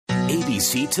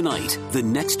ABC Tonight, the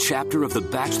next chapter of the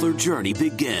Bachelor journey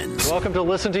begins. Welcome to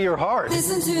Listen to Your Heart.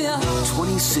 Listen to your heart.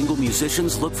 20 single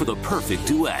musicians look for the perfect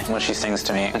duet. When she sings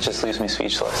to me, it just leaves me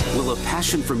speechless. Will a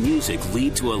passion for music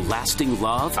lead to a lasting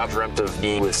love? I've dreamt of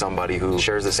being with somebody who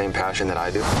shares the same passion that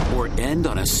I do. Or end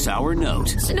on a sour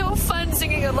note? It's no fun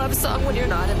singing a love song when you're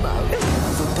not in love.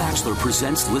 The Bachelor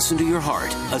presents Listen to Your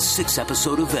Heart, a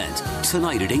 6-episode event,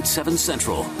 tonight at 8/7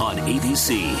 Central on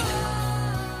ABC.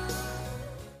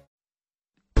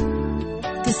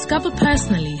 Discover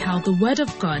personally how the Word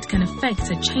of God can affect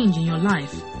a change in your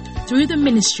life through the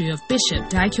ministry of Bishop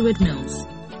Dag Heward-Mills.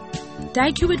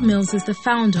 Dag Heward-Mills is the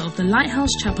founder of the Lighthouse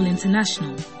Chapel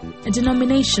International, a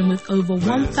denomination with over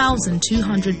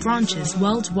 1,200 branches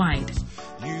worldwide.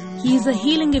 He is a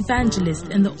healing evangelist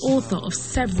and the author of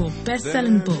several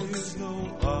best-selling books.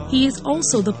 He is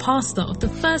also the pastor of the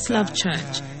First Love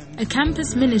Church, a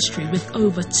campus ministry with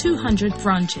over 200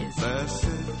 branches.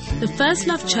 The First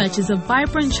Love Church is a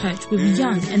vibrant church with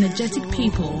young, energetic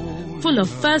people full of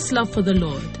first love for the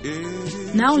Lord.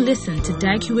 Now listen to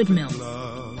Dag Heward-Mills.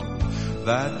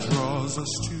 That draws us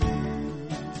to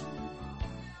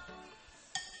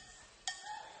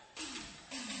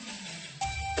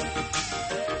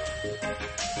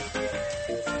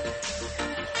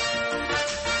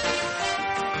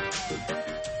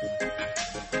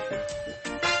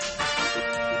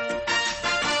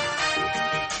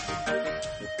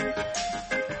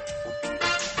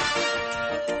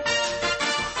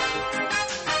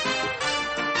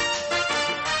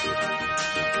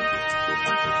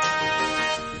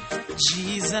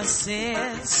Jesus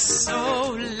is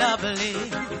so lovely.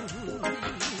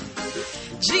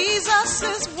 Jesus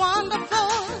is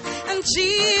wonderful, and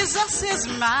Jesus is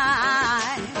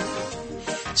mine.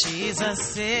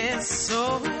 Jesus is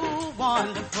so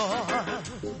wonderful.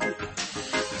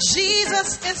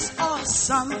 Jesus is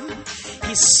awesome.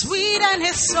 He's sweet and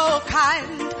he's so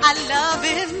kind. I love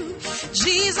him.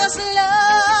 Jesus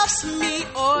loves me,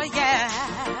 oh yeah.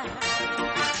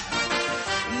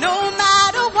 No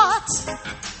matter what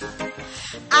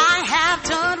I have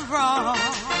done wrong,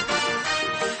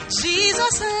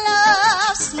 Jesus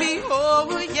loves me,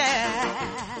 oh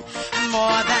yeah,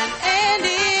 more than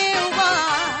anyone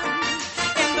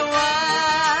in the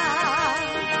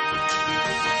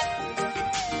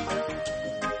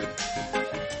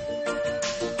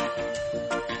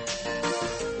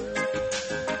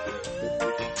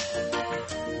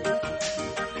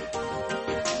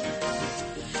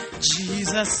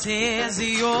Jesus is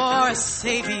your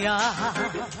Savior.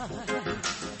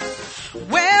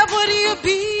 Where would you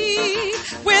be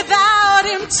without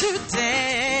him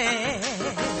today?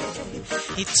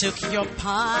 He took your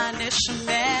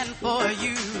punishment for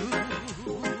you,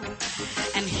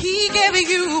 and he gave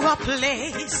you a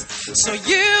place so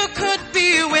you could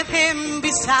be with him,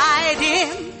 beside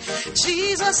him.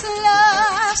 Jesus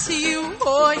loves you,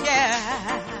 oh yeah.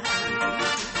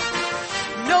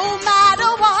 No matter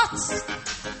what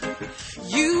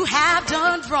you have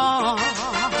done wrong,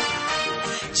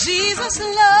 Jesus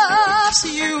loves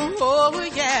you, oh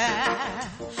yeah,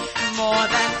 more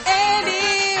than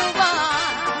anyone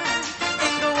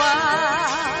in the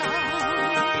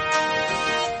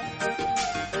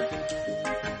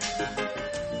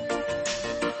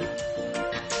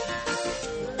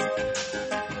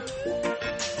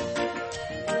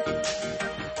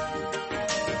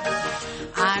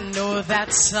I know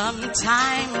that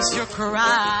sometimes you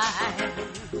cry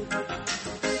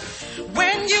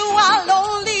when you are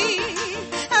lonely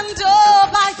and all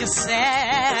by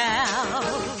yourself.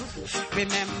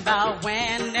 Remember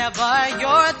whenever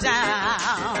you're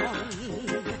down,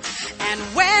 and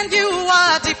when you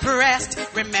are depressed,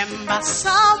 remember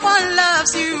someone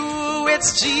loves you.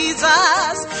 It's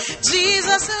Jesus.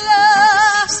 Jesus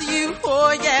loves you,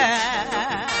 oh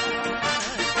yeah.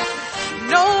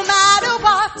 No matter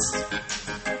what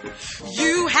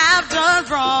you have done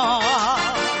wrong,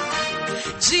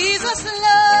 Jesus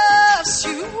loves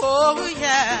you, oh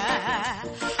yeah,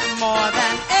 more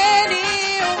than anyone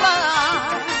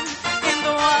in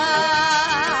the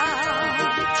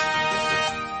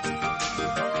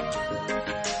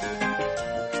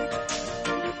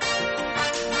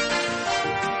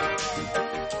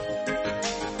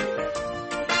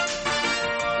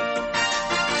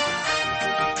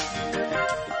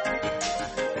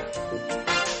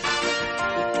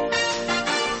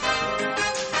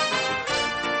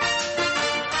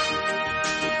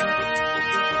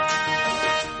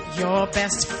Your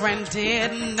best friend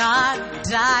did not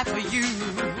die for you.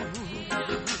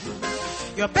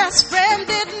 Your best friend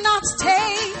did not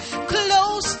stay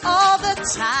close all the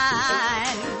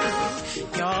time.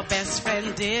 Your best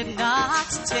friend did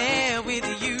not stay with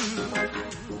you.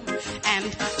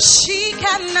 She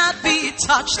cannot be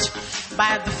touched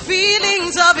by the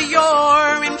feelings of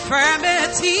your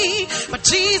infirmity. But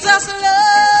Jesus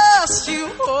loves you.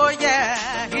 Oh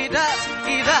yeah, He does,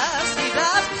 He does, He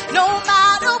does. No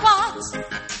matter what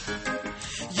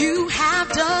you have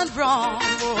done wrong,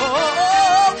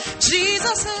 oh,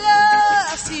 Jesus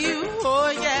loves you. Oh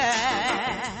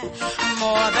yeah,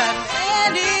 more than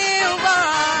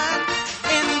anyone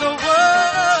in the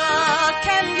world.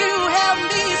 Can you help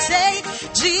me say,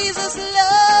 Jesus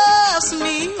loves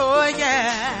me? Oh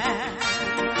yeah.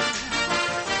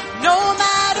 No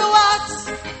matter what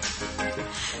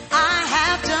I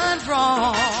have done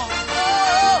wrong,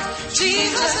 oh,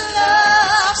 Jesus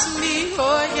loves me.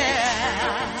 Oh yeah.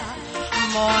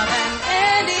 More than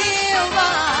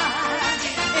anyone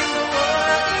in the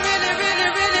world. He really, really,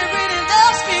 really, really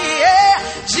loves me. Yeah.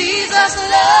 Jesus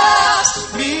loves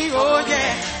me. Oh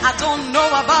yeah. I don't know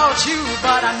about you,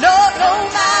 but I know no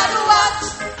matter what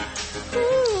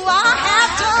I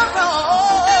have done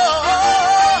wrong,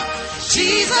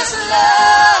 Jesus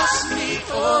loves me.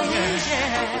 Oh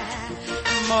yeah.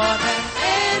 More than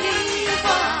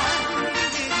anyone,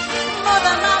 more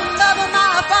than my mother,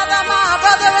 my father, my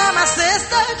brother, and my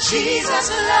sister. Jesus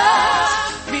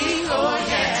loves me. Oh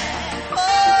yeah.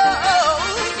 Oh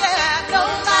yeah. No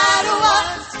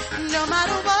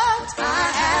matter what I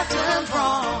have done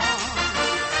wrong,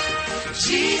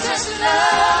 Jesus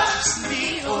loves me.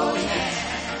 Oh yeah.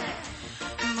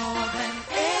 More than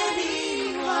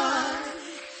anyone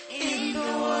in the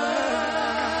world.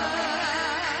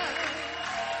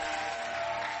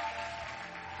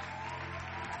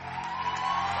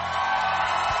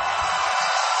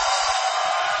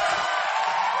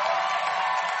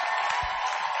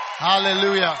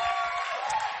 Hallelujah.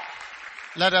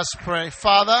 Let us pray.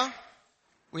 Father,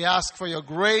 we ask for your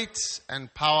great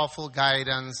and powerful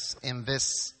guidance in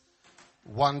this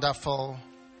wonderful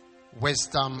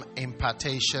wisdom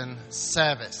impartation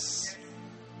service.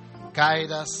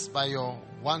 Guide us by your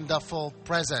wonderful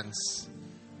presence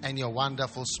and your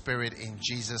wonderful spirit in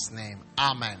Jesus' name.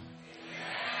 Amen.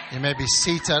 You may be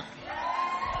seated.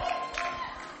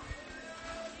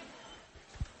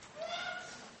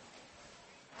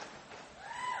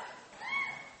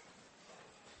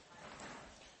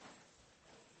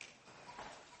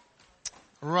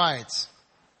 Right.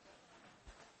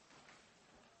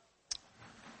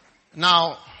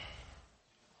 Now,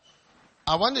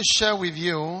 I want to share with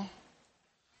you,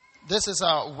 this is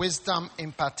our wisdom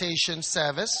impartation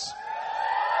service.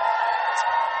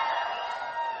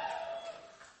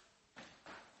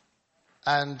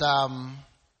 And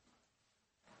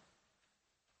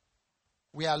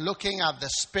we are looking at the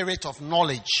spirit of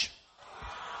knowledge.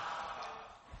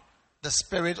 The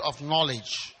spirit of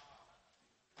knowledge.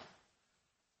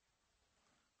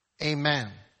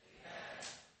 Amen.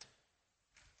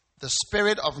 The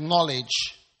spirit of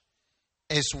knowledge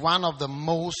is one of the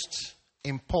most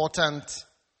important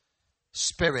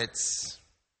spirits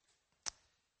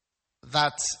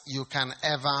that you can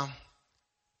ever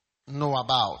know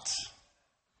about.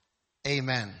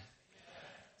 Amen.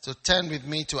 So turn with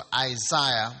me to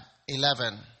Isaiah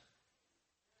 11.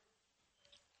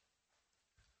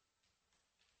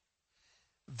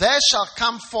 There shall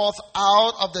come forth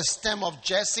out of the stem of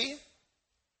Jesse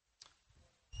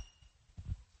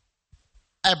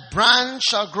a branch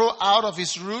shall grow out of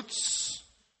his roots,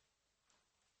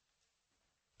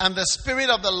 and the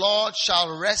Spirit of the Lord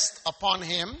shall rest upon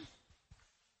him,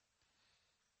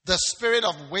 the Spirit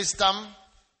of wisdom,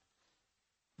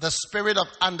 the Spirit of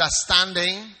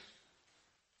understanding,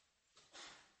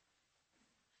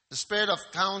 the Spirit of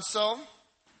counsel,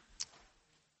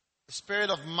 the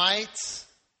Spirit of might.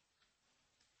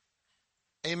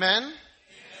 Amen.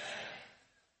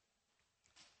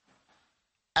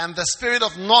 And the spirit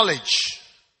of knowledge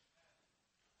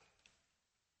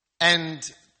and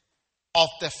of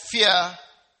the fear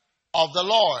of the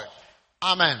Lord.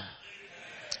 Amen.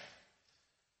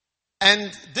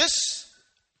 And this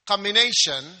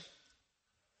combination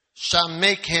shall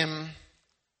make him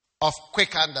of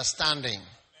quick understanding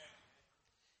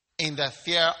in the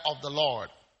fear of the Lord.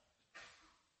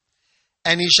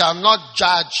 And he shall not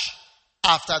judge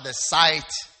after the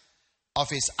sight of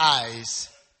his eyes,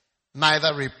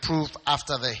 neither reprove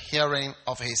after the hearing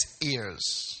of his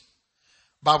ears.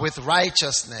 But with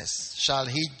righteousness shall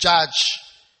he judge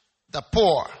the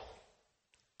poor,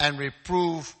 and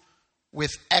reprove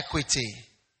with equity.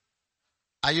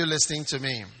 Are you listening to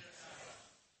me?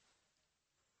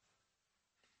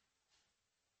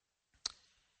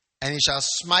 And he shall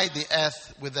smite the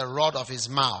earth with the rod of his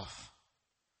mouth.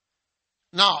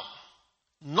 Now,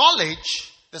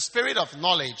 knowledge, the spirit of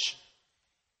knowledge,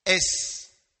 is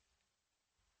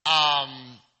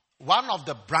one of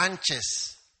the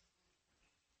branches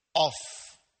of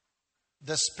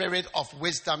the spirit of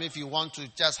wisdom, if you want to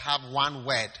just have one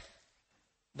word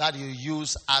that you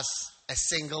use as a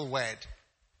single word,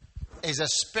 is a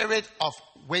spirit of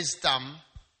wisdom,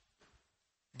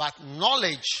 but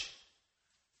knowledge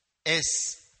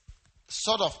is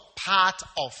sort of part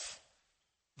of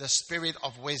the spirit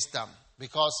of wisdom,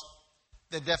 because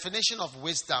the definition of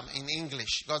wisdom in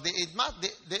English, because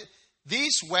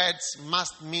these words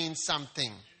must mean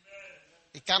something.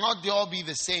 It cannot all be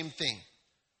the same thing.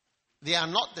 They are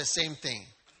not the same thing.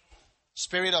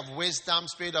 Spirit of wisdom,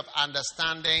 spirit of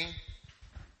understanding,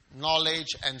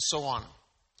 knowledge, and so on.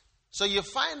 So you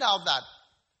find out that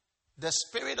the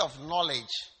spirit of knowledge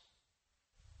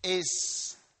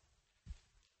is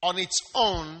on its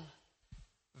own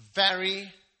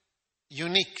very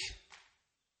unique.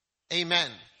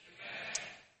 Amen.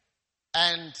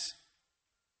 And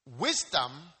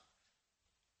wisdom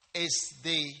is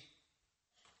the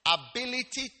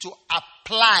ability to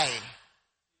apply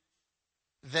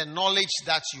the knowledge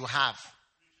that you have.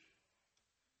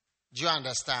 Do you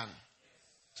understand?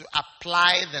 To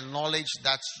apply the knowledge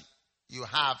that you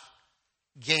have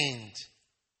gained,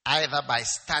 either by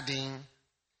studying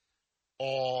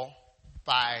or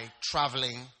by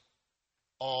traveling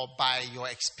or by your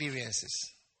experiences.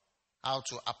 How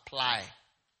to apply.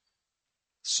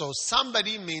 So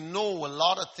somebody may know a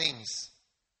lot of things,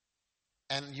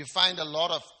 and you find a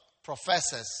lot of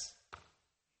professors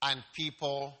and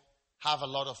people have a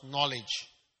lot of knowledge,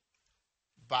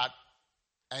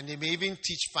 and they may even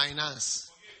teach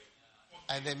finance,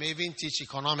 and they may even teach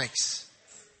economics,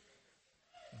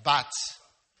 but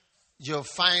you'll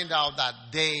find out that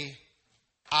they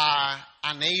are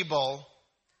unable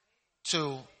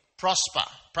to prosper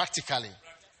practically.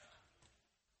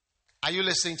 Are you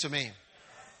listening to me?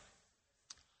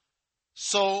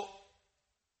 So,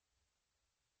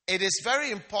 it is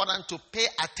very important to pay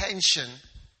attention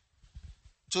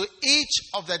to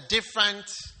each of the different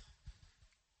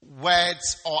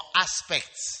words or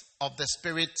aspects of the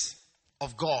Spirit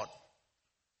of God.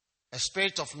 A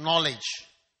spirit of knowledge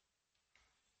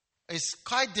is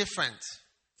quite different.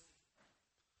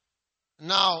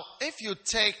 Now, if you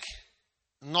take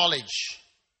knowledge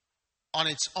on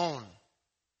its own,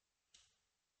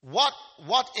 what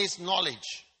is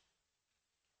knowledge?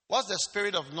 What's the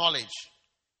spirit of knowledge?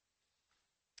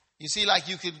 You see, like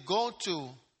you could go to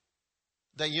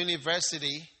the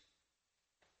university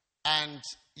and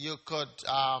you could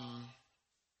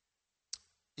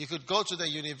go to the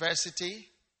university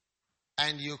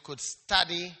and you could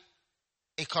study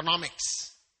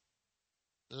economics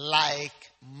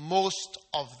like most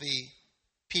of the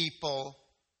people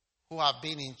who have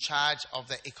been in charge of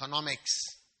the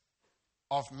economics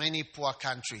of many poor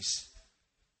countries.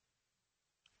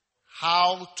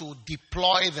 How to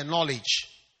deploy the knowledge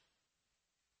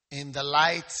in the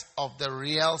light of the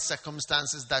real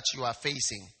circumstances that you are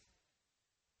facing,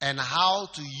 and how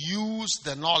to use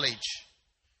the knowledge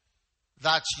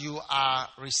that you are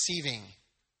receiving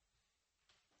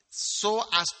so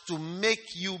as to make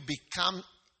you become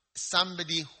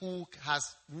somebody who has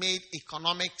made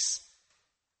economics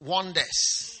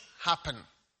wonders happen.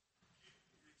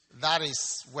 That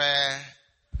is where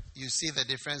you see the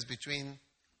difference between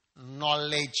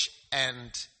knowledge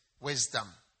and wisdom.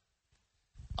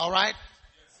 All right?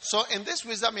 So in this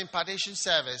wisdom impartation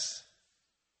service,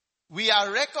 we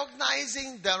are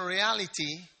recognizing the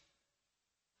reality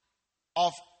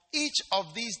of each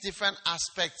of these different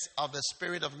aspects of the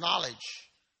spirit of knowledge.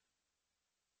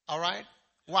 All right?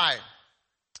 Why?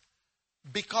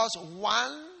 Because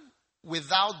one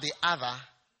without the other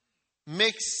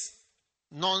makes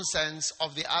nonsense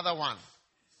of the other one.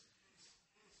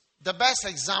 The best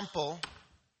example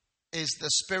is the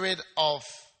spirit of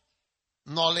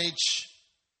knowledge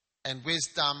and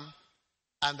wisdom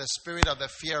and the spirit of the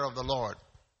fear of the Lord.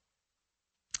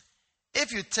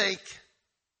 If you take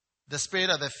the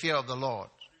spirit of the fear of the Lord,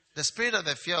 the spirit of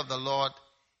the fear of the Lord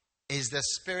is the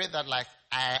spirit that, like,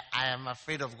 I am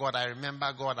afraid of God, I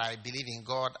remember God, I believe in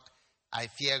God, I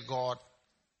fear God,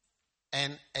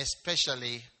 and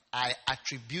especially I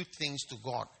attribute things to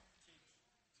God.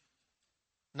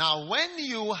 Now, when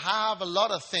you have a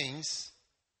lot of things,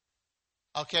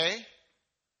 okay,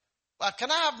 well,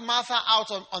 can I have Martha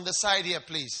out on the side here,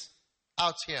 please?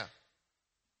 Out here.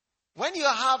 When you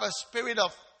have a spirit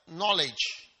of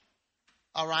knowledge,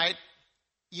 all right,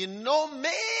 you know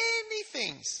many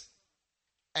things.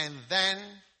 And then,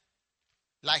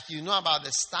 like you know about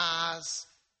the stars,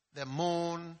 the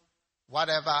moon,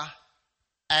 whatever,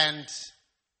 and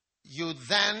you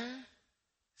then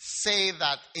say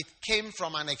that it came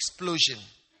from an explosion.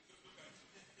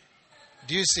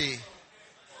 Do you see?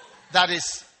 That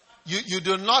is, you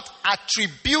do not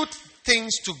attribute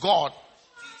things to God,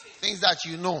 things that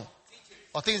you know,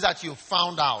 or things that you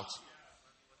found out.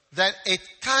 Then it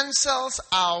cancels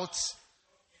out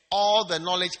all the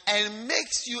knowledge and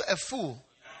makes you a fool.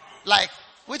 Like,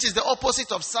 which is the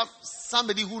opposite of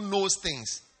somebody who knows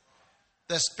things.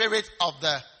 The spirit of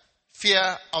the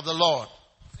fear of the Lord.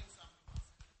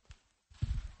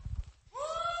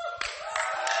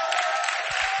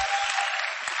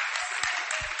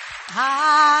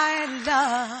 I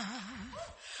love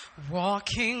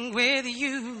walking with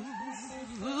you.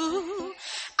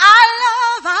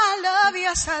 I love,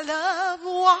 yes, I love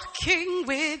walking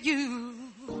with you.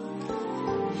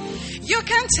 You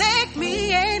can take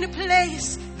me any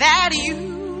place that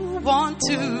you want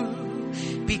to,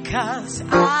 because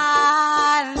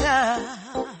I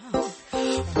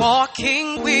love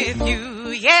walking with you.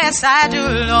 Yes, I do,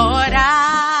 Lord.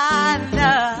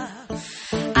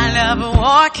 I love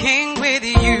walking with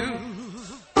you.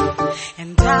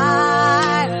 And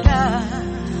I love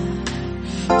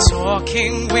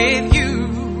talking with you.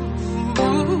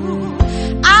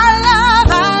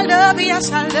 I love,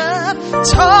 yes, I love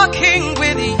talking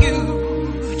with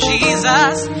you,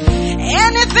 Jesus.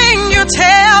 Anything you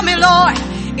tell me, Lord,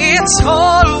 it's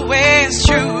always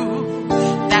true.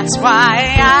 That's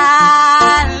why I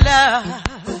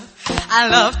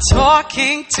love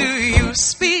talking to you.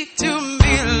 Speak to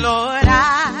me, Lord.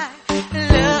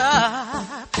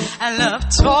 I love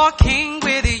talking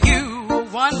with you.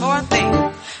 One more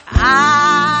thing.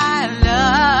 I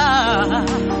love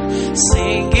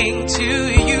singing to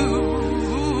you.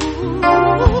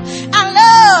 I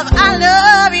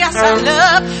love, yes, I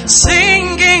love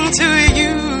singing to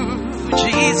you,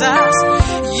 Jesus.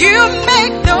 You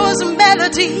make those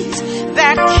melodies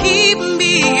that keep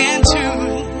me in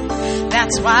tune.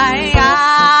 That's why I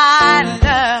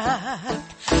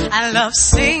love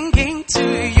singing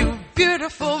to you.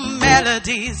 Beautiful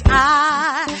melodies.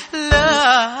 I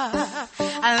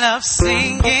love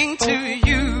singing to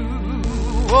you.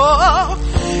 Oh,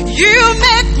 you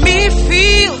make me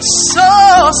feel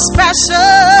so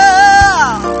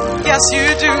special. Yes,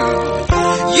 you do.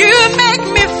 You make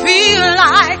me feel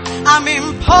like I'm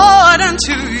important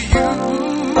to you.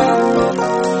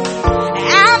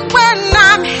 And when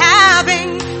I'm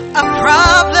having a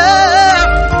problem,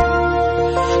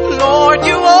 Lord,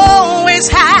 you always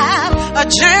have a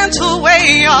gentle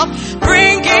way of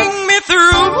bringing me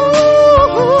through.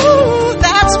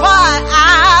 That's why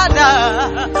I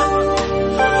love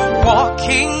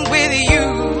walking with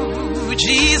you,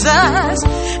 Jesus.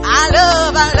 I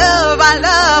love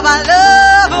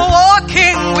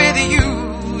walking with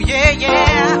you. Yeah,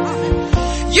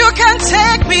 yeah. You can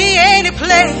take me any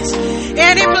place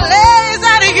that you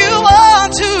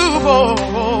want to.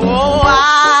 Oh,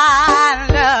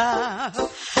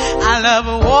 I love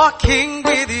walking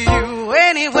with you.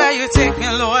 Anywhere you take me,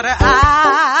 Lord,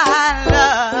 I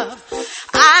love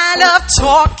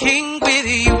talking with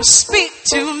you. Speak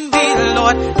to me,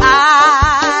 Lord.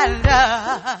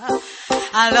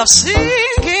 I love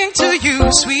singing to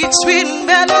you. Sweet, sweet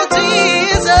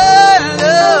melodies. I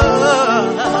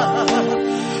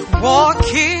love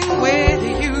walking with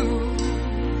you.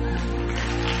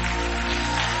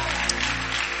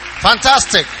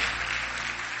 Fantastic.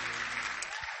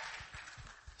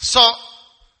 So,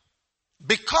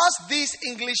 because these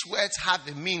English words have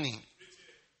a meaning,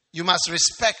 you must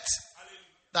respect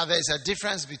that there is a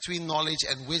difference between knowledge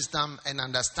and wisdom and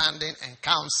understanding and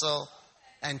counsel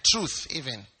and truth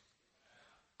even.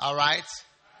 All right?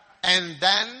 And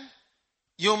then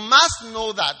you must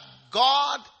know that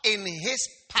God in His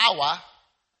power,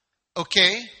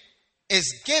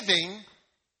 is giving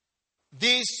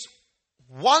these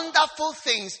wonderful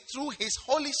things through His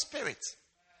Holy Spirit.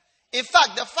 In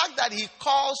fact, the fact that He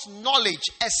calls knowledge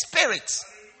a spirit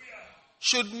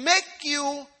should make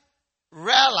you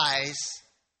realize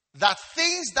that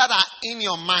things that are in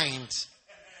your mind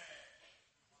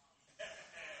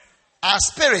are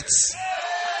spirits.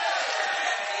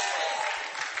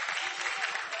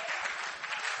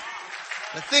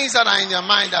 The things that are in your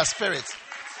mind are spirits.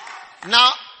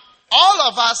 Now, all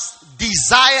of us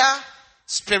desire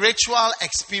spiritual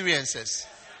experiences.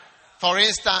 For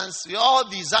instance, we all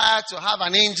desire to have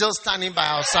an angel standing by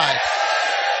our side.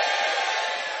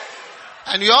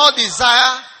 And we all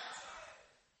desire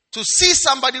to see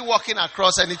somebody walking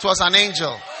across and it was an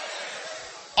angel.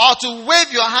 Or to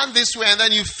wave your hand this way and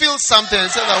then you feel something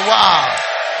and say, wow,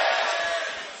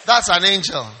 that's an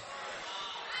angel.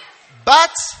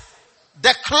 But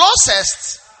the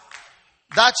closest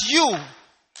that you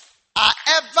are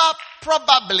ever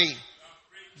probably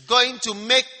going to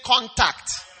make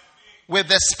contact with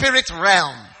the spirit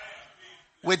realm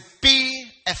would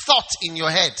be a thought in your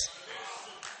head.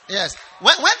 Yes.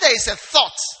 When there is a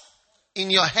thought in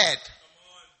your head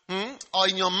or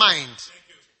in your mind,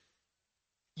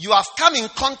 you have come in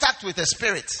contact with a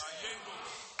spirit.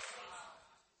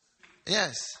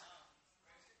 Yes.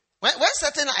 When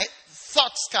certain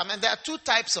thoughts come, and there are two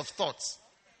types of thoughts.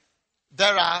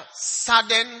 There are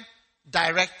sudden,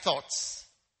 direct thoughts,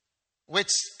 which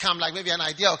come like maybe an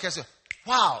idea. Okay, so,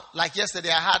 wow, like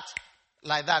yesterday I had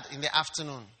like that in the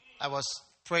afternoon. I was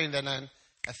praying and then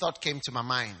a thought came to my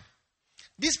mind.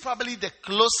 This is probably the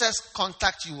closest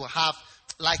contact you will have,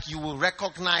 like you will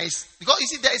recognize. Because you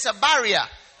see, there is a barrier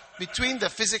between the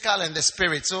physical and the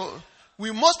spirit. So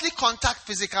we mostly contact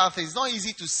physical things. It's not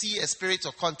easy to see a spirit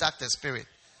or contact a spirit.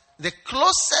 The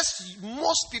closest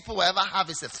most people will ever have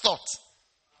is a thought.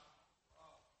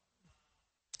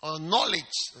 Or knowledge,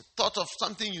 a thought of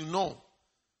something you know.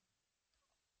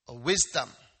 Or wisdom.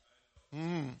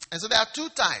 And so there are two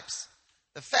types.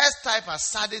 The first type are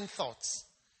sudden thoughts.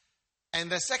 And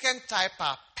the second type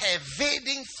are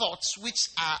pervading thoughts, which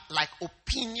are like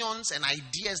opinions and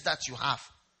ideas that you have.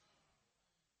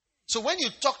 So when you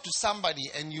talk to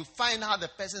somebody and you find how the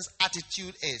person's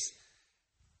attitude is,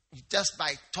 just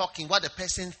by talking, what the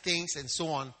person thinks and so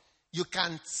on, you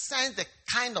can sense the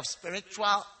kind of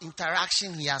spiritual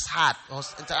interaction he has had, or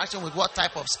interaction with what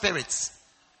type of spirits.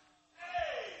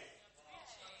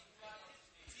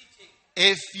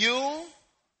 If you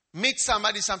meet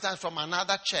somebody sometimes from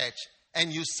another church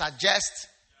and you suggest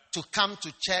to come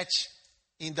to church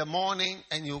in the morning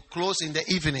and you close in the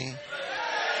evening,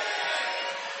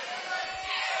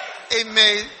 it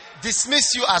may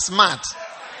dismiss you as mad.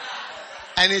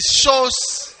 And it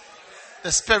shows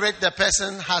the spirit the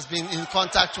person has been in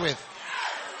contact with.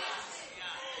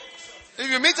 If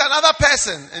you meet another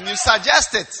person and you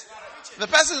suggest it, the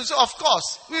person will say, of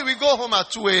course, we go home at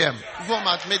 2 a.m. We go home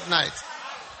at midnight.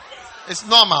 It's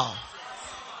normal.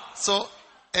 So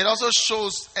it also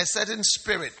shows a certain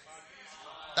spirit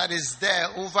that is there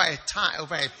over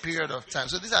a period of time.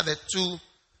 So these are the two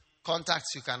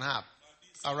contacts you can have.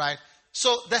 All right.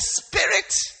 So the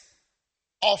spirit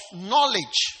of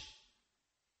knowledge,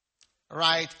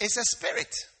 right, is a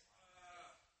spirit.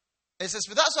 It's a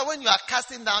spirit. That's why when you are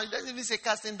casting down, it doesn't even say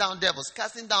casting down devils,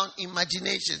 casting down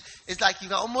imagination. It's like you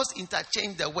can almost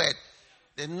interchange the word.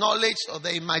 The knowledge or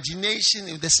the imagination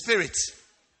with the spirit.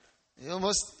 You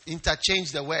almost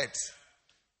interchange the words.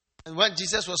 And when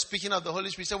Jesus was speaking of the Holy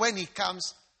Spirit, he said when he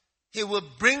comes, he will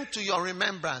bring to your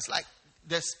remembrance. Like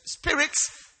the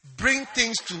spirits bring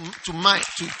things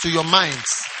to your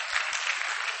minds.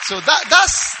 So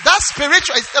that's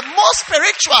spiritual. It's the most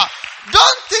spiritual.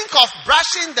 Don't think of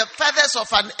brushing the feathers of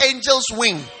an angel's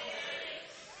wing.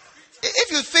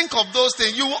 If you think of those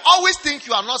things, you will always think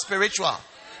you are not spiritual.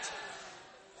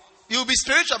 You will be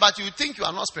spiritual, but you will think you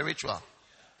are not spiritual.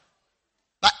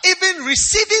 But even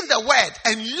receiving the word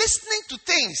and listening to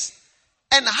things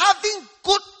and having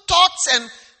good thoughts and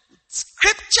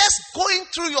scriptures going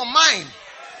through your mind,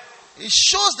 it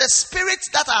shows the spirits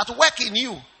that are at work in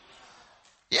you.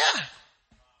 Yeah.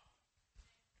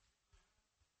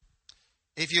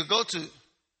 If you go to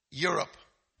Europe,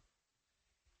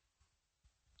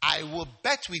 I will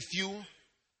bet with you,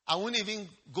 I won't even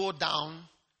go down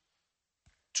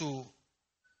to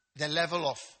the level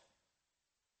of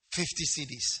 50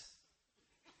 cedis.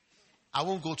 I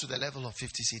won't go to the level of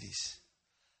 50 cedis.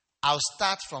 I'll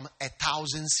start from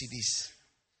 1,000 cedis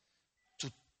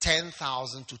to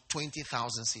 10,000 to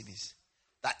 20,000 cedis.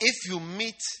 That if you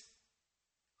meet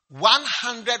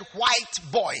 100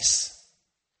 white boys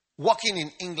walking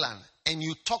in England and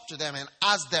you talk to them and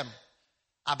ask them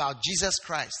about Jesus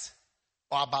Christ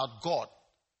or about God,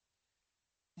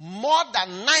 more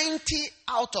than 90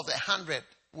 out of 100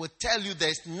 will tell you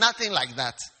there's nothing like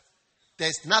that.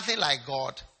 There's nothing like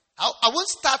God. I won't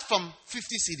start from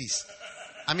 50 cedis.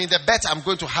 I mean, the bet I'm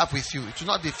going to have with you, it will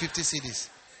not be 50 cedis.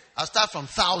 I'll start from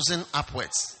 1,000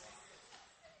 upwards.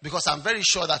 Because I'm very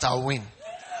sure that I'll win.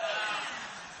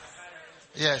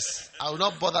 Yes, I will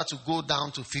not bother to go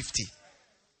down to 50.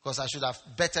 Because I should have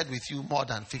betted with you more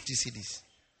than 50 cedis.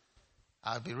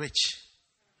 I'll be rich.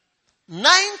 90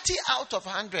 out of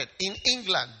 100 in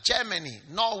England, Germany,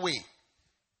 Norway,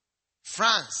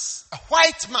 France, a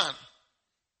white man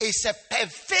is a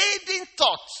pervading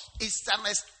thought. It's an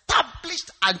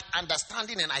established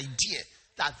understanding and idea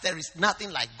that there is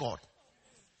nothing like God.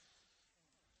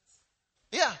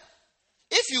 Yeah.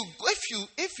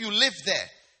 If you live there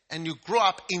and you grow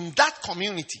up in that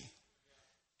community,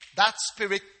 that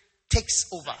spirit takes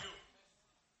over.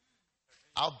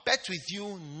 I'll bet with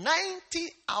you 90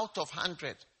 out of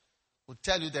 100 will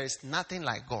tell you there is nothing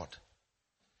like God.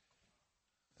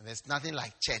 There's nothing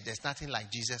like church. There's nothing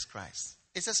like Jesus Christ.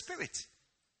 It's a spirit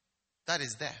that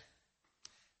is there.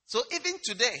 So even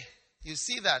today, you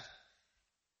see that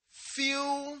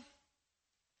few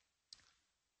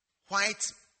white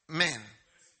men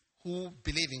who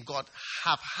believe in God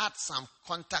have had some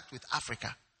contact with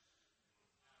Africa.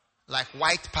 Like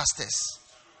white pastors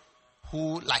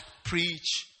who like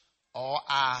preach or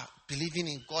are believing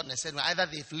in God. And they said, well, either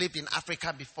they've lived in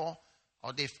Africa before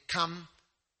or they've come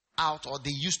out or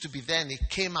they used to be there and they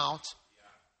came out.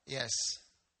 Yes.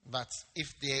 But if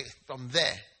they from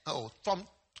there, from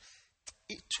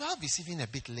 12 is even a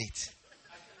bit late.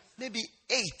 Maybe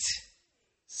 8,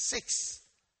 6,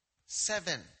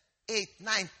 7, 8,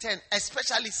 9, 10,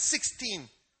 especially 16,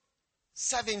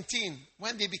 17,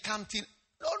 when they become teen.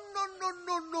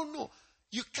 No.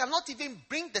 You cannot even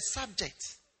bring the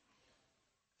subject.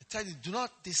 I tell you, do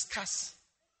not discuss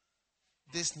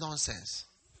this nonsense.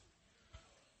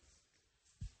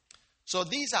 So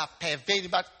these are pervading.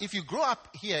 But if you grow up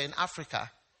here in Africa,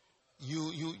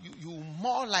 you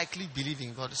more likely believe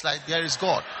in God. It's like there is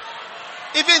God.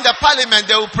 Even in the parliament,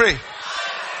 they will pray.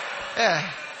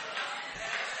 Yeah.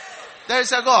 There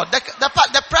is a God.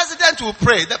 The president will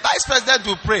pray. The vice president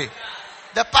will pray.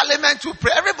 The parliament will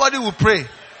pray. Everybody will pray.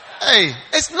 Hey,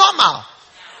 it's normal.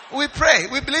 We pray.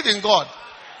 We believe in God.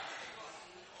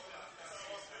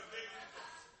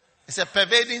 It's a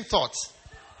pervading thought.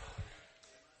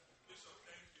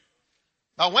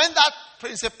 But when that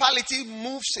principality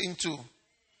moves into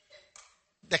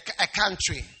a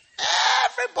country,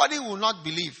 everybody will not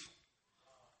believe.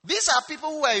 These are people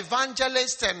who are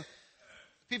evangelists and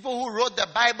people who wrote the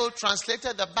Bible,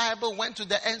 translated the Bible, went to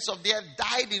the ends of the earth,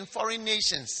 died in foreign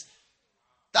nations.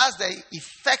 That's the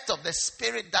effect of the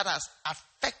spirit that has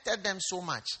affected them so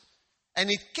much.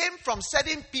 And it came from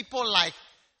certain people like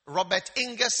Robert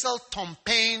Ingersoll, Tom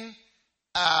Paine,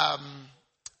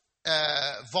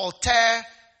 Voltaire,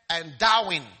 and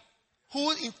Darwin,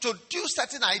 who introduced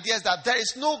certain ideas that there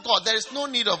is no God, there is no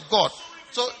need of God.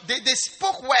 So they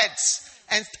spoke words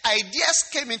and ideas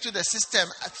came into the system,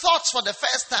 thoughts for the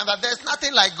first time that there's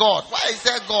nothing like God. Why is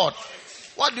there God?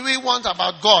 What do we want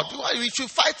about God? We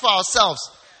should fight for ourselves.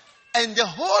 And the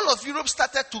whole of Europe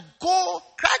started to go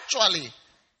gradually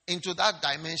into that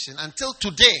dimension until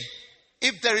today.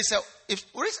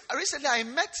 Recently I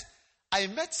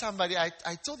met somebody. I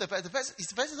told the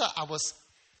person that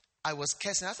I was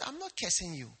cursing. I said, I'm not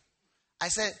cursing you. I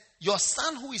said, your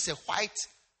son who is a white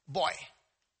boy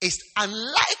is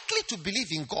unlikely to believe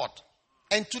in God.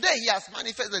 And today he has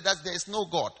manifested that there is no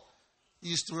God. He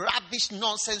used to rubbish,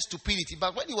 nonsense, stupidity.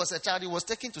 But when he was a child, he was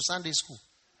taken to Sunday school.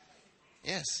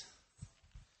 Yes.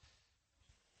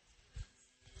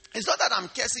 It's not that I'm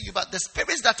cursing you, but the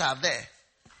spirits that are there,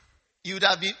 it would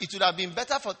have been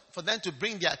better for them to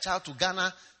bring their child to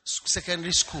Ghana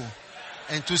secondary school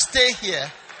and to stay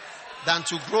here than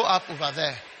to grow up over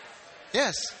there.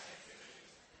 Yes.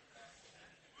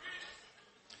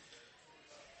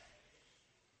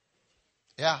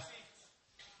 Yeah.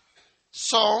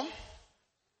 So,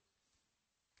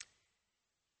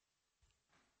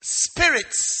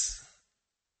 spirits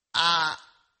are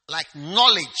like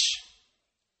knowledge.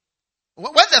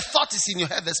 When the thought is in your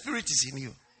head, the spirit is in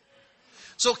you.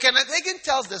 So Kenneth Hagin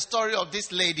tells the story of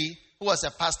this lady who was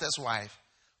a pastor's wife,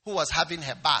 who was having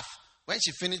her bath. When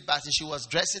she finished bathing, she was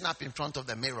dressing up in front of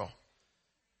the mirror.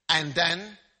 And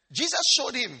then Jesus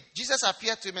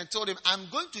appeared to him and told him, I'm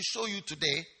going to show you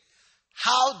today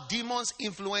how demons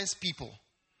influence people.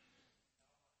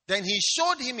 Then he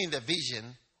showed him in the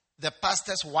vision the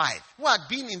pastor's wife, who had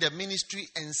been in the ministry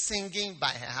and singing by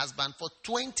her husband for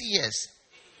 20 years.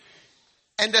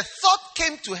 And the thought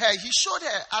came to her. He showed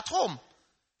her at home.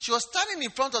 She was standing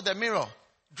in front of the mirror,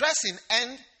 dressing,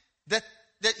 and that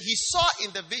he saw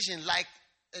in the vision like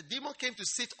a demon came to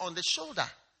sit on the shoulder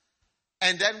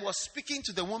and then was speaking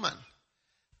to the woman.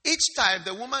 Each time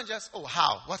the woman just,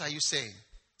 how? What are you saying?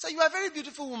 So you are a very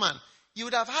beautiful woman. You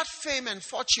would have had fame and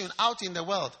fortune out in the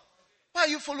world. Why are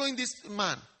you following this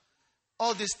man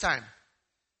all this time?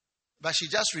 But she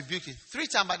just rebuked it 3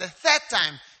 times. But the 3rd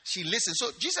time, she listened. So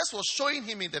Jesus was showing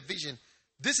him in the vision.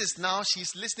 This is now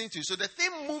she's listening to you. So the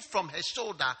thing moved from her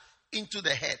shoulder into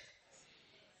the head.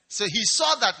 So he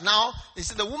saw that now. He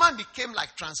said the woman became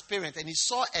like transparent, and he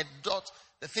saw a dot.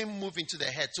 The thing moved into the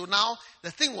head. So now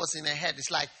the thing was in her head. It's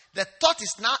like the thought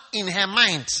is now in her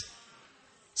mind.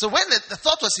 So when the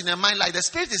thought was in her mind, like the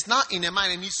spirit is now in her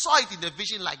mind, and he saw it in the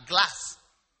vision like glass,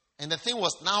 and the thing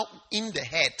was now in the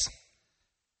head.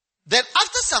 Then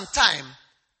after some time,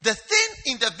 the thing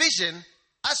in the vision,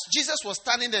 as Jesus was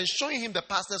standing there and showing him the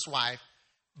pastor's wife,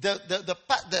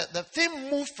 the thing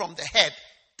moved from the head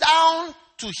down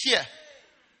to here.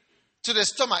 to the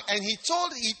stomach. And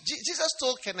Jesus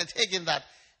told Kenneth Hagin that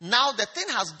now the thing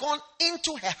has gone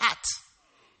into her heart.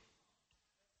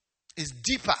 It's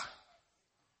deeper.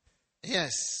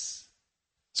 Yes.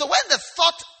 So when the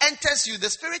thought enters you, the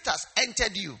spirit has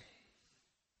entered you.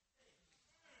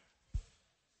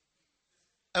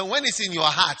 And when it's in your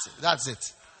heart, that's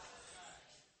it.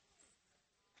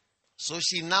 So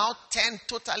she now turned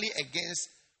totally against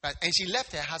Christ, and she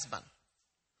left her husband.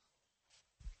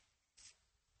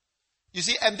 You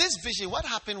see, and this vision, what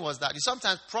happened was that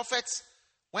sometimes prophets,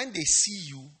 when they see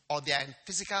you, or they are in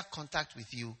physical contact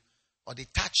with you, or they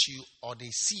touch you, or they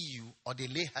see you, or they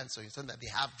lay hands on you, so that they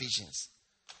have visions.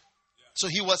 So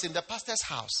he was in the pastor's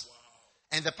house,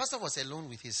 and the pastor was alone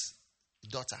with his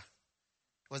daughter.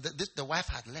 The wife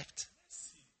had left.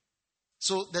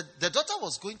 So the daughter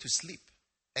was going to sleep,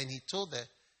 and he told the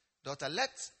daughter, let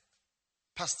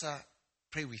pastor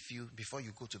pray with you before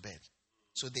you go to bed.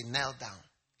 So they knelt down.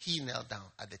 He knelt down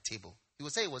at the table. He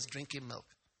would say he was drinking milk.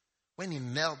 When he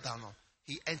knelt down,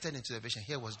 he entered into the vision.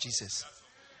 Here was Jesus.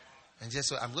 And just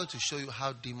so I'm going to show you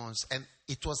how demons, and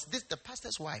it was the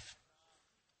pastor's wife.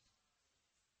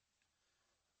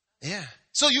 Yeah.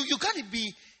 So you got to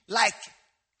be like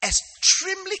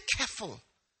extremely careful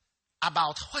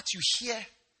about what you hear.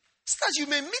 Sometimes you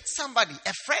may meet somebody,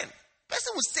 a friend.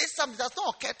 Person will say something that's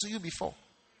not occurred to you before.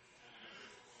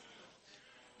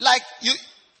 Like you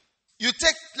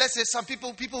take, let's say, some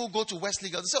people who go to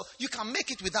Wesley Girls. So you can make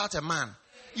it without a man.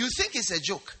 You think it's a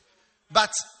joke,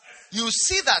 but you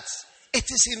see that it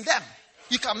is in them.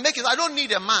 You can make it. I don't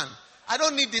need a man. I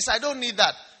don't need this. I don't need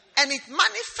that. And it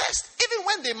manifests. Even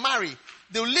when they marry,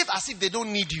 they'll live as if they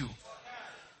don't need you.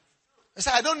 They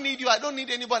say, I don't need you. I don't need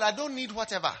anybody. I don't need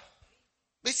whatever.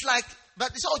 It's like, but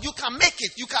it's all, you can make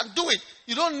it. You can do it.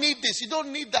 You don't need this. You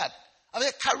don't need that. I mean,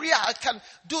 career, I can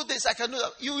do this. I can do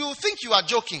that. You think you are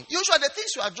joking. Usually the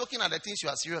things you are joking are the things you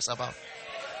are serious about.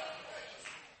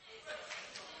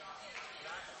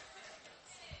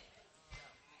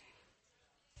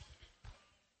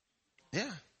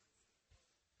 Yeah.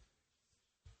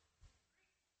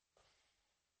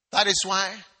 That is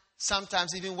why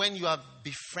sometimes even when you are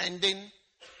befriending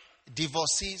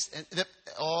divorcees,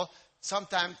 or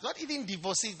sometimes not even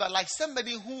divorcees, but like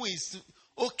somebody who is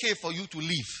okay for you to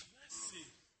leave.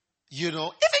 You know,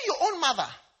 even your own mother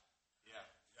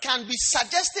can be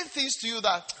suggesting things to you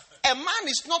that a man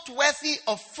is not worthy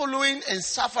of following and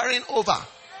suffering over.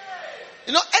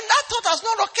 You know, and that thought has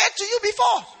not occurred to you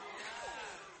before.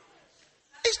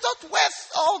 It's not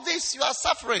worth all this you are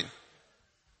suffering.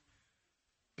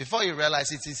 Before you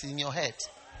realize it is in your head.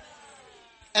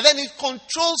 And then it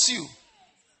controls you.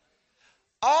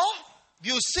 Or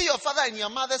you see your father and your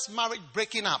mother's marriage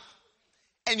breaking up.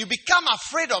 And you become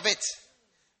afraid of it.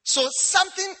 So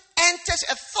something enters,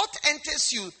 a thought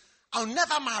enters you. I'll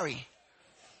never marry.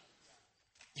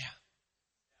 Yeah.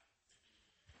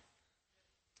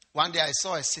 One day I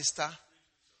saw a sister.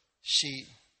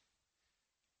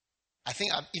 I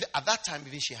think at that time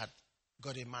even she had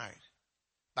gotten married.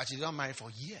 But she did not marry for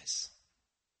years.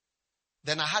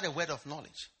 Then I had a word of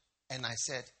knowledge. And I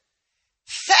said,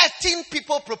 13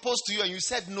 people proposed to you and you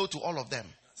said no to all of them.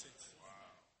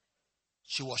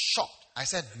 She was shocked. I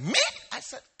said, me? I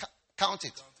said, count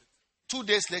it. 2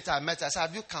 days later I met her. I said,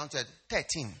 have you counted?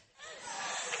 13.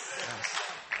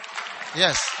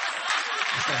 Yes.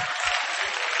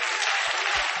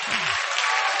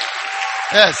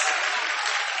 Yes.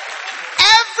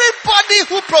 Everybody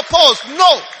who proposed,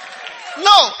 no,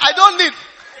 I don't need.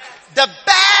 The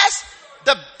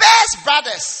best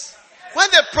brothers, when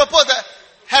they propose,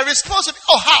 her response would be,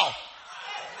 oh, how?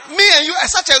 Me and you are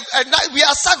we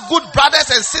are such good brothers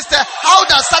and sisters. How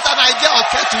does such an idea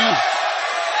occur to you?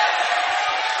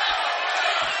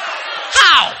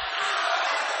 How?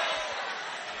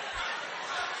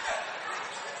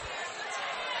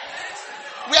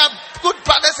 We are good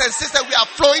brothers and sisters. We are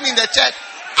flowing in the church.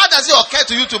 How does it occur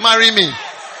to you to marry me?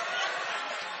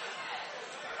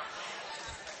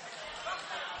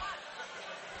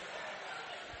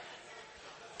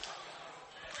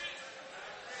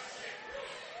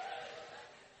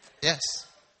 Yes.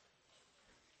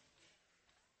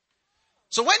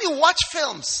 So when you watch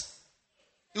films,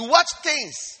 you watch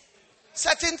things,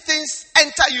 certain things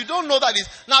enter, you don't know that it's.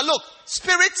 Now look,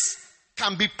 spirits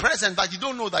can be present, but you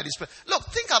don't know that it's present. Look,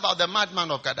 think about the madman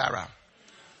of Gadara.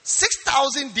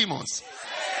 6,000 demons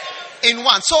in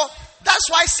one. So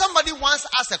that's why somebody once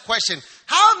asked a question.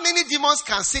 How many demons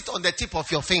can sit on the tip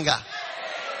of your finger?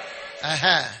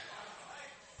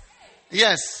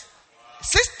 Yes.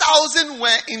 6,000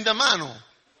 were in the man.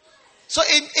 So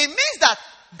it means that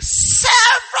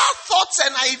several thoughts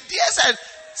and ideas and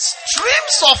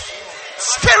streams of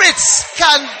spirits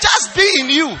can just be in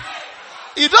you.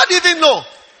 You don't even know.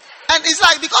 And it's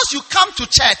like because you come to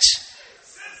church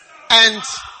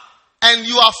and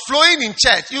you are flowing in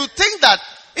church, you think that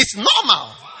it's normal.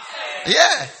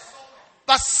 Yeah.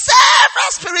 But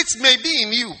several spirits may be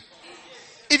in you,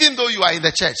 even though you are in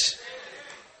the church.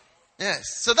 Yes.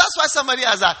 So that's why somebody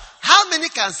has asked, how many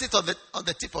can sit on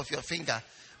the tip of your finger?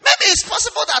 Maybe it's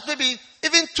possible that maybe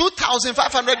even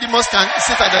 2,500 demons can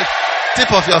sit at the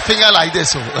tip of your finger like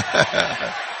this.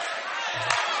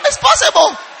 It's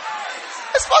possible.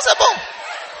 It's possible.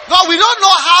 No, we don't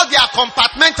know how they are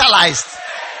compartmentalized.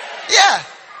 Yeah.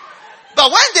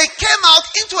 But when they came out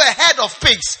into a herd of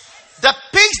pigs, the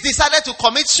pigs decided to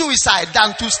commit suicide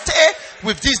than to stay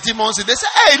with these demons. They said,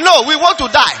 hey, no, we want to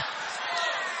die.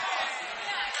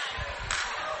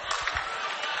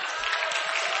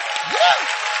 Yeah.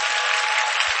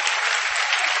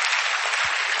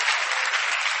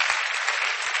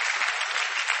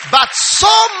 But so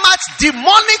much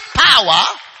demonic power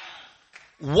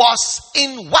was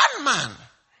in one man.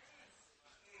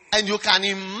 And you can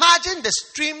imagine the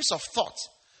streams of thought.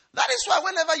 That is why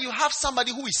whenever you have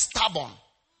somebody who is stubborn,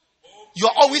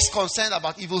 you're always concerned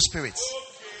about evil spirits.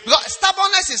 Because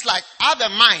stubbornness is like, I have a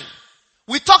mind.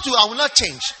 We talk to you, I will not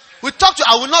change. We talk to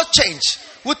you, I will not change.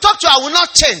 We talk to you, I will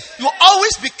not change. You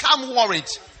always become worried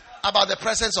about the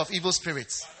presence of evil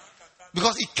spirits.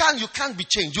 Because you can't be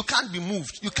changed. You can't be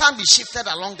moved. You can't be shifted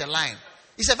along the line.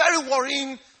 It's a very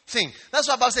worrying thing. That's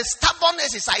why Bible says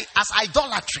stubbornnness is as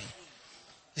idolatry.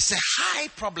 It's a high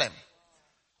problem.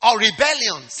 Or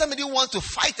rebellion. Somebody wants to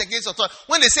fight against authority.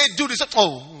 When they say do this,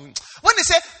 when they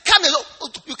say come here,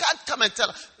 you can't come and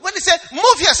tell. When they say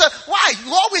move here, so why?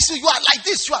 You are like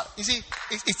this. You see,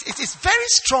 it is very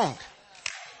strong.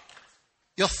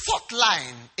 Your thought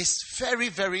line is very,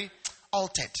 very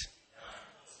altered.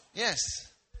 Yes.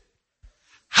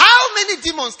 How many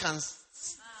demons can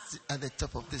sit at the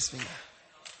top of this finger?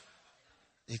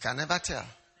 You can never tell.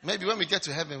 Maybe when we get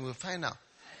to heaven, we'll find out.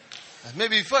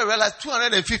 Maybe before you realize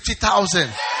 250,000.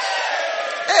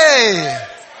 Hey.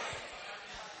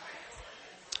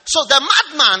 So the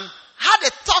madman had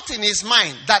a thought in his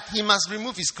mind that he must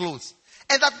remove his clothes.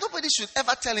 And that nobody should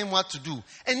ever tell him what to do.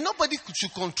 And nobody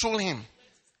should control him.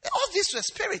 All these were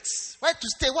spirits. Where to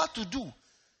stay, what to do.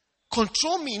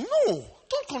 Control me. No.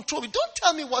 Don't control me. Don't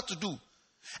tell me what to do.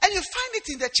 And you find it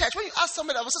in the church. When you ask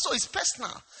somebody, I will say, so it's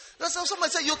personal.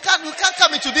 Somebody say, you can't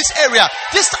come into this area.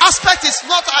 This aspect is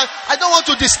not, I don't want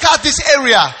to discuss this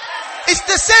area. It's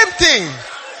the same thing.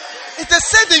 It's the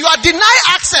same thing. You are denied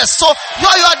access. So you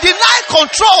are denied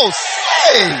controls.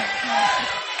 Hey.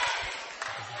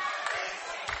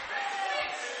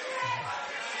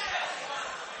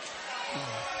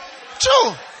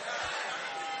 True.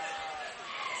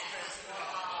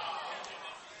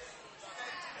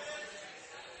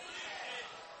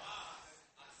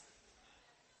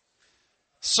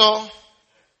 So,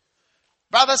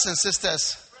 brothers and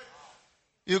sisters,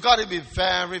 you got to be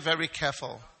very, very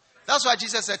careful. That's why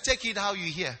Jesus said, take it how you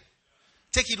hear.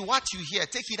 Take it what you hear.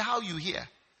 Take it how you hear.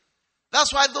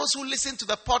 That's why those who listen to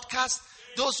the podcast,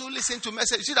 those who listen to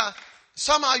messages, you see that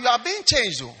somehow you are being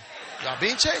changed. You are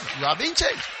being changed. You are being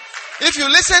changed. If you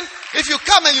listen, if you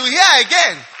come and you hear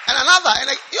again, and another, and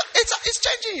it's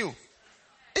changing you.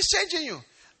 It's changing you.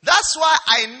 That's why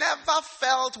I never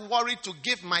felt worried to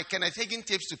give my Kenneth Hagin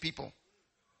tapes to people.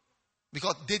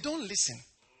 Because they don't listen.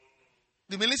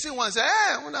 They may listen once and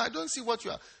say, no, I don't see what you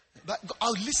are. But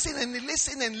I'll listen and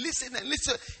listen and listen and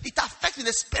listen. It affects me.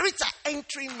 The spirits are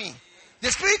entering me. The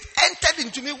spirit entered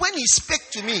into me when he spoke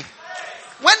to me.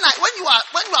 When you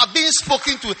are being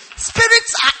spoken to,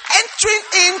 spirits are entering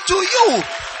into you.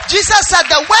 Jesus said,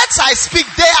 the words I speak,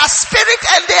 they are spirit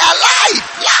and they are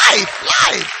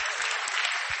life.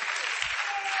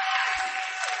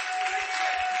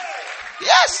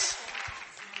 Yes.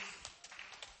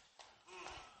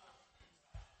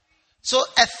 So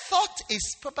a thought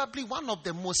is probably one of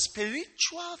the most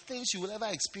spiritual things you will ever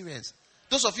experience.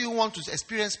 Those of you who want to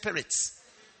experience spirits,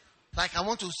 like I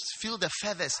want to feel the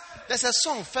feathers. There's a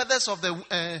song, Feathers of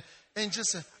the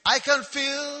Angels. I can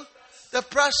feel the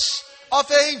brush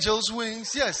of angels'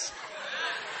 wings. Yes.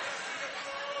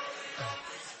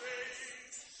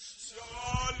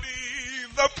 Surely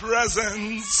the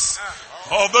presence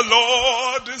of the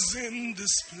Lord is in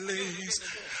this place.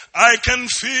 I can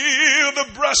feel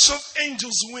the brush of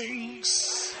angels'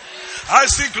 wings. I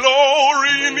see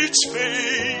glory in each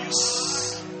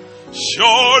face.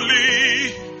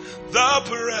 Surely the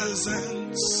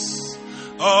presence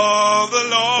of the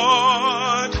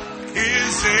Lord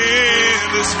is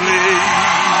in this place.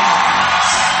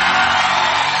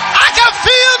 I can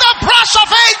feel the brush of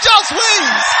angels'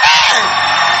 wings. Hey!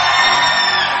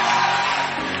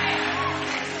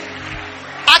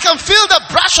 the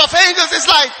brush of angels. It's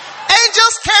like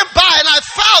angels came by and I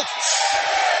felt,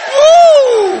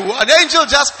 woo, an angel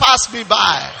just passed me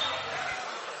by.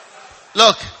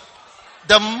 Look,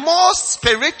 the most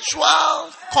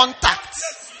spiritual contact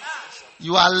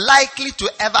you are likely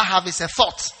to ever have is a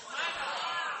thought.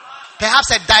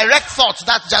 Perhaps a direct thought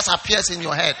that just appears in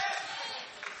your head.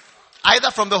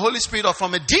 Either from the Holy Spirit or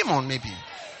from a demon, maybe.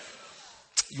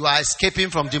 You are escaping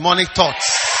from demonic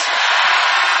thoughts.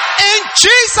 In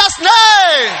Jesus'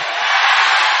 name!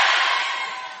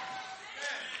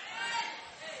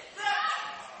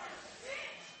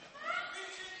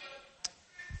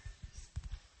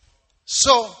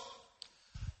 So,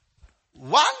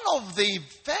 one of the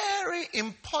very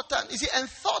important, you see, and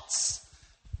thoughts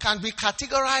can be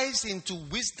categorized into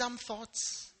wisdom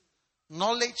thoughts,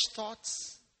 knowledge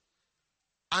thoughts,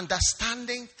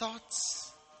 understanding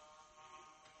thoughts,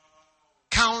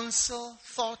 counsel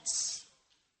thoughts,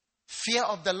 fear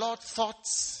of the Lord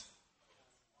thoughts,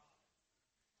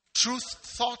 truth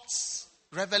thoughts,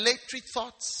 revelatory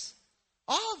thoughts.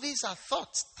 All these are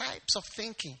thoughts, types of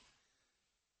thinking.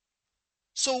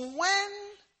 So when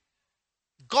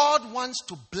God wants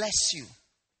to bless you,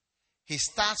 He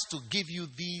starts to give you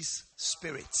these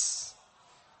spirits.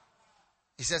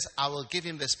 He says, I will give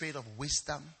him the spirit of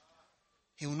wisdom.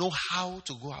 He will know how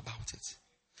to go about it.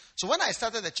 So when I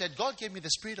started the church, God gave me the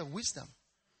spirit of wisdom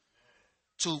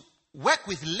to work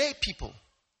with lay people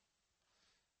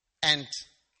and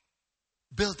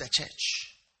build a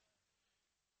church.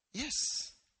 Yes.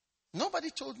 Nobody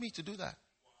told me to do that.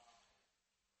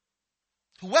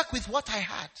 To work with what I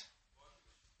had.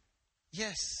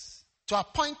 Yes. To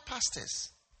appoint pastors.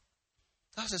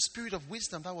 That was the spirit of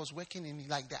wisdom that was working in me,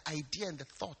 like the idea and the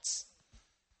thoughts.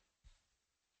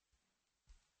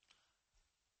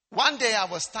 One day I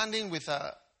was standing with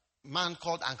a man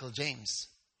called Uncle James.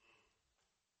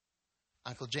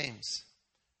 Uncle James.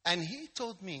 And he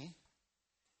told me,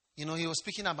 he was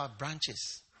speaking about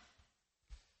branches.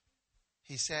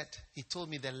 He told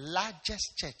me the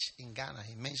largest church in Ghana,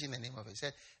 he mentioned the name of it. He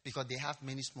said, because they have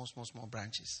many small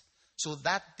branches. So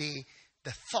that day,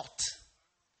 the thought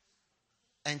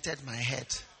entered my head,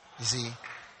 you see,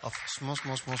 of small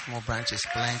branches,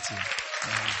 plenty.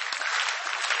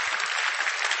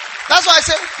 That's why I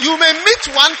said, you may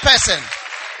meet one person,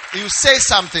 you say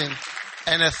something,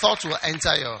 and a thought will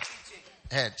enter your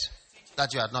head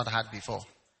that you had not had before.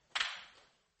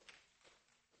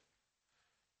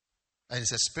 And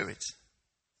it's a spirit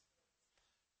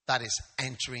that is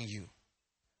entering you.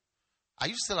 Are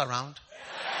you still around?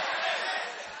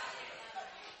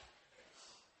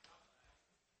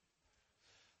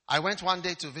 I went one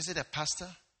day to visit a pastor.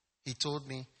 He told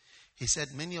me, he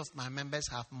said, many of my members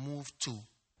have moved to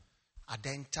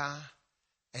Adenta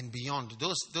and beyond.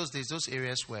 Those days, those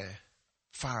areas were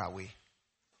far away,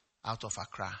 out of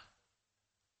Accra.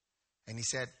 And he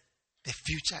said, the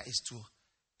future is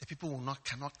the people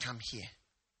cannot come here.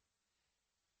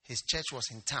 His church was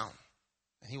in town,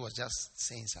 and he was just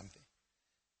saying something.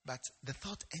 But the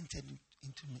thought entered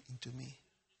into me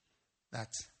that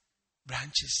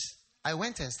branches. I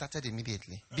went and started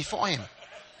immediately. Before he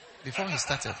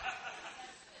started.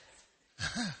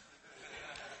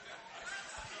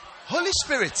 Holy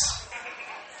Spirit.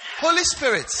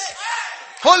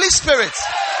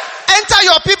 Enter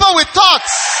your people with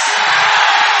thoughts,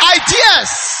 ideas,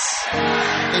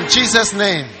 in Jesus'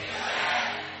 name.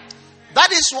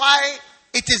 That is why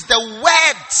it is the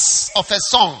words of a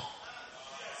song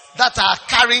that are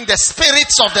carrying the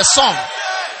spirits of the song.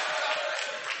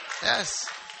 Yes.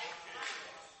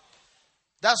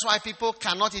 That's why people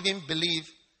cannot even believe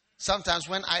sometimes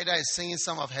when Ida is singing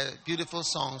some of her beautiful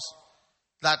songs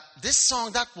that this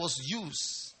song that was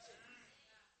used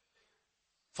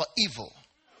for evil,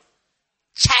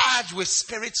 charged with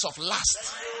spirits of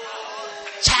lust,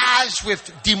 charged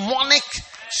with demonic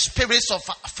spirits of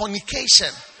fornication,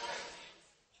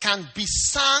 can be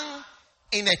sung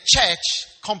in a church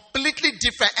completely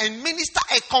different and minister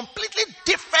a completely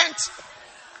different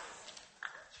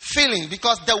feeling,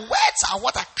 because the words are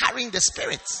what are carrying the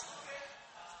Spirit.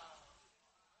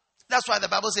 That's why the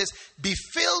Bible says, be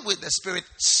filled with the Spirit,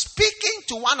 speaking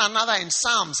to one another in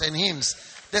psalms and hymns.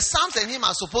 The psalms and hymns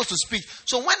are supposed to speak.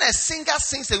 So when a singer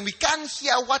sings and we can't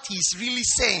hear what he's really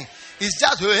saying, it's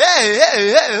just hey,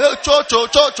 hey, hey, cho, cho,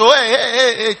 cho, cho, hey,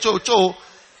 hey, hey, cho, cho.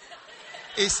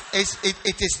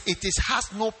 It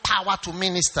has no power to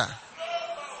minister.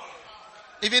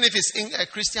 Even if it's in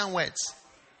Christian words.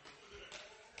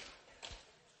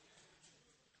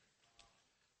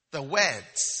 The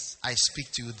words I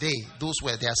speak to you, those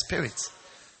were their spirits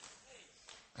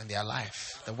and their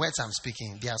life. The words I'm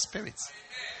speaking, they are spirits.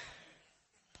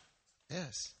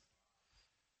 Yes.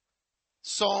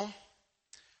 So,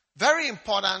 very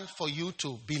important for you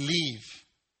to believe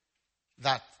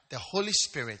that the Holy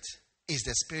Spirit is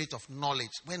the spirit of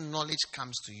knowledge when knowledge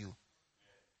comes to you.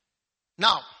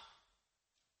 Now,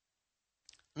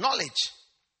 knowledge,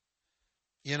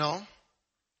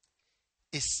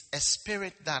 is a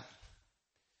spirit that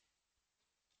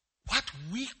what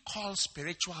we call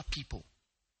spiritual people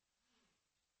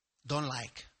don't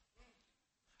like.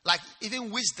 Like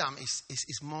even wisdom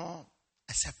is more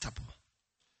acceptable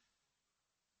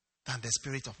than the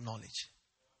spirit of knowledge.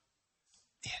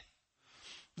 Yeah.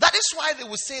 That is why they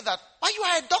will say that, but you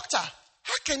are a doctor.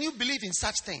 How can you believe in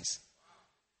such things?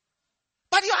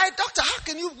 But you are a doctor. How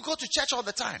can you go to church all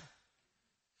the time?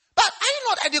 But are you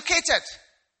not educated?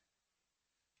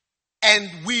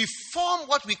 And we form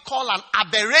what we call an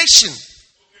aberration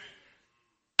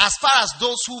as far as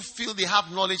those who feel they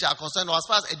have knowledge are concerned, or as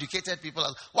far as educated people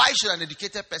are. Why should an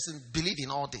educated person believe in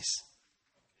all this?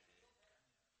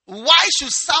 Why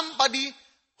should somebody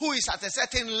who is at a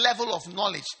certain level of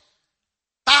knowledge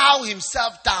bow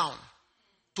himself down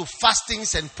to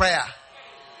fastings and prayer?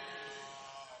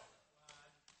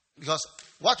 Because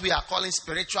what we are calling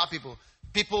spiritual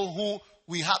people who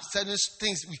we have certain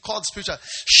things we call spiritual.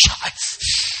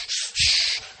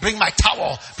 Bring my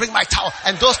towel,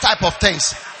 and those type of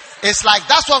things. It's like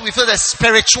that's what we feel as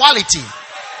spirituality.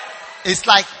 It's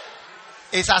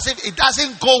as if it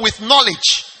doesn't go with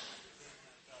knowledge.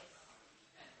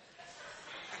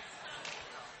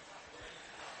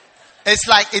 It's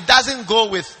like it doesn't go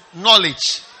with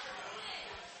knowledge.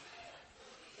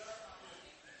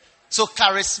 So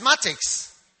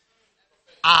charismatics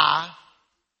are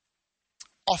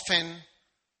often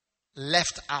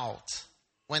left out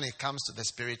when it comes to the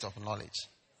spirit of knowledge.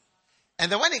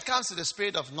 And then when it comes to the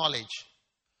spirit of knowledge,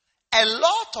 a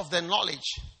lot of the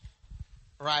knowledge,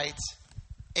 right,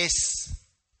 is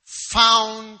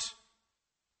found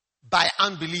by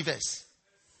unbelievers.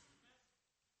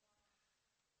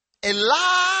 A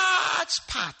large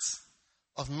part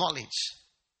of knowledge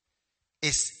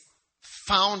is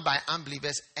found by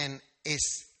unbelievers and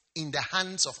is in the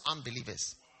hands of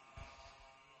unbelievers.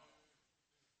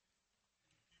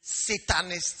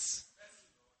 Satanists,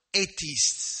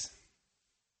 atheists.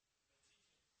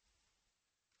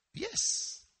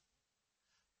 Yes.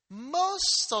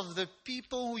 Most of the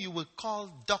people who you would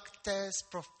call doctors,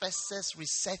 professors,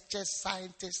 researchers,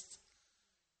 scientists,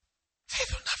 they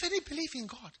don't have any belief in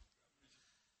God.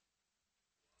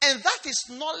 And that is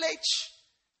knowledge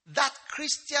that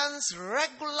Christians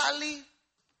regularly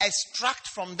extract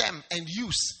from them and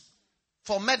use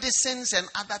for medicines and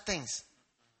other things.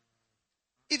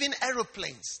 Even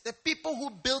aeroplanes. The people who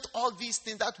built all these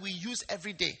things that we use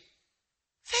every day,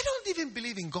 they don't even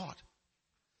believe in God.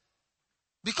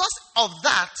 Because of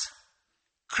that,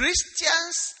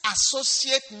 Christians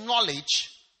associate knowledge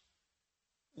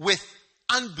with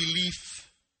unbelief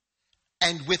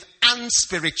and with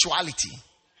unspirituality.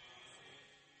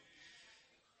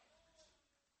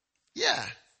 Yeah.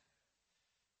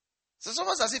 So it's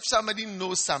almost as if somebody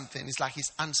knows something. It's like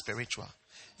he's unspiritual.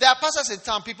 There are pastors in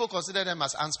town, people consider them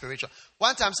as unspiritual.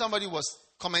 One time somebody was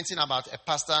commenting about a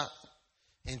pastor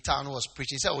in town who was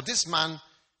preaching. He said, oh, this man,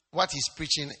 what he's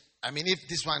preaching, if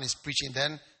this one is preaching,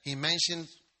 then he mentioned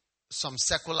some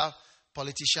secular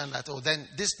politician that, then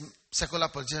this secular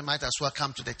politician might as well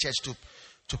come to the church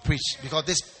to preach.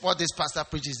 Because what this pastor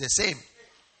preaches is the same.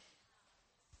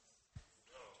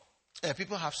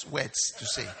 People have words to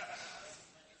say.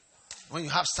 When you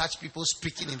have such people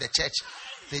speaking in the church,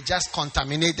 they just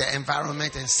contaminate the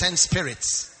environment and send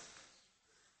spirits.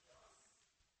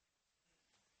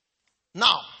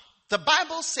 Now, the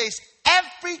Bible says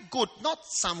every good, not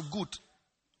some good,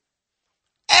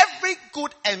 every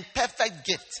good and perfect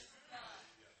gift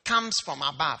comes from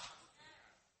above.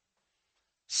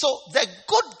 So the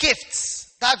good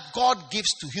gifts that God gives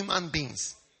to human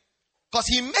beings, because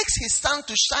he makes his sun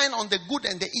to shine on the good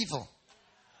and the evil.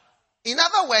 In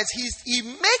other words, he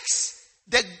makes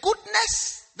the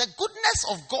goodness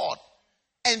of God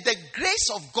and the grace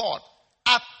of God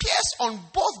appears on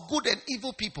both good and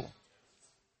evil people.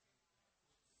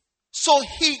 So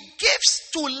he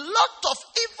gives to a lot of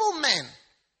evil men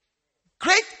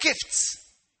great gifts.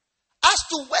 As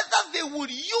to whether they would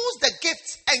use the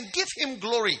gifts and give him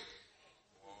glory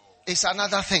is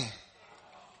another thing.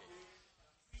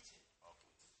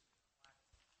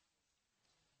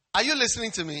 Are you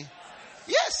listening to me?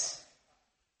 Yes.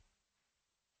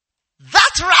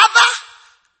 That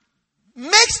rather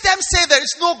makes them say there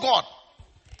is no God.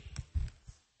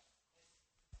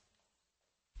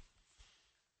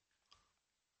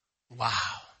 Wow.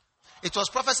 It was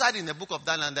prophesied in the book of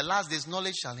Daniel, in the last days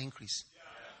knowledge shall increase.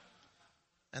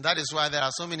 And that is why there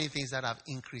are so many things that have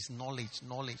increased. Knowledge.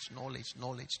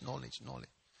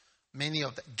 Many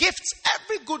of the gifts,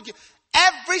 every good gift,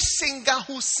 every singer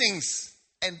who sings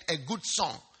a good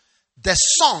song, the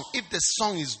song, if the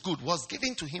song is good, was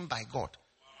given to him by God.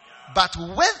 But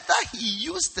whether he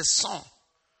used the song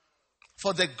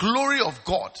for the glory of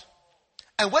God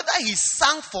and whether he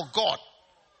sang for God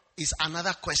is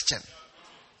another question.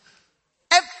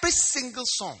 Every single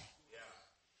song.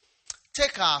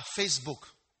 Take our Facebook.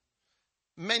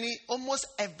 Almost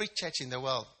every church in the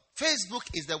world. Facebook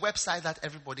is the website that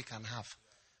everybody can have.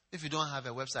 If you don't have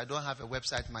a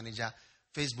website manager,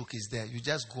 Facebook is there. You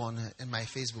just go on in my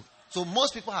Facebook. So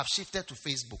most people have shifted to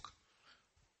Facebook.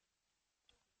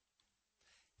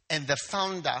 And the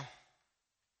founder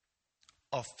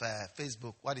of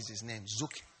Facebook, what is his name?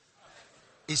 Zuck,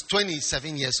 is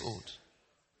 27 years old.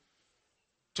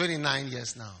 29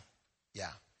 years now.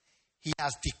 Yeah. He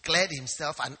has declared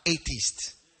himself an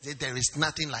atheist. That there is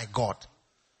nothing like God.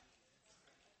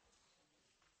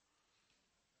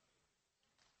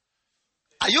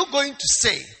 Are you going to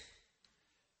say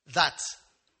that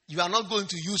you are not going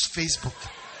to use Facebook?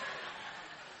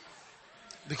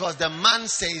 Because the man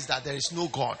says that there is no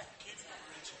God.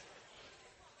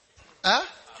 Huh?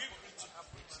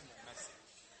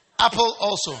 Apple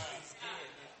also.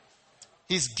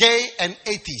 He's gay and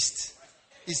atheist.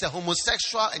 He's a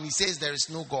homosexual and he says there is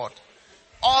no God.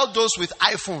 All those with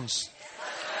iPhones.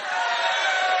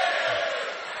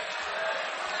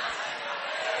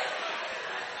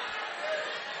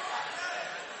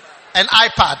 And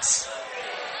iPads.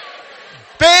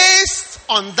 Based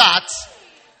on that,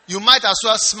 you might as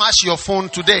well smash your phone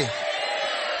today.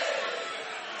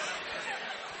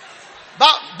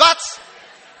 But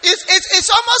it's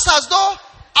almost as though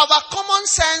our common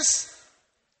sense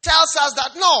tells us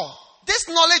that no, this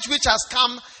knowledge which has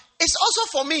come is also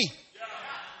for me.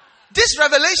 This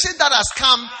revelation that has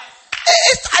come,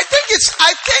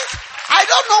 I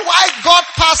don't know why God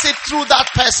passed it through that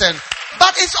person,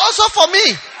 but it's also for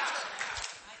me.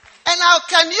 And I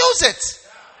can use it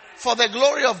for the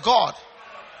glory of God.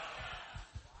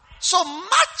 So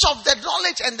much of the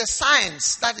knowledge and the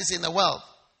science that is in the world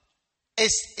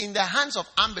is in the hands of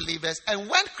unbelievers. And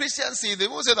when Christians see it, they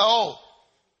will say that, oh,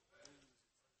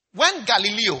 when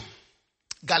Galileo,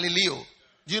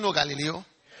 do you know Galileo?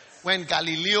 When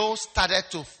Galileo started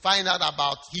to find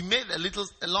out he made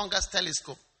a longer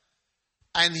telescope.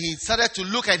 And he started to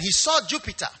look and he saw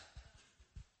Jupiter.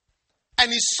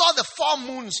 And he saw the 4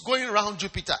 moons going around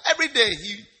Jupiter. Every day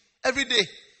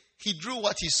he drew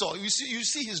what he saw. You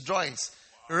see his drawings.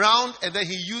 Round, and then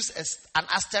he used an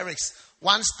asterisk.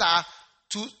 1 star,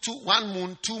 1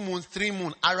 moon, 2 moons, 3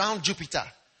 moons around Jupiter.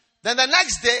 Then the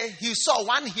next day he saw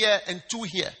 1 here and 2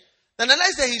 here. Then the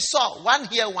next day he saw 1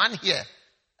 here, 1 here.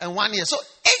 And 1 here. So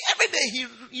every day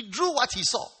he drew what he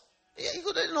saw. He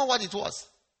couldn't know what it was.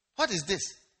 What is this?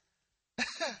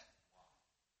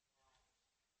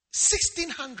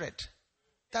 1600.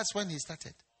 That's when he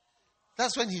started.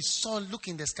 That's when he looked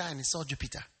in the sky and he saw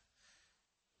Jupiter.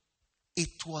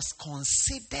 It was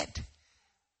considered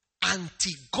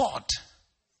anti-God.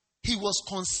 He was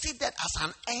considered as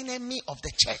an enemy of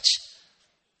the church.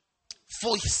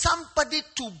 For somebody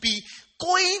to be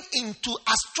going into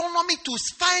astronomy to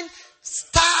find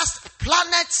stars,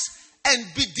 planets,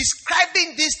 and be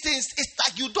describing these things, it's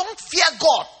like you don't fear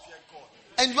God.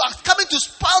 And you are coming to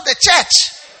spoil the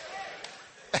church.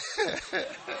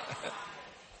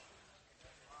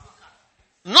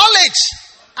 Knowledge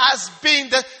has been,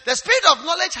 the spirit of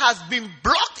knowledge has been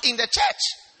blocked in the church.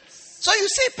 So you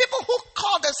see, people who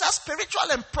call themselves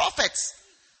spiritual and prophets,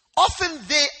 often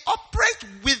they operate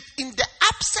in the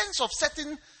absence of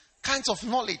certain kinds of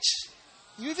knowledge.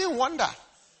 You even wonder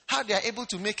how they are able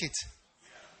to make it.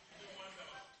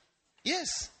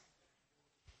 Yes.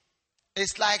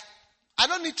 It's like, I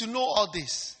don't need to know all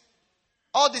this.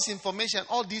 All this information,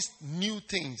 all these new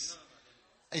things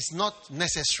is not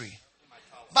necessary.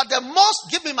 But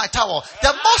give me my towel.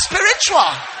 The most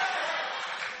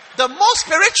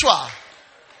spiritual,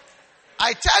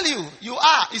 I tell you, you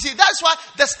are. You see, that's why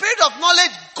the spirit of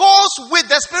knowledge goes with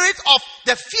the spirit of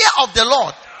the fear of the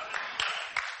Lord.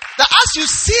 That as you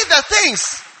see the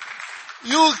things,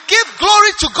 you give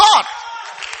glory to God.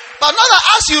 But not that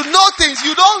as you know things,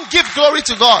 you don't give glory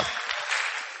to God.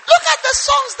 Look at the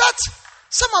songs that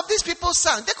some of these people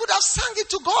sang. They could have sung it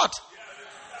to God.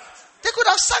 They could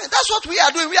have sung it. That's what we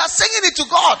are doing. We are singing it to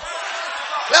God.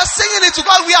 We are singing it to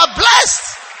God. We are blessed.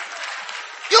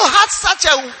 You had such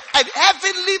a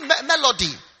heavenly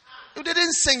melody. You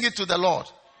didn't sing it to the Lord.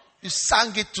 You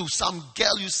sang it to some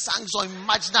girl. You sang some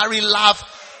imaginary love.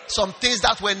 some things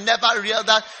that were never real,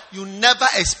 that you never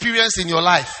experienced in your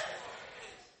life.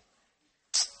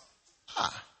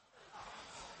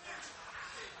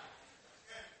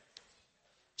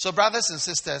 So, brothers and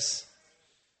sisters,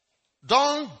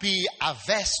 don't be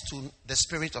averse to the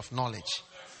spirit of knowledge.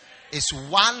 It's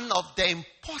one of the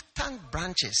important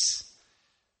branches.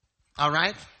 All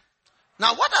right?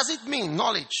 Now, what does it mean,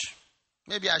 knowledge?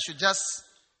 Maybe I should just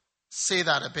say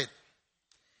that a bit.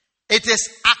 It is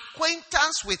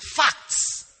acquaintance with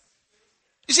facts.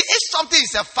 You see, if something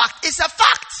is a fact, it's a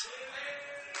fact.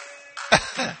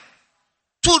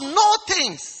 To know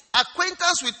things,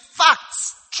 acquaintance with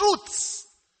facts, truths.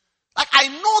 Like, I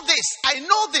know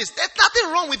this. There's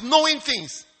nothing wrong with knowing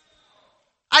things.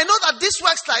 I know that this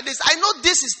works like this. I know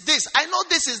this is this. I know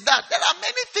this is that. There are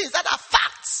many things that are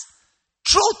facts,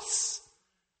 truths.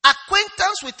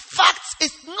 Acquaintance with facts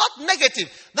is not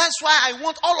negative. That's why I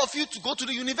want all of you to go to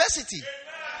the university.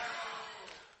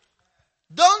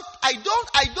 I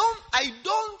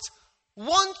don't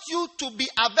want you to be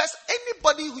averse.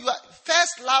 Anybody who are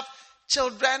first love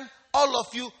children, all of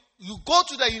you go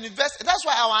to the university. That's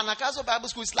why our Anakazo Bible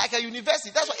School is like a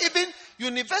university. That's why even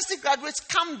university graduates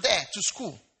come there to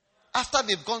school. After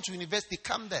they've gone to university,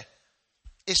 come there.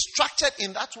 It's structured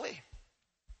in that way.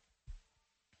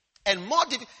 And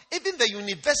even the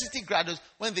university graduates,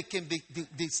 when they came,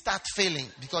 they start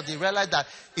failing because they realize that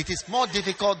it is more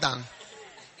difficult than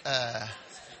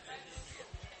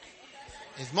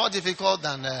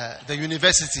the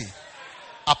university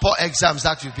upon exams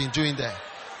that you've been doing there.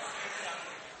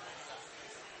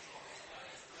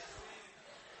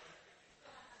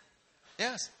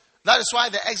 Yes. That is why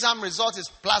the exam result is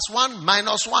 +1,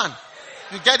 -1.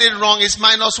 You get it wrong, it's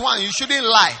 -1. You shouldn't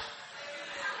lie.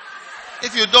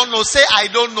 If you don't know, say I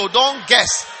don't know. Don't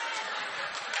guess.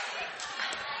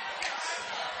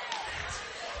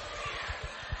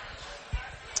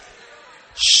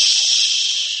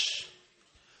 Shh.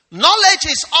 Knowledge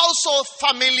is also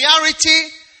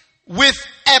familiarity with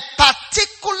a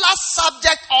particular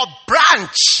subject or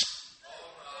branch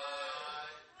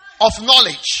of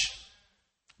knowledge.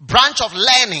 Branch of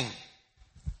learning.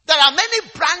 There are many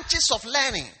branches of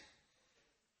learning.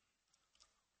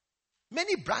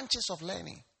 Many branches of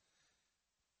learning.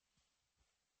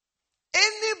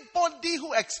 Anybody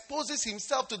who exposes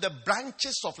himself to the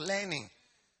branches of learning,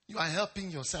 you are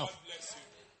helping yourself.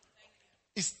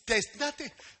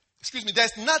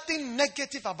 There's nothing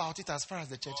negative about it as far as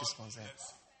the church is concerned.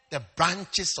 The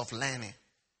branches of learning.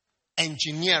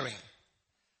 Engineering.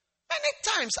 Many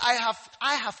times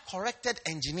I have corrected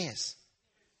engineers.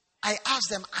 I ask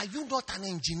them, are you not an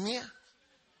engineer?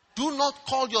 Do not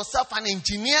call yourself an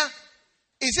engineer.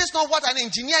 Is this not what an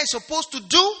engineer is supposed to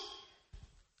do?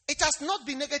 It has not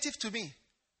been negative to me.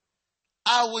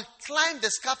 I will climb the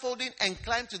scaffolding and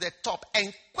climb to the top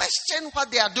and question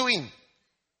what they are doing.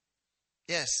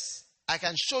 Yes, I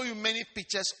can show you many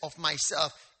pictures of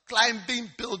myself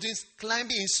climbing buildings,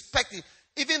 inspecting.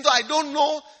 Even though I don't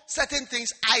know certain things,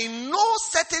 I know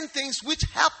certain things which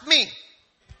help me.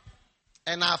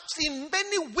 And I've seen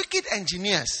many wicked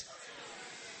engineers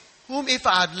whom if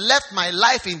I had left my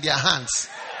life in their hands.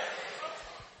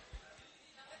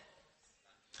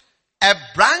 A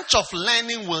branch of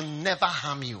learning will never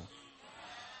harm you.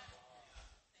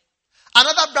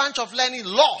 Another branch of learning,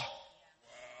 law.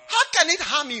 How can it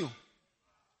harm you?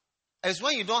 It's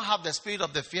when you don't have the spirit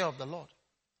of the fear of the Lord.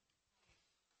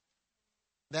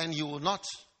 Then you will not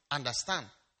understand.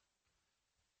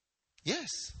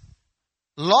 Yes.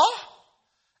 Law.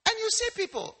 And you see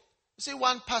people. You see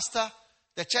one pastor,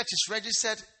 the church is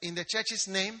registered in the church's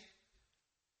name.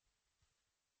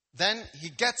 Then he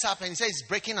gets up and he says he's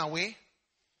breaking away.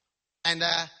 And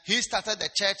he started the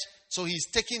church. So he's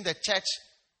taking the church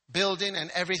building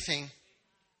and everything.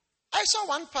 I saw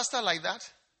one pastor like that.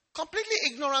 Completely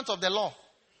ignorant of the law.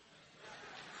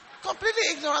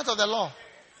 Completely ignorant of the law.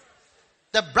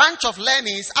 The branch of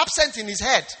learning is absent in his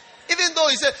head. Even though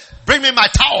he said, bring me my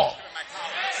towel.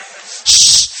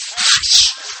 Shh.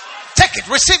 Take it,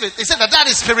 receive it. He said that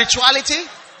is spirituality.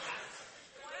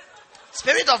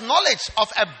 Spirit of knowledge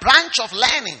of a branch of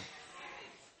learning.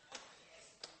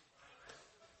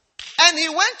 And he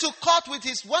went to court with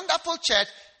his wonderful church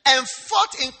and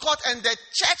fought in court, and the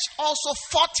church also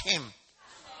fought him.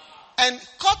 And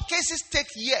court cases take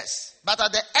years. But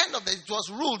at the end of it was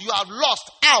ruled, you have lost,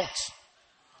 out.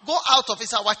 Go out of it.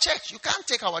 It's our church. You can't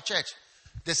take our church.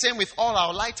 The same with all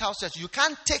our lighthouse church. You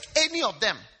can't take any of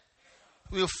them.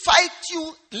 We'll fight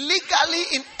you legally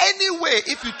in any way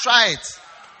if you try it.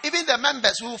 Even the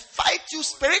members will fight you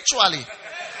spiritually.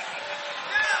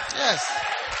 Yes.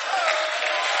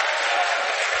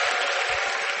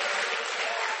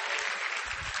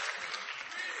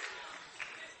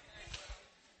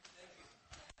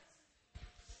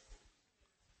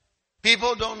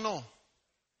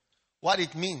 what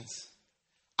it means.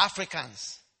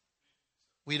 Africans,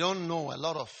 we don't know a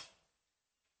lot of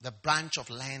the branch of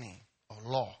learning or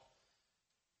law.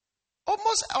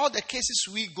 Almost all the cases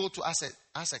we go to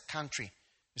as a country,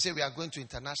 we say we are going to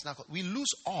international court, we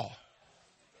lose all.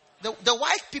 The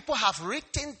white people have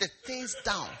written the things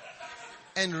down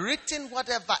and written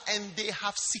whatever, and they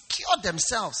have secured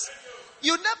themselves.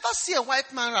 You never see a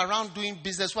white man around doing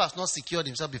business who has not secured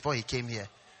himself before he came here.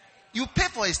 You pay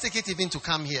for his ticket even to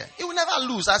come here. He will never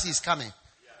lose as he's coming.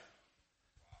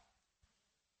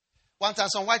 One time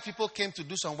some white people came to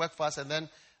do some work for us, and then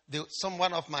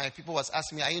one of my people was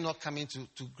asking me, are you not coming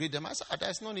to greet them? I said,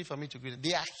 there's no need for me to greet them.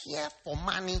 They are here for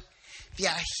money. They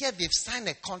are here, they've signed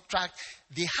a contract.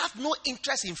 They have no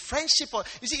interest in friendship.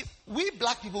 You see, we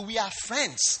black people, we are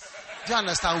friends. Do you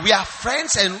understand? We are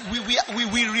friends, and we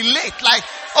relate. Like,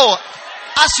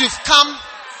 as you've come,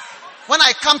 when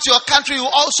I come to your country, you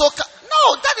also come.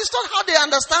 No, that is not how they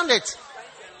understand it.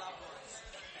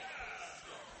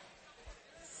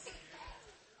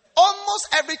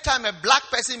 Almost every time a black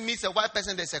person meets a white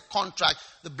person, there's a contract.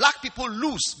 The black people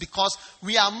lose because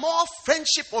we are more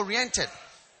friendship oriented.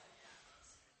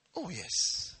 Oh,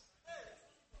 yes.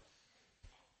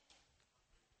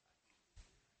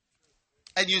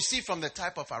 And you see from the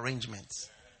type of arrangements.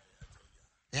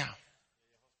 Yeah.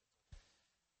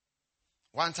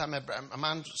 One time a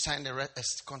man signed a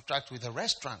contract with a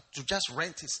restaurant to just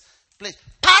rent his place.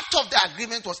 Part of the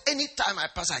agreement was any time I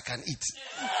pass, I can eat.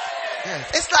 Yeah.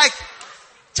 It's like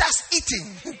just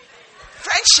eating.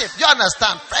 Friendship. You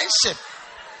understand? Friendship.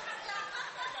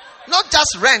 Not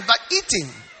just rent, but eating.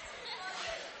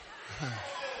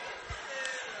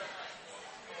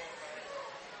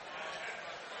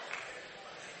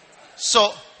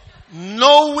 So,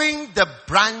 knowing the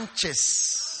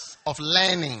branches of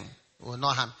learning will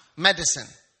not harm. Medicine.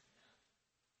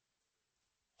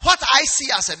 What I see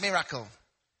as a miracle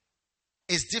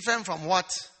is different from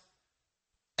what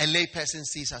a lay person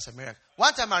sees as a miracle.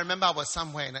 One time I remember I was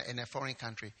somewhere in a foreign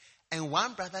country, and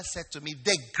one brother said to me,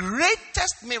 the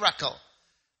greatest miracle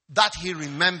that he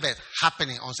remembered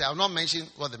happening. I will not mention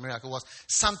what the miracle was.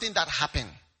 Something that happened.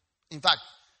 In fact,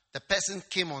 the person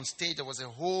came on stage. There was a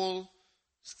whole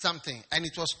something, and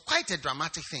it was quite a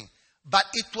dramatic thing. But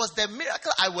it was the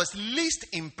miracle I was least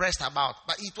impressed about.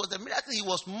 But it was the miracle he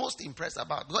was most impressed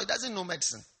about, because he doesn't know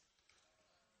medicine.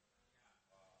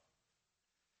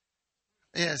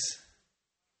 Yes.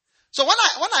 So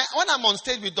when I'm on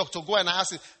stage with Dr. Go and I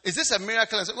ask him, is this a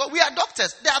miracle? I say, well, we are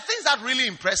doctors. There are things that really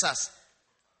impress us.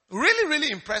 Really, really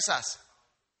impress us.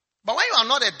 But when you are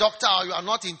not a doctor or you are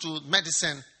not into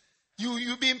medicine,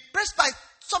 you'll be impressed by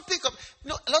something.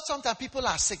 Sometimes people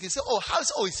are sick. They say,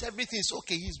 everything's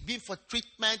okay. He's been for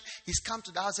treatment. He's come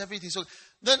to the house. Everything's okay.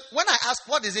 Then when I ask,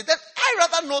 what is it? Then I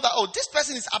rather know that, this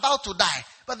person is about to die.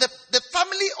 But the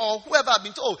family or whoever have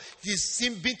been told, he's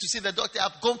been to see the doctor,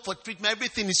 I've gone for treatment.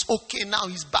 Everything is okay now.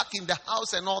 He's back in the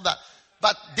house and all that.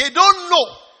 But they don't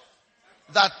know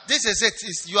that this is it.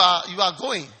 You are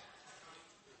going.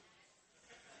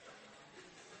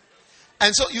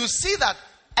 And so you see that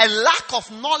a lack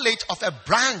of knowledge of a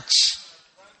branch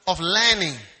of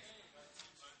learning,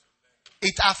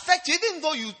 it affects you, even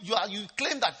though you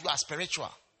claim that you are spiritual.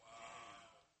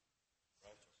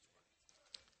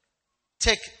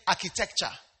 Take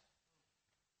architecture.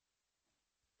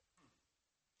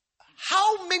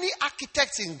 How many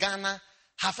architects in Ghana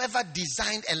have ever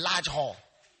designed a large hall?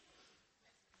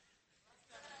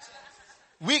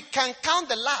 We can count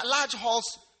the large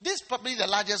halls. This is probably the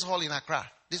largest hall in Accra.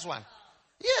 This one.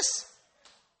 Yes.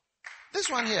 This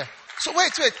one here. So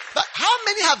wait. But how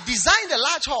many have designed a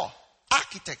large hall?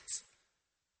 Architects.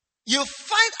 You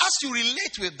find as you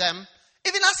relate with them,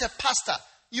 even as a pastor,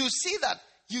 you see that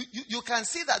you can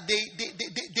see that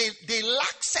they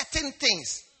lack certain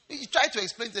things. You try to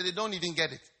explain that they don't even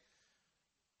get it.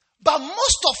 But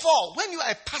most of all, when you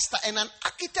are a pastor and an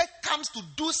architect comes to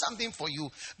do something for you,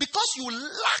 because you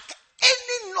lack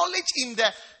any knowledge in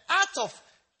the art of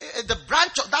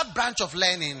that branch of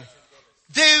learning,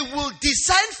 they will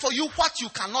design for you what you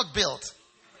cannot build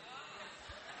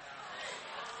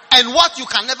and what you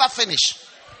can never finish.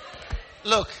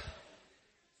 Look,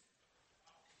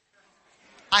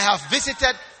 I have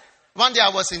visited. One day I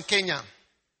was in Kenya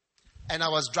and I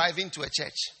was driving to a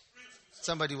church.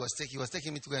 Somebody was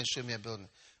taking me to go and show me a building.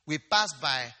 We passed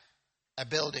by a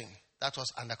building that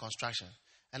was under construction.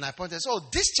 And I pointed,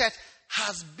 this church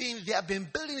they have been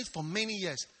building it for many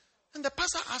years. And the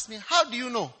pastor asked me, how do you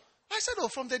know? I said,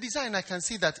 from the design, I can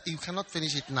see that you cannot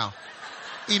finish it now.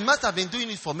 He must have been doing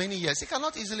it for many years. He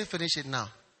cannot easily finish it now.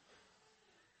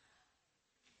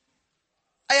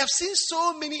 I have seen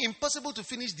so many impossible to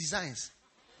finish designs.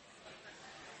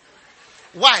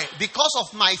 Why? Because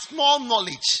of my small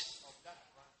knowledge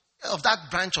of that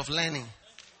branch of learning.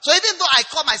 So even though I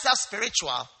call myself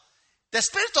spiritual, the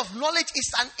spirit of knowledge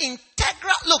is an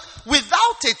integral. Look,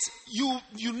 without it,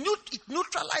 it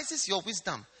neutralizes your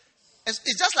wisdom.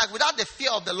 It's just like without the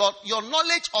fear of the Lord, your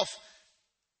knowledge of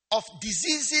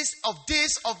diseases, of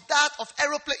this, of that, of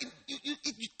aeroplane,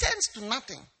 it tends to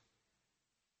nothing.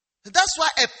 That's why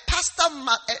a pastor,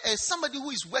 somebody who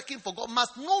is working for God,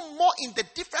 must know more in the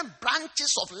different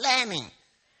branches of learning.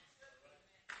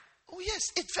 Oh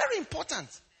yes, it's very important.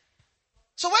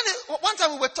 So one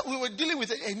time we were dealing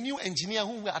with a new engineer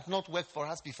who had not worked for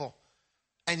us before,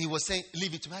 and he was saying,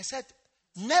 "Leave it to me." I said,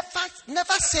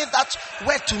 "Never say that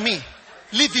word to me.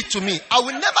 Leave it to me.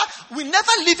 We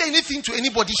never leave anything to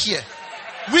anybody here.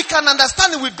 We can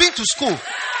understand it. We've been to school.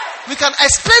 We can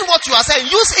explain what you are saying.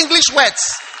 Use English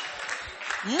words.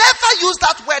 Never use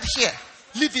that word here.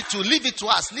 Leave it to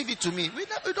us. Leave it to me. We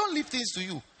don't leave things to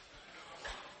you.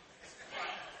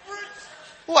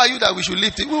 Who are you that we should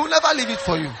leave it? We will never leave it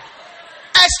for you.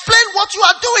 Explain what you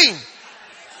are doing.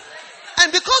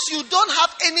 And because you don't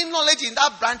have any knowledge in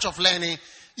that branch of learning,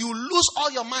 you lose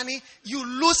all your money. You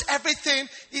lose everything.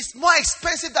 It's more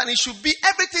expensive than it should be.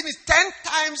 Everything is 10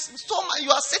 times so much.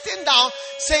 You are sitting down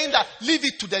saying that leave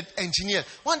it to the engineer.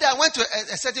 One day I went to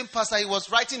a certain pastor. He was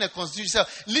writing a constitution.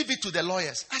 Leave it to the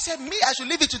lawyers. I said, me, I should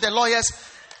leave it to the lawyers.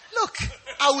 Look,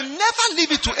 I will never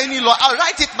leave it to any lawyer. I'll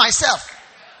write it myself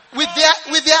with their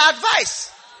advice.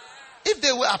 If they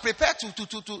are prepared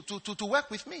to work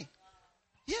with me.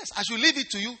 Yes, I should leave it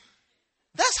to you.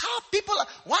 That's how people are.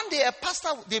 One day a pastor,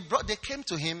 they came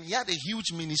to him. He had a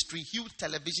huge ministry, huge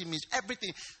television ministry,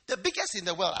 everything. The biggest in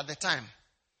the world at the time.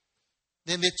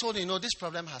 Then they told him, this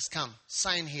problem has come.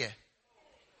 Sign here.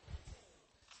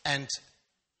 And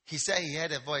he said he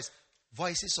heard a voice.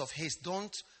 Voices of haste.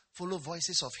 Don't follow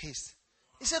voices of haste.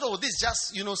 He said, this is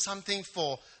just, something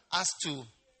for us to,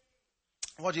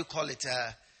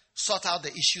 sort out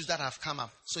the issues that have come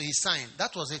up. So he signed.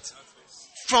 That was it.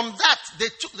 From that,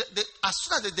 as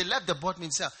soon as they left the board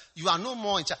meeting, you are no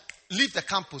more in charge. Leave the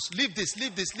campus. Leave this,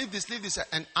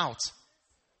 and out.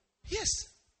 Yes.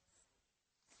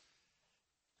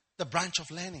 The branch of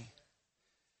learning.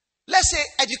 Let's say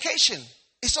education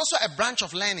is also a branch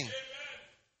of learning.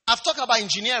 I've talked about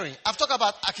engineering. I've talked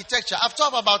about architecture. I've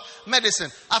talked about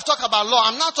medicine. I've talked about law.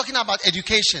 I'm now talking about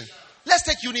education. Let's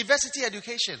take university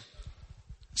education.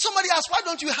 Somebody asked, why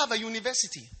don't you have a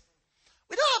university?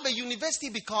 We don't have a university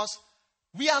because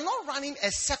we are not running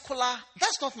a secular,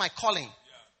 that's not my calling.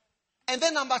 Yeah. And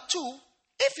then number two,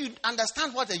 if you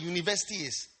understand what a university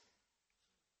is.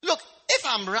 Look, if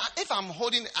I'm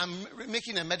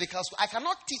making a medical school, I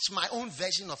cannot teach my own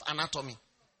version of anatomy.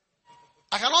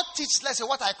 I cannot teach, let's say,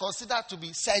 what I consider to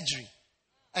be surgery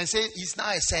and say he's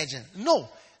now a surgeon. No,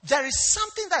 there is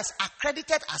something that's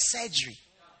accredited as surgery.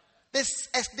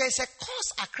 There's a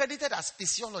course accredited as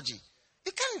physiology.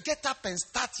 You can't get up and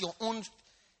start your own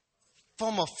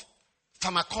form of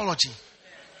pharmacology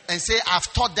and say,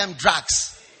 I've taught them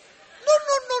drugs.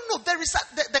 No.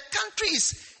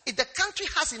 The country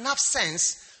has enough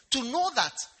sense to know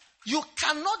that you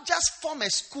cannot just form a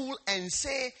school and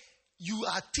say you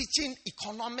are teaching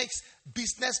economics,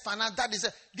 business, finance.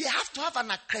 They have to have an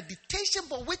accreditation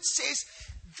board which says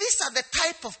these are the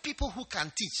type of people who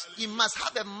can teach. You must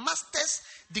have a master's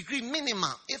degree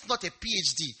minimum, if not a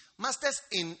PhD. Masters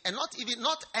in, and not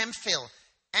MPhil.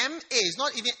 MA is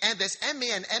not even, and there's MA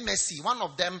and MSc. One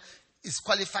of them is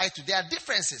qualified to. There are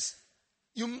differences.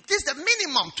 This is the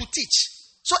minimum to teach.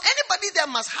 So anybody there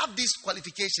must have these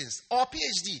qualifications or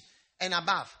PhD and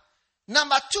above.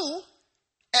 Number two,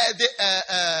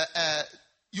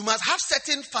 you must have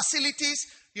certain facilities.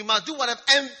 You must do whatever.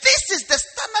 And this is the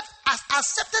standard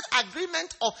accepted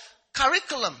agreement of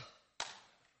curriculum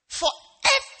for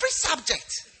every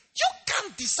subject. You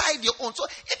can't decide your own. So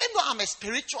even though I'm a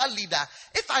spiritual leader,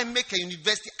 if I make a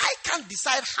university, I can't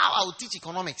decide how I will teach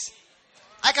economics.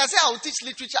 I can say I will teach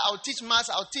literature, I will teach maths,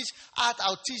 I will teach art, I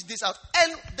will teach this.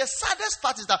 And the saddest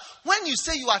part is that when you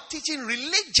say you are teaching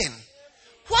religion,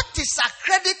 what is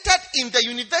accredited in the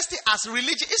university as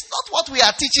religion is not what we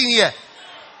are teaching here.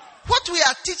 What we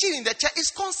are teaching in the church is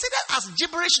considered as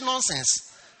gibberish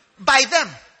nonsense by them.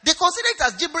 They consider it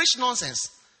as gibberish nonsense.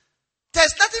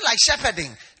 There's nothing like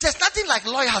shepherding. There's nothing like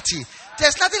loyalty.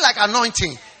 There's nothing like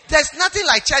anointing. There's nothing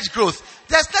like church growth.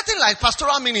 There's nothing like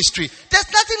pastoral ministry. There's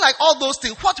nothing like all those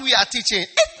things. What we are teaching,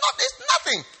 it's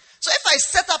nothing. So if I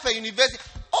set up a university,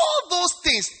 all those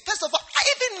things, first of all,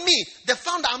 even me, the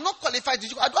founder, I'm not qualified to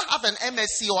do. I don't have an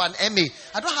MSc or an MA.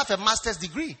 I don't have a master's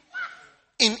degree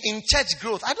in church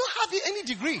growth. I don't have any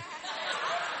degree.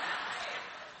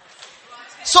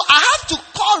 So I have to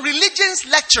call religions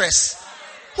lecturers,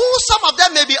 who some of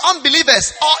them may be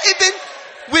unbelievers or even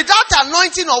without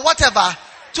anointing or whatever,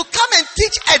 to come and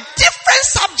teach a different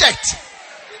subject.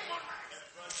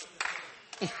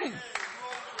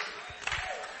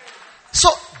 So,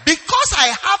 because I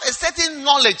have a certain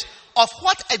knowledge of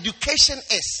what education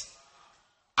is,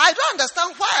 I don't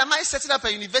understand why am I setting up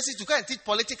a university to go and teach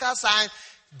political science,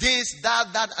 this,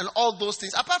 that, and all those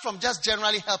things, apart from just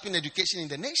generally helping education in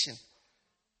the nation.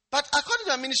 But according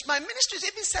to my ministry is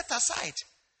even set aside.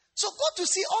 So go to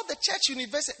see all the church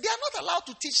universities. They are not allowed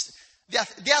to teach. There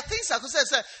are things like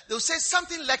they'll say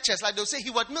something lectures, like they'll say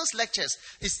Heward Mills lectures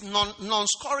is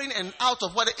non-scoring and out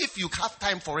of order if you have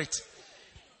time for it.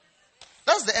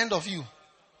 That's the end of you.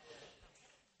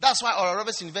 That's why Oral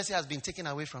Roberts University has been taken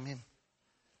away from him.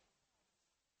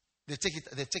 They've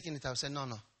taken it out and said,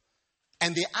 no.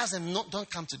 And they ask them, no, don't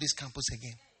come to this campus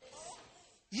again.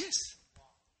 Yes.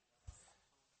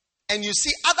 And you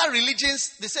see other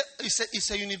religions, they say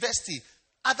it's a university.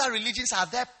 Other religions are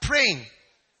there praying.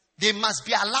 They must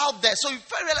be allowed there. So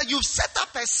you've set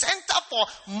up a center for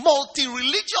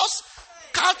multi-religious,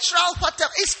 cultural,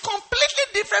 whatever. It's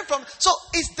completely different from... So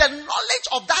it's the knowledge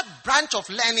of that branch of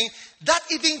learning that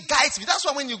even guides me. That's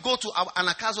why when you go to our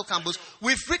Anakazo campus,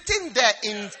 we've written there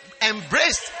in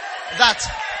embraced that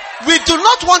we do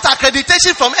not want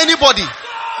accreditation from anybody.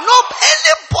 No,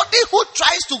 anybody who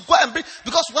tries to go and bring...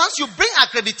 Because once you bring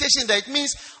accreditation there, it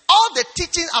means all the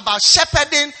teaching about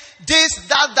shepherding, this,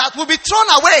 that will be thrown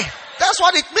away. That's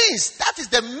what it means. That is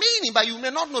the meaning, but you may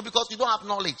not know because you don't have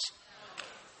knowledge.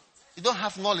 You don't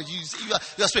have knowledge. You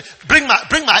are saying, bring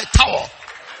my towel.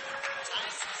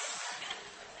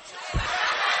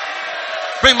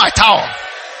 Bring my towel.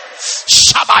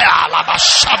 Shabaya laba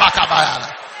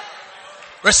shabakabaya.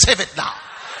 Receive it now.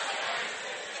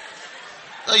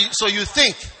 So you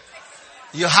think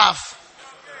you have,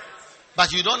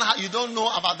 but you don't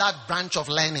know about that branch of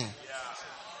learning.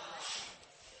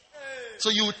 So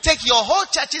you take your whole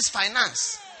church's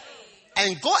finance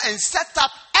and go and set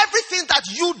up everything that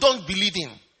you don't believe in.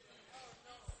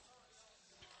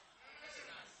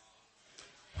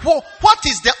 What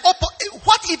is the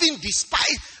what even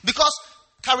despise? Because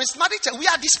charismatic church, we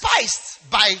are despised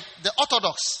by the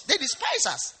Orthodox. They despise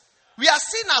us. We are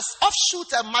seen as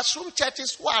offshoot and mushroom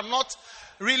churches who are not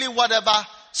really whatever.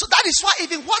 So that is why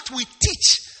even what we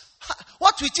teach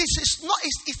is not.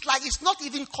 It's not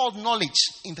even called knowledge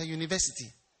in the university.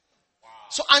 Wow.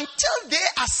 So until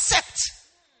they accept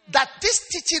that this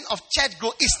teaching of church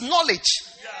growth is knowledge,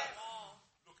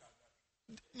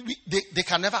 they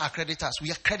can never accredit us. We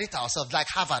accredit ourselves, like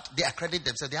Harvard. They accredit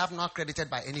themselves. They have not accredited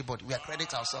by anybody. We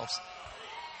accredit ourselves.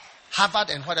 Harvard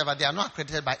and whatever, they are not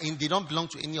accredited by any. They don't belong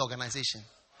to any organization.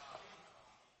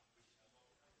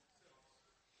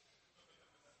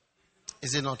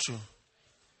 Is it not true?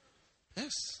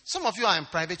 Yes. Some of you are in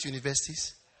private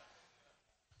universities.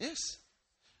 Yes.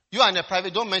 You are in a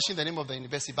private. Don't mention the name of the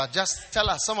university, but just tell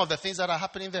us some of the things that are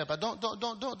happening there. But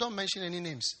don't mention any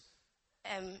names.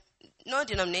 No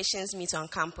denominations meet on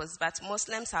campus, but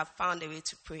Muslims have found a way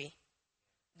to pray.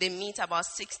 They meet, about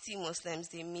 60 Muslims.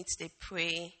 They meet, they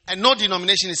pray. And no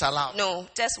denomination is allowed? No,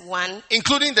 just one.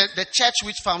 Including the church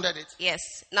which founded it? Yes.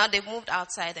 Now they've moved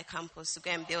outside the campus to go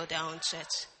and build their own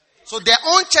church. So their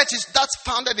own church that's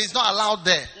founded is not allowed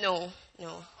there? No.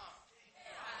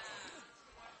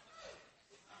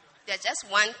 There's just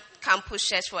one campus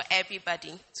church for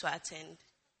everybody to attend.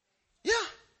 Yeah.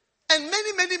 And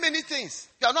many things.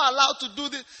 You are not allowed to do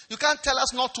this. You can't tell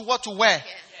us not to what to wear.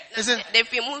 Yeah. They've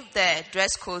removed the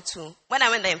dress code too. When I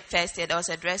went there in first year, there was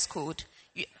a dress code.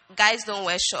 Guys don't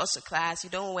wear shorts to class. You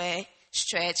don't wear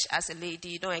stretch as a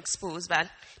lady. You don't expose. But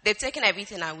they've taken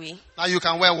everything away. Now you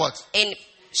can wear what?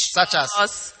 Such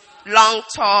as? Long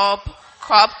top,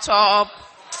 crop top.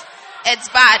 It's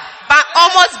bad.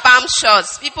 Almost bum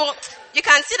shorts. People, you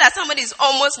can see that somebody is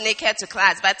almost naked to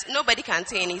class, but nobody can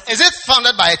say anything. Is it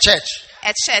founded by a church?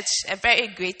 A church. A very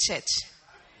great church.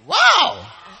 Wow.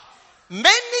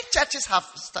 Many churches have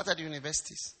started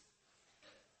universities.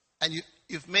 And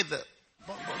you've made the...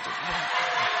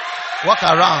 Walk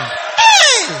around.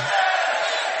 Hey!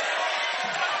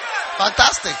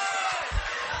 Fantastic.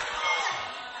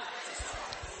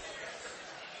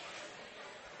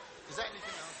 Is there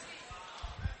anything else?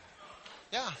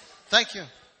 Yeah. Thank you.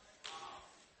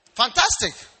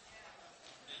 Fantastic.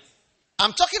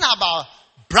 I'm talking about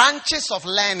branches of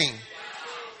learning.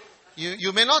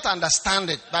 You may not understand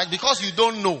it, but because you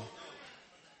don't know.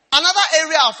 Another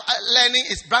area of learning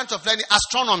is branch of learning,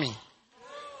 astronomy.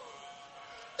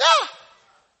 Yeah.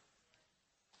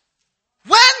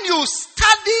 When you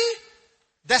study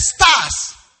the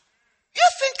stars, You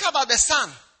think about the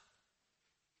sun.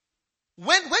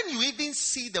 When you even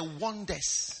see the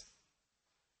wonders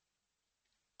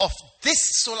of this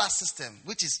solar system,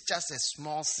 which is just a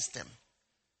small system,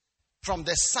 from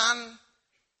the sun,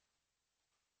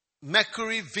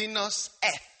 Mercury, Venus,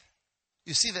 Earth,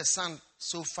 you see the sun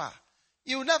so far.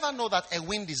 You will never know that a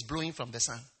wind is blowing from the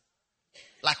sun.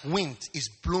 Like wind is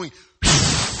blowing.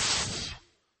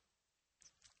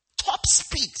 Top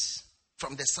speed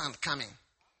from the sun coming.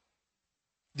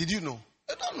 Did you know?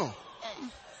 I don't know.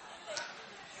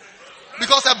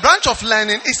 Because a branch of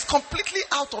learning is completely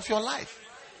out of your life.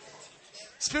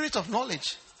 Spirit of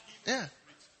knowledge. Yeah.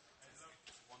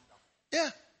 Yeah.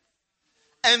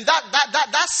 And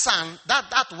that sun,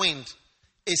 that wind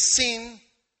is seen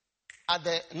at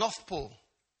the North Pole.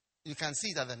 You can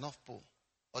see it at the North Pole.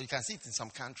 Or you can see it in some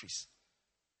countries.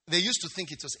 They used to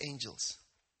think it was angels.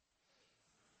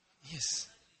 Yes.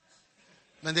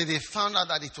 But then they found out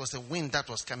that it was a wind that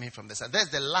was coming from the sun. There's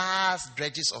the last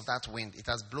dredges of that wind. It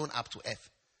has blown up to earth.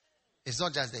 It's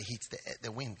not just the heat,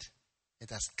 the wind. It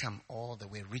has come all the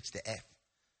way, reached the earth.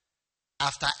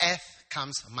 After earth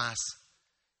comes Mars.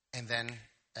 And then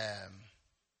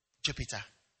Jupiter.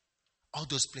 All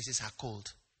those places are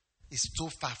cold. It's too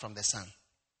far from the sun.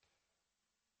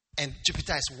 And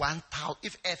Jupiter is 1,000.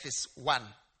 If earth is 1,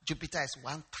 Jupiter is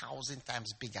 1,000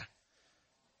 times bigger.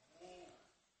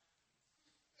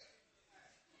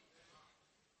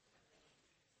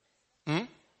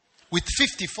 With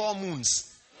 54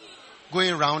 moons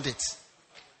going around it.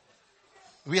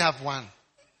 We have one.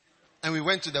 And we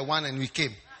went to the one and we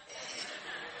came.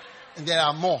 And there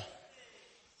are more.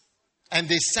 And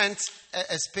they sent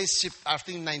a spaceship, I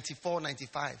think 94,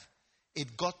 95.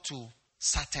 It got to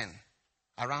Saturn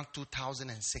around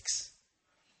 2006.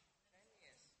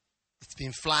 It's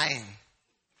been flying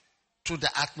through the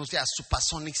atmosphere at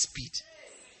supersonic speed.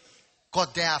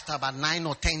 Got there after about 9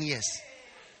 or 10 years.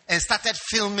 And started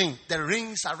filming the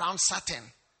rings around Saturn.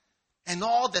 And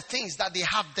all the things that they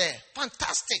have there.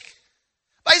 Fantastic.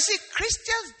 But you see,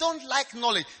 Christians don't like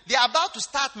knowledge. They are about to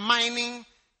start mining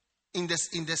in the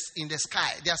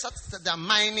sky. They are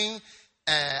mining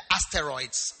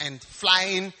asteroids and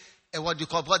flying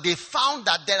but they found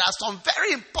that there are some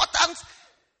very important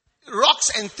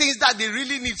rocks and things that they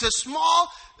really need. So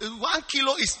small 1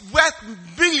 kilo is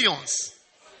worth billions.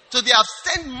 So they have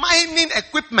sent mining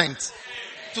equipment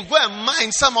to go and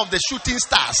mine some of the shooting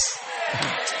stars.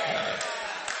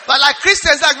 But like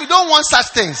Christians, we don't want such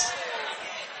things.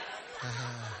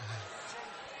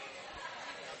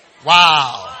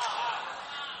 Wow.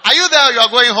 Are you there or you are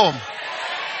going home?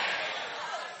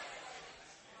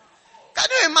 Can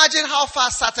you imagine how far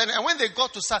Saturn, and when they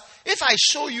got to Saturn, if I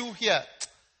show you here,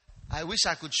 I wish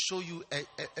I could show you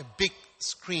a big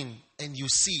screen and you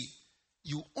see,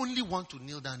 you only want to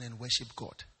kneel down and worship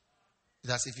God.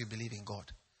 That's if you believe in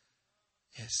God.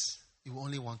 Yes, you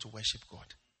only want to worship God.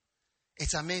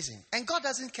 It's amazing. And God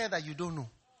doesn't care that you don't know.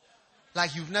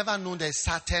 Like you've never known there's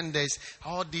Saturn, there's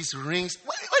all these rings.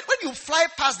 When you fly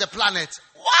past the planet,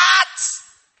 what?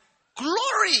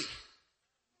 Glory.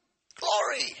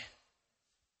 Glory.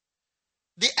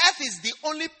 The earth is the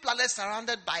only planet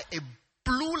surrounded by a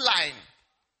blue line.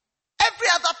 Every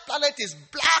other planet is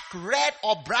black, red,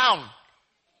 or brown.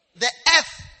 The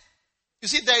earth. You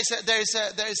see, there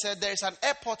is an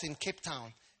airport in Cape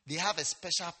Town. They have a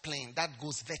special plane that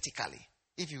goes vertically.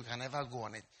 If you can ever go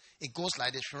on it. It goes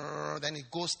like this, then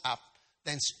it goes up,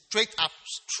 then straight up,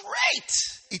 straight.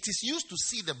 It is used to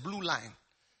see the blue line.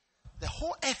 The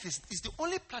whole earth is the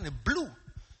only planet, blue.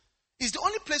 It's the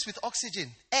only place with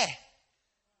oxygen, air,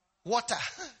 water,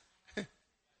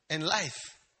 and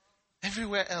life.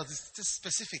 Everywhere else is just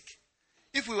specific.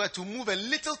 If we were to move a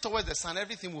little towards the sun,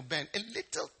 everything would bend. A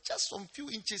little, just some few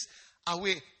inches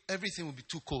away, everything would be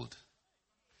too cold.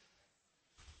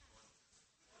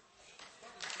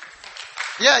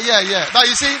 Yeah. But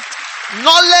you see,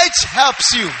 knowledge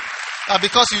helps you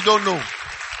because you don't know.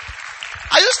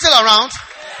 Are you still around?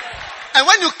 And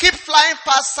when you keep flying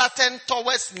past Saturn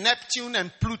towards Neptune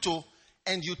and Pluto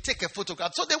and you take a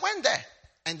photograph. So they went there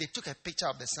and they took a picture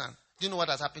of the sun. Do you know what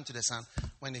has happened to the sun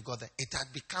when they got there? It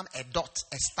had become a dot,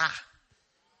 a star.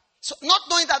 So not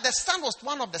knowing that the sun was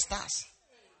one of the stars.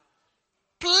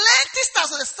 Plenty stars.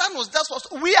 So the sun was just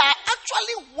what we are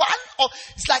actually one of.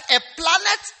 It's like a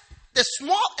planet. A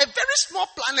very small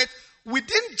planet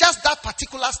within just that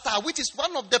particular star, which is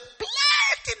one of the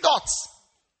plenty dots.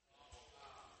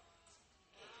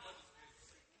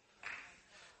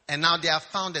 And now they have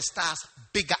found the stars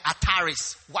bigger.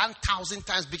 Ataris, 1,000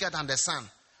 times bigger than the sun.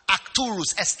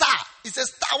 Arcturus, a star. It's a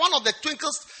star, one of the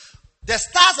twinkles The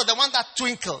stars are the ones that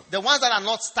twinkle. The ones that are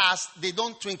not stars, they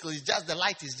don't twinkle. It's just the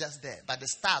light is just there. But the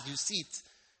stars, you see it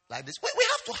like this. We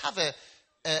have to have a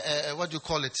what do you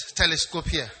call it? Telescope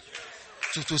here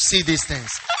to see these things.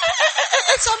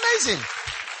 It's amazing.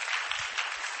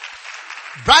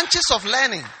 Branches of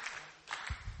learning.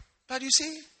 But you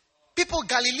see, people,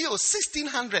 Galileo,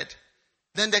 1600.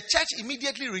 Then the church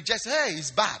immediately rejects, hey,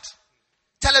 it's bad.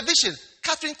 Television.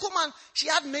 Catherine Kuhlman, she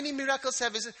had many miracle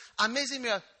services. Amazing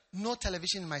miracle. No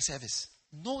television in my service.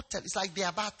 It's like they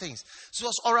are bad things. So it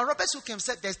was Oral Roberts who came and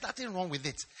said, there's nothing wrong with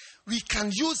it. We can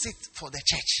use it for the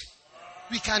church.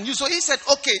 We can use. So he said,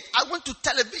 okay, I went to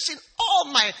television, all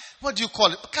my, what do you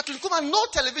call it? Catherine Kuhlman, no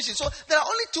television. So there are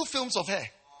only 2 films of her.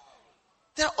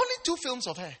 There are only 2 films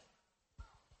of her.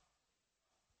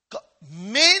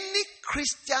 Many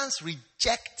Christians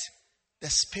reject the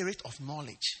spirit of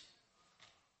knowledge.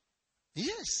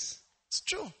 Yes, it's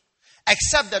true.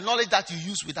 Except the knowledge that you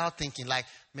use without thinking, like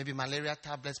maybe malaria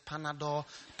tablets, Panadol,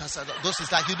 those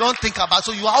is like you don't think about.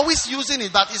 So you're always using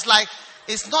it, but it's like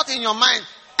it's not in your mind.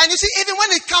 And you see, even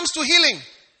when it comes to healing,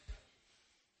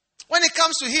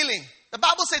 the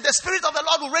Bible says the Spirit of the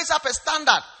Lord will raise up a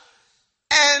standard.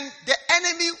 And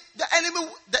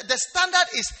the standard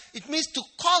is, it means to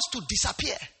cause to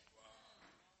disappear.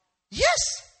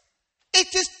 Yes. It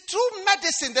is through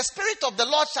medicine, the Spirit of the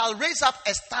Lord shall raise up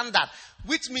a standard,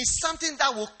 which means something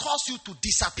that will cause you to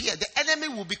disappear. The enemy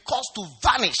will be caused to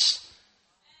vanish.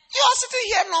 You are sitting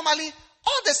here normally,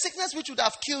 all the sickness which would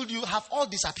have killed you have all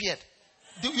disappeared.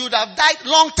 You would have died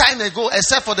long time ago,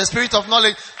 except for the spirit of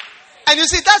knowledge. And you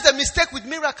see, that's the mistake with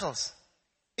miracles.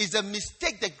 It's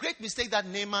the great mistake that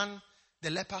Naaman, the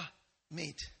leper,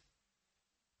 made.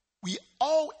 You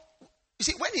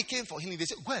see, when he came for healing, they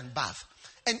said, go and bath.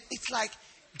 And it's like,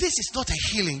 this is not a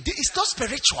healing. It's not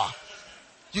spiritual.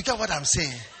 You get what I'm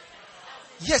saying?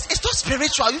 Yes, it's not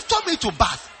spiritual. You told me to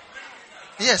bath.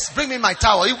 Yes, bring me my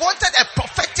towel. He wanted a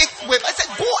prophetic wave. I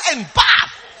said, go and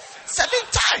bath 7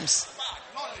 times.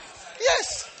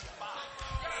 Yes.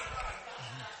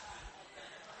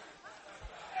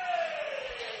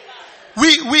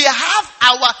 We have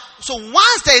so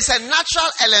once there is a natural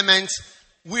element,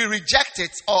 we reject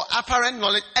it, or apparent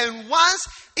knowledge, and once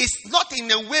it's not in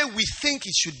the way we think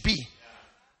it should be.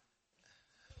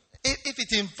 If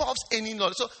it involves any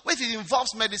knowledge, so if it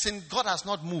involves medicine, God has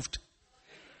not moved.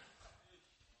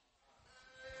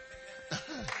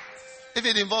 If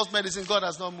it involves medicine, God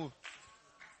has not moved.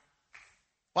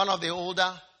 One of the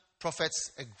older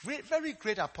prophets, a very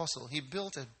great apostle, he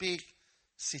built a big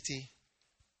city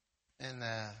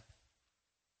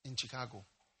in Chicago.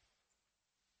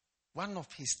 One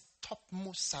of his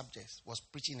topmost subjects was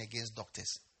preaching against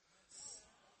doctors.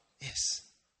 Yes.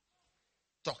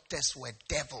 Doctors were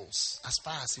devils as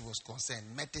far as he was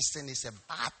concerned. Medicine is a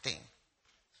bad thing.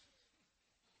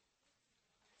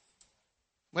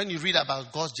 When you read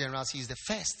about God's generals, he is the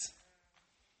first.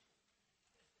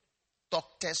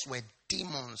 Doctors were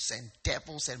demons and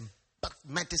devils, but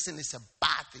medicine is a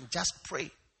bad thing. Just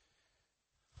pray.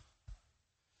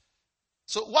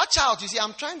 So watch out. You see,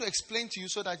 I'm trying to explain to you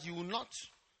so that you will not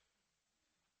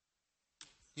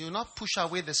push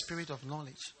away the spirit of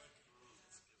knowledge.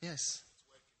 Yes.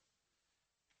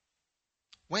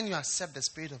 When you accept the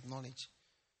spirit of knowledge,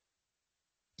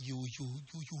 you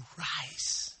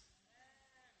rise.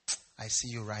 I see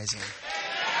you rising.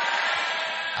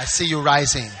 I see you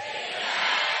rising.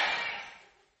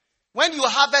 When you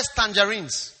harvest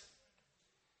tangerines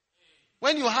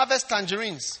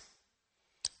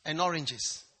and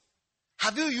oranges,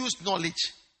 have you used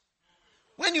knowledge?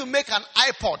 When you make an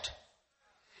iPod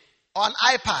or an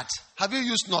iPad, have you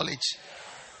used knowledge?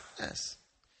 Yes.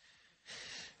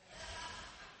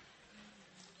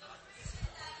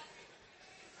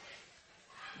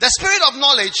 The spirit of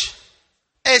knowledge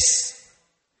is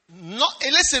not,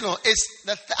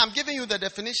 I'm giving you the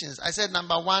definitions. I said,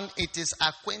 number 1, it is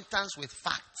acquaintance with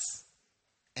facts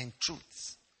and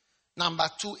truths. Number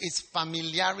 2 is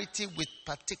familiarity with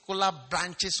particular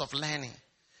branches of learning.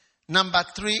 Number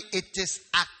 3, it is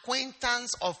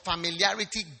acquaintance or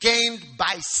familiarity gained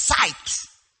by sight.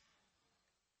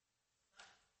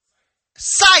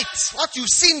 Sight, what you've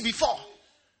seen before.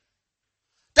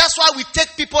 That's why we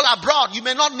take people abroad. You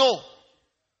may not know.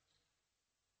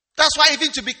 That's why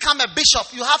even to become a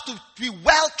bishop, you have to be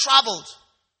well traveled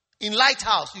in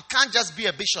Lighthouse. You can't just be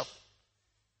a bishop.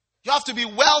 You have to be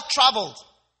well traveled.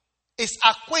 It's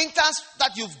acquaintance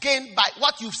that you've gained by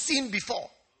what you've seen before.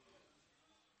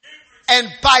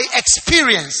 And by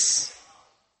experience.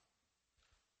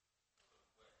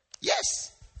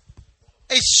 Yes.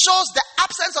 It shows the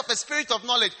absence of a spirit of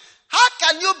knowledge. How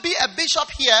can you be a bishop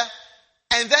here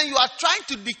And then you are trying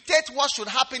to dictate what should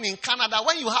happen in Canada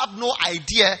when you have no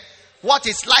idea what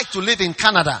it's like to live in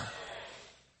Canada.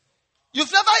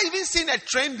 You've never even seen a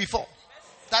train before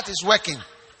that is working.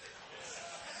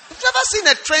 You've never seen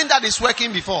a train that is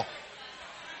working before.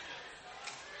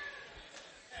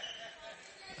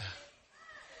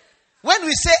 When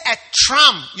we say a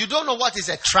tram, you don't know what is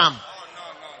a tram.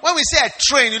 When we say a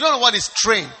train, you don't know what is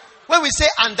train. When we say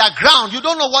underground, you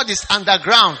don't know what is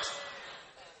underground.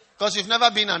 Because you've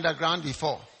never been underground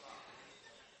before.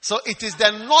 So it is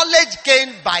the knowledge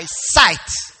gained by sight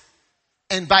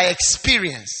and by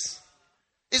experience.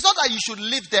 It's not that you should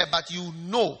live there, but you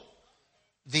know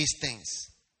these things.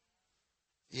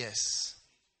 Yes.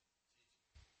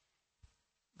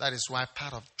 That is why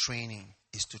part of training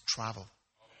is to travel.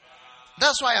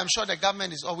 That's why I'm sure the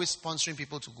government is always sponsoring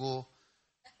people to go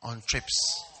on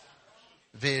trips.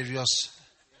 Various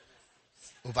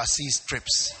overseas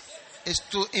trips. It's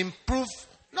to improve.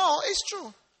 No, it's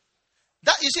true.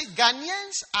 That you see,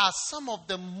 Ghanaians are some of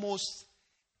the most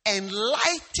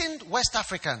enlightened West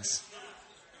Africans.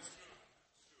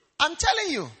 I'm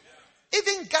telling you.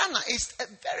 Even Ghana is a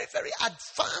very, very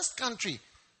advanced country.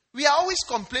 We are always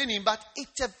complaining, but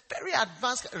it's a very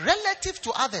advanced relative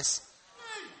to others.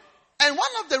 And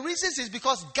one of the reasons is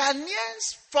because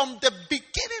Ghanaians, from the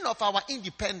beginning of our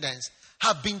independence,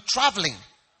 have been traveling.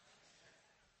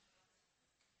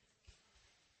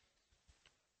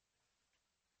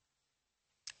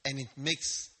 And it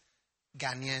makes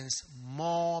Ghanaians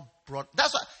more broad.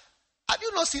 That's why, have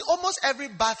you not seen almost every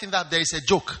bar thing that there is a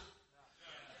joke?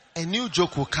 A new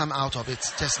joke will come out of it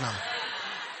just now.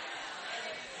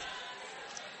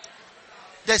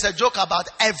 There's a joke about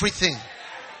everything.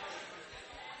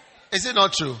 Is it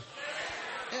not true?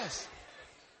 Yes.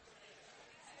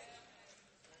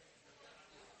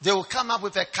 They will come up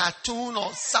with a cartoon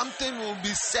or something will be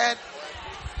said.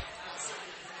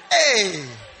 Hey.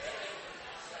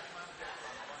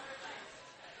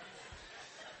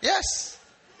 Yes.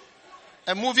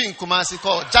 A movie in Kumasi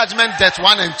called Judgment Death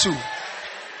 1 and 2.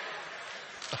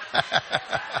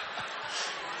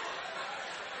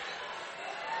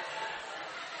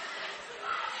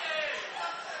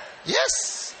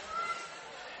 Yes.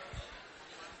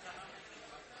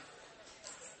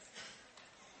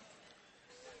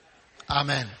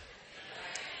 Amen.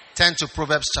 Turn to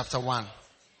Proverbs chapter 1.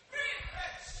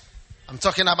 I'm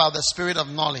talking about the spirit of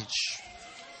knowledge.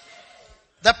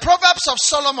 The Proverbs of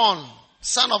Solomon,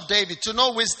 son of David, to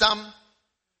know wisdom,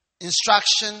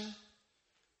 instruction.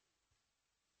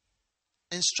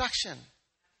 Instruction.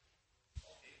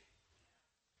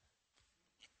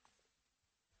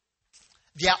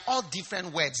 They are all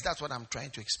different words. That's what I'm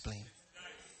trying to explain.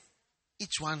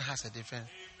 Each one has a different.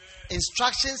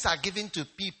 Instructions are given to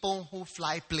people who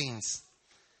fly planes.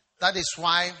 That is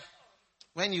why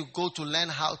when you go to learn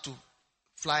how to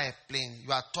fly a plane,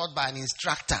 you are taught by an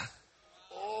instructor.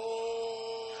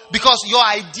 Because your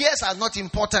ideas are not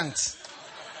important.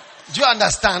 Do you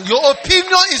understand? Your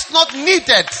opinion is not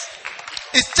needed.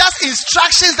 It's just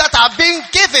instructions that are being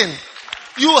given.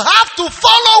 You have to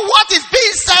follow what is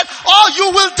being said or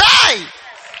you will die.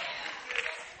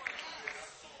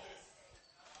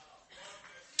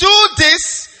 Do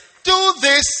this, do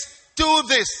this, do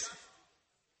this.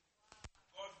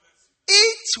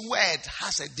 Each word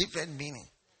has a different meaning.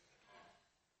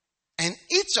 And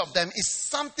each of them is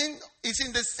something, is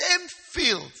in the same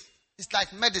field. It's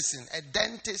like medicine, a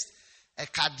dentist, a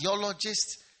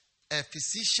cardiologist, a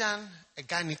physician, a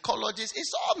gynecologist.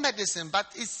 It's all medicine, but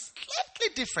it's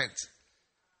slightly different.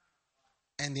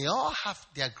 And they all have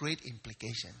their great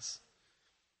implications.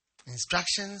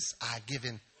 Instructions are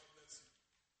given.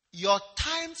 Your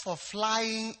time for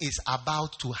flying is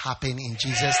about to happen in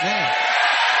Jesus' name.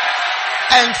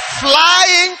 And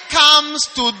flying comes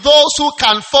to those who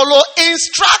can follow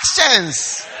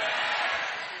instructions.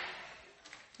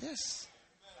 Yes.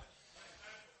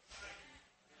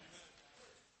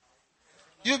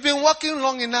 You've been walking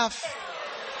long enough.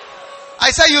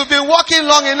 I say you've been walking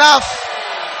long enough.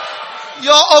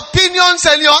 Your opinions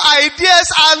and your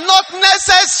ideas are not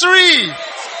necessary.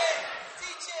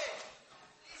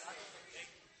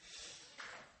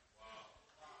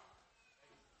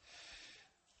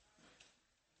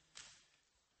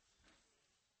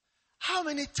 How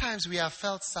many times we have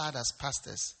felt sad as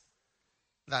pastors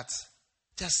that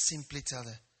just simply tell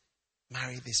them,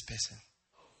 marry this person,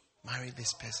 marry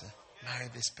this person, marry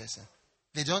this person.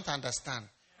 They don't understand.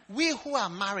 We who are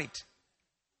married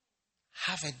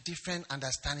have a different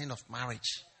understanding of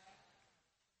marriage.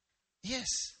 Yes.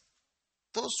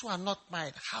 Those who are not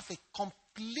married have a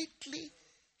completely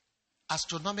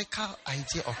astronomical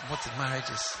idea of what marriage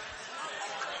is.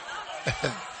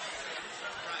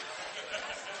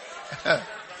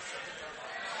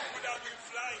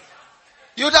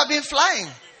 You would have been flying.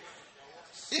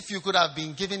 If you could have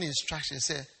been given instructions,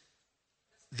 say,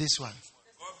 this one.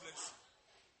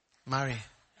 Marry.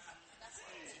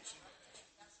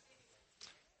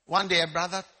 One day a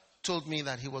brother told me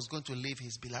that he was going to leave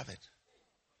his beloved.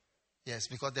 Yes,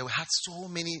 because they had so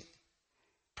many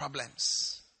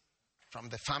problems from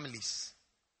the families.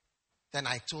 Then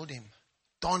I told him,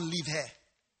 don't leave her.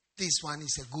 This one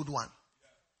is a good one.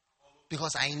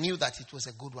 Because I knew that it was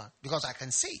a good one. Because I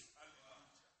can see.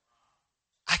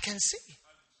 I can see.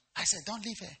 I said, don't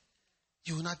leave her.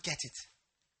 You will not get it.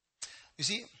 You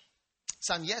see,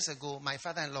 some years ago, my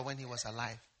father-in-law, when he was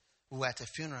alive, we were at a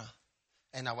funeral.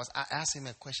 And I asked him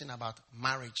a question about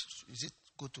marriage. Is it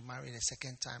good to marry the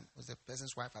second time? Was the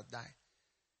person's wife had died?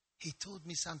 He told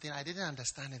me something. I didn't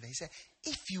understand it. He said,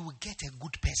 if you will get a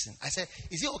good person. I said,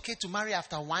 is it okay to marry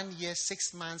after 1 year,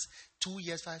 6 months, 2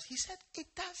 years, 5 years? He said, it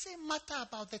doesn't matter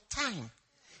about the time.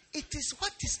 It is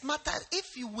what is matters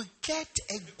if you will get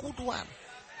a good one.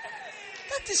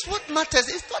 That is what matters.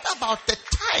 It's not about the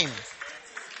time.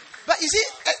 But you see,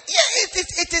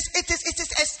 it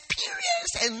is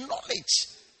experience and knowledge.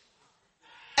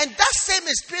 And that same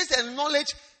experience and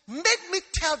knowledge made me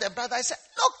tell the brother, I said,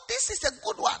 look, this is a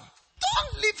good one.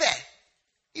 Don't leave her.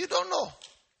 You don't know.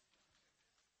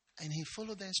 And he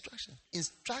followed the instruction.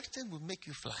 Instruction will make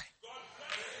you fly.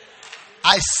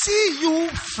 I see you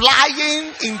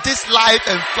flying in this life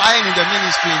and flying in the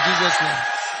ministry in Jesus' name.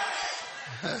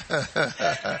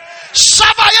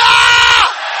 Shabaya!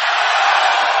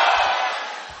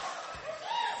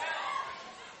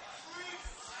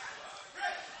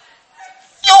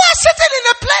 You are sitting in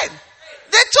a plane.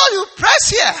 They told you, press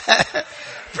here.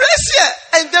 Press here.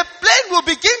 And the plane will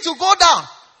begin to go down.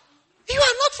 You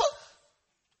are not for...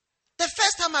 The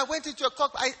first time I went into a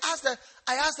cockpit, I asked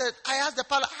the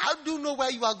pilot, how do you know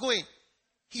where you are going?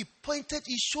 He pointed,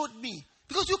 he showed me.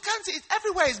 Because you can't see it.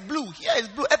 Everywhere is blue. Here is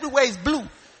blue. Everywhere is blue.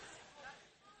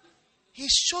 He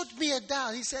showed me a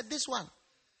dial. He said, this one.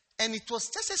 And it was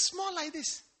just a small like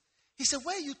this. He said,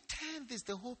 where you turn this,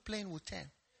 the whole plane will turn.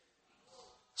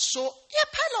 So,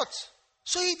 pilot.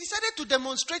 So he decided to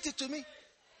demonstrate it to me.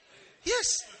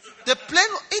 Yes. The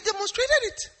plane, he demonstrated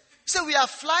it. So we are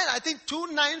flying, I think,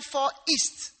 294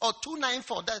 east or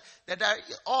 294.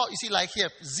 You see, like here,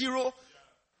 0,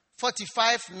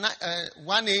 45,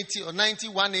 180 or 90,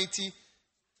 180,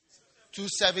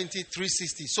 270,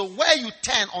 360. So where you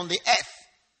turn on the earth,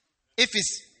 if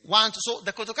it's one, so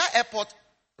the Kotoka Airport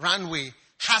runway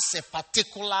has a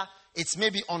particular, it's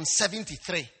maybe on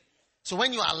 73. So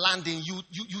when you are landing,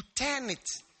 you turn it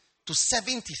to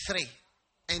 73.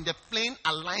 And the plane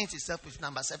aligns itself with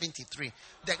number 73.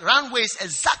 The runway is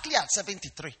exactly at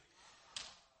 73.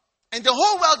 And the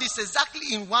whole world is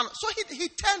exactly in one. So he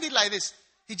turned it like this.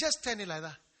 He just turned it like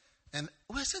that. And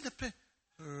when I said the plane,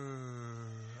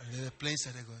 and then the plane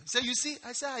started going. So you see?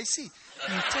 I said, I see.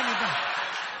 And he turned it back.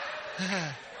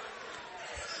 Yeah.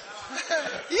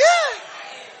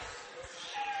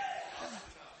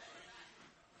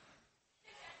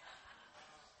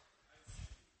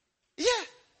 Yeah.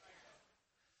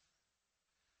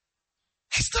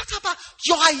 It's not about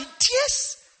your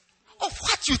ideas of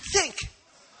what you think.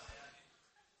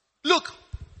 Look.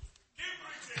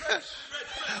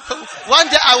 One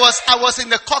day I was in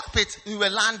the cockpit. We were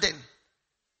landing.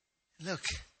 Look.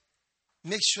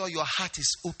 Make sure your heart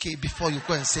is okay before you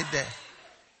go and sit there.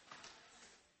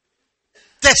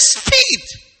 The speed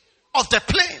of the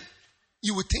plane,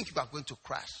 you would think you are going to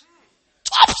crash.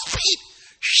 Top speed.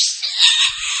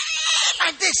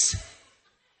 Like this.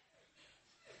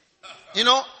 You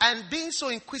know, and being so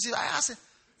inquisitive, I asked him,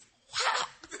 wow.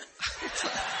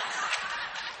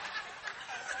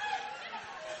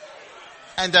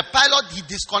 And the pilot, he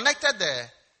disconnected the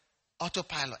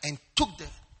autopilot and took the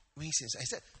wings. I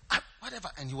said, whatever.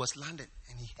 And he was landed.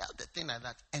 And he held the thing like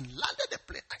that and landed the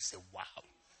plane. I said, wow,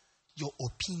 your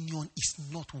opinion is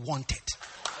not wanted.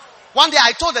 One day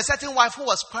I told a certain wife who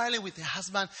was quarreling with her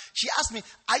husband, she asked me,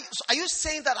 are you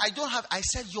saying that I don't have... I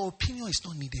said, your opinion is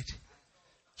not needed.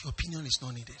 Your opinion is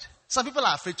not needed. Some people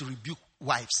are afraid to rebuke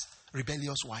wives,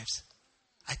 rebellious wives.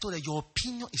 I told her, your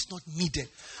opinion is not needed.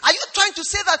 Are you trying to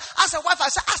say that as a wife? I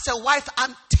said, as a wife,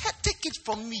 take it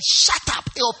from me. Shut up.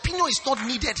 Your opinion is not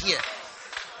needed here.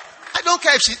 I don't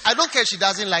care if she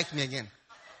doesn't like me again.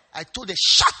 I told her,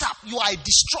 shut up. You are a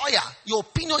destroyer. Your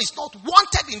opinion is not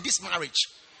wanted in this marriage.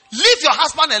 Leave your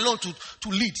husband alone to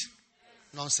lead.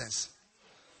 Nonsense.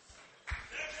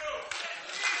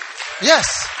 Yes.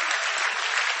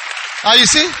 Now you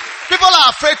see, people are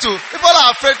afraid to.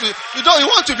 You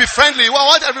want to be friendly. You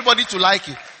want everybody to like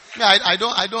you.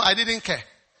 I didn't care.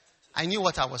 I knew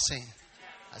what I was saying.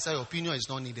 I said, your opinion is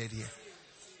not needed here.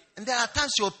 And there are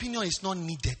times your opinion is not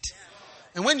needed.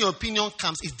 And when your opinion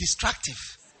comes, it's destructive.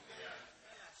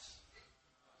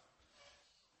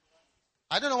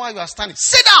 I don't know why you are standing.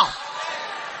 Sit down!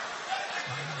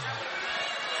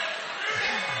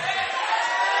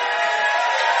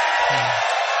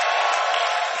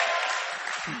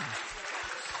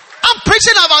 I'm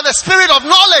preaching about the spirit of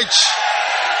knowledge.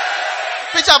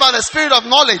 Preaching about the spirit of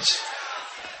knowledge.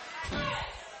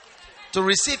 To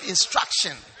receive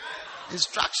instructions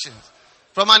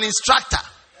from an instructor.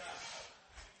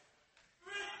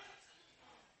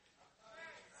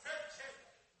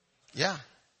 Yeah.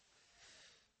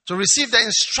 To receive the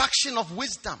instruction of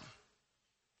wisdom.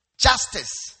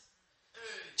 Justice.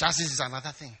 Justice is another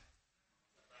thing.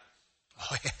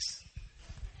 Oh, yes.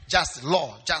 Justice,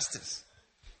 law, justice,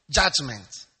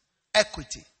 judgment,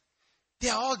 equity. They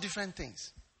are all different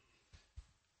things.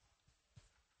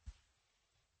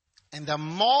 And the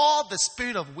more the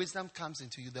spirit of wisdom comes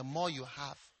into you, the more you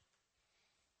have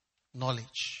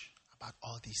knowledge about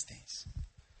all these things.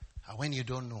 And when you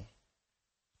don't know,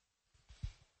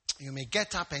 you may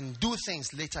get up and do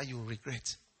things later you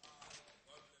regret.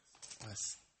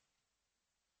 Yes.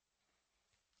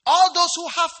 All those who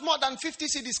have more than 50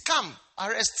 cedis come,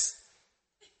 arrest.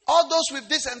 All those with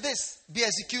this and this, be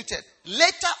executed.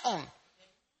 Later on,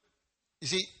 you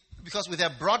see, because with a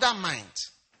broader mind,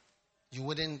 you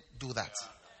wouldn't do that.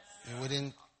 You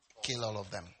wouldn't kill all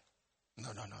of them. No.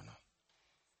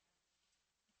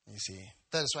 You see,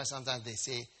 that is why sometimes they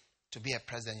say to be a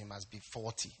president you must be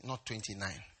 40, not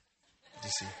 29. You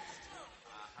see.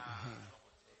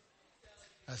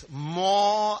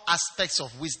 More aspects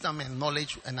of wisdom and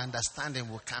knowledge and understanding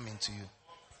will come into you.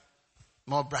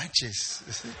 More branches.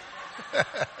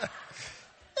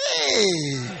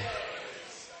 Hey!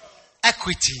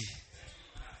 Equity.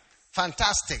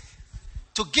 Fantastic.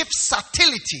 To give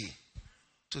subtlety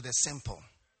to the simple.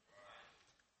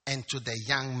 And to the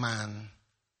young man,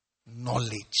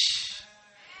 knowledge.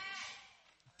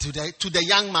 To the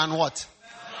young man what?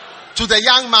 To the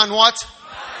young man what?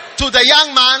 To the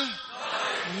young man,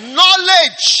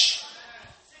 knowledge.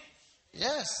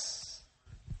 Yes.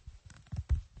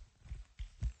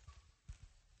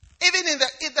 Even in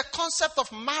the concept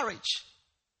of marriage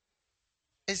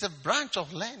is a branch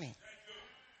of learning.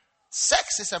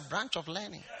 Sex is a branch of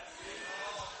learning.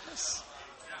 Yes.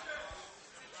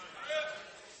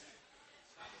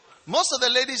 Most of the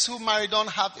ladies who marry don't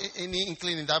have any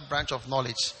inkling in that branch of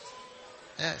knowledge.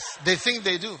 Yes. They think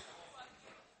they do.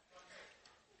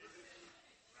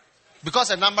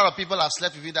 Because a number of people have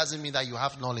slept with you doesn't mean that you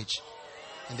have knowledge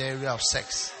in the area of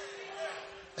sex.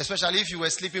 Especially if you were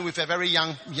sleeping with a very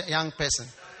young person.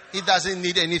 He doesn't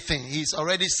need anything. He's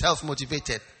already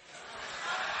self-motivated.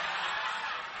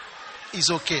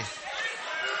 It's okay.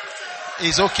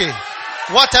 It's okay.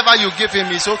 Whatever you give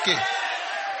him is okay.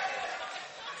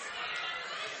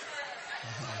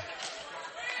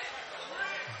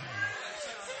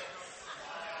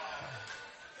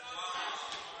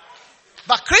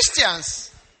 But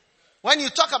Christians, when you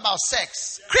talk about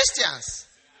sex, Christians,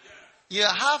 you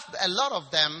have a lot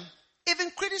of them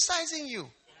even criticizing you.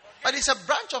 But it's a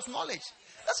branch of knowledge.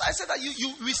 That's why I said that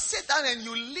we sit down and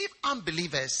you leave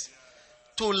unbelievers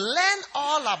to learn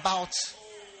all about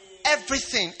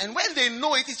everything. And when they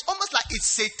know it, it's almost like it's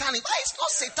satanic. Why? It's not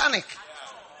satanic.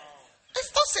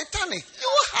 It's not satanic. You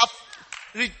have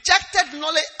rejected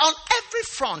knowledge on every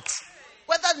front.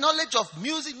 Whether knowledge of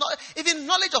music, even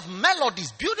knowledge of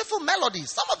melodies, beautiful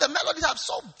melodies. Some of the melodies are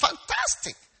so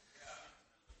fantastic.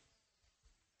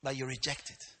 But you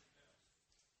reject it.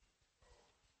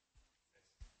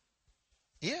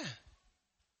 Yeah.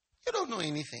 You don't know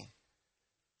anything.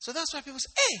 So that's why people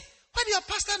say, hey, where did your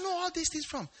pastor know all these things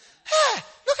from? Hey,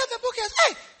 look at the book he has.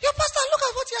 Hey, your pastor, look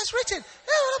at what he has written.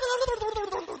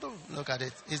 Look at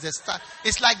it. It's the star.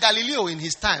 It's like Galileo in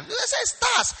his time. He said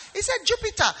stars. He said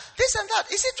Jupiter. This and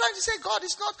that. Is he trying to say God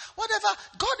is not whatever?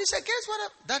 God is against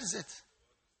whatever. That is it.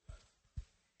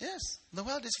 Yes. The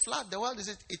world is flat. The world is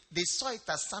it. They saw it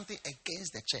as something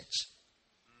against the church.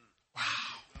 Wow.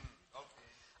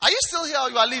 Are you still here or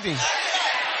you are leaving?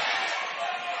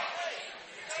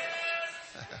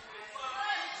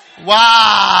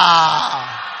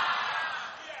 Wow.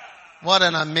 What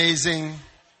an amazing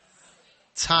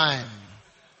time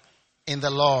in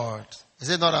the Lord. Is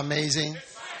it not amazing?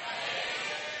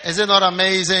 Is it not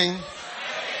amazing?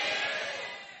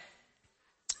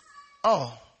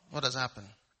 Oh, what has happened?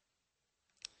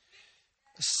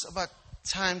 It's about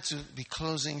time to be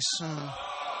closing soon.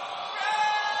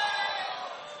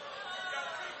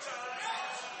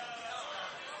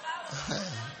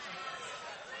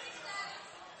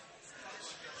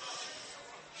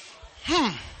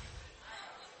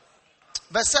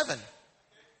 Verse 7.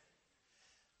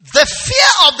 The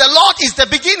fear of the Lord is the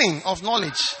beginning of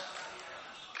knowledge.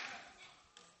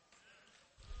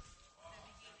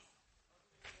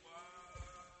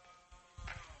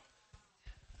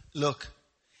 Look,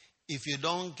 if you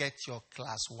don't get your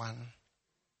class 1,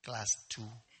 class 2,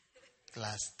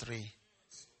 class 3,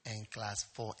 and class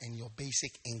 4 in your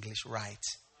basic English right,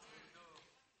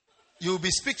 you'll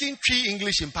be speaking Tree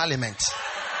English in Parliament.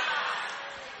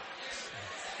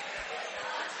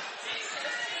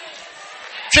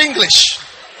 Tree English.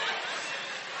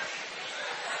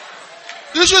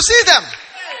 You should see them.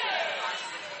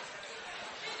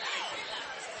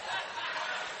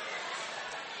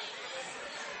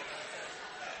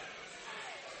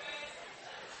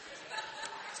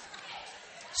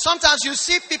 Sometimes you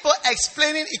see people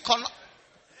explaining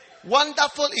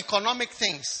wonderful economic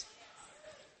things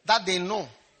that they know.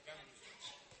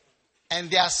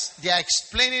 And they are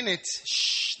explaining it.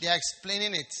 They are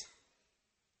explaining it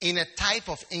in a type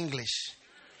of English.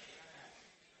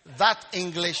 That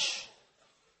English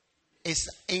is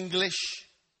English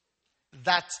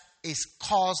that is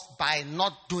caused by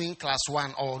not doing class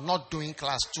 1 or not doing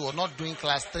class 2 or not doing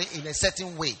class 3 in a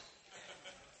certain way.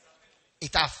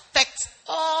 It affects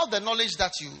all the knowledge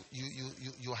that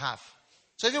you have.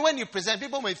 So even when you present,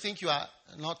 people may think you are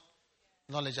not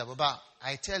knowledgeable. But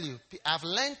I tell you, I've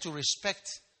learned to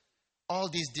respect all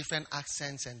these different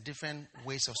accents and different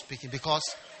ways of speaking, because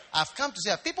I've come to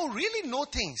say that people really know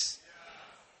things.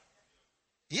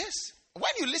 Yes.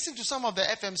 When you listen to some of the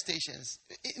FM stations,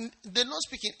 they're not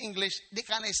speaking English. They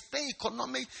can explain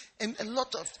economic and a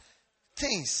lot of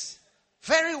things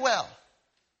very well.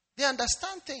 They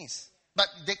understand things. But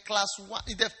the class 1,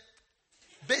 the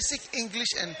basic English,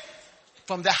 and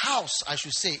from the house, I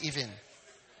should say even,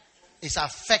 it's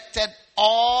affected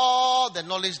all the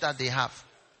knowledge that they have.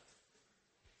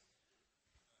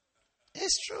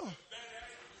 It's true.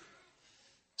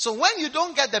 So when you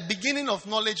don't get the beginning of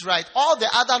knowledge right, all the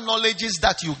other knowledges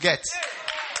that you get,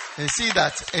 you see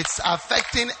that it's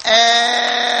affecting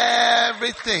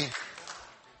everything.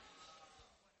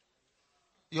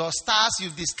 Your stars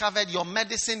you've discovered, your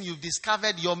medicine you've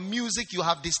discovered, your music you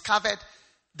have discovered,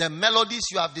 the melodies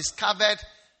you have discovered,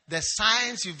 the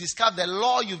science you've discovered, the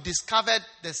law you've discovered,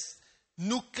 the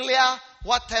nuclear,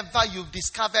 whatever you've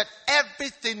discovered,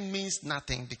 everything means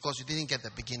nothing because you didn't get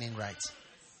the beginning right.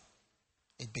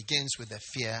 It begins with the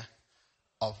fear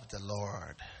of the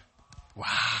Lord. Wow.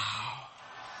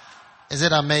 Is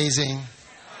it amazing?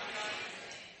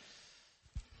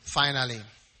 Finally,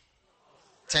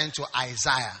 turn to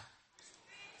Isaiah.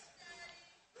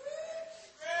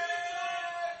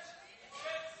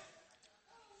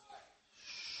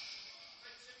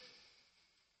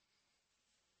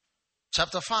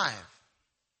 Chapter 5.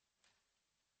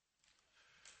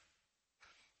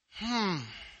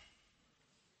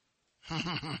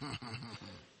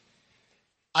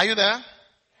 Are you there?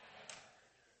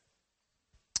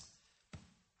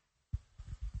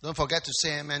 Don't forget to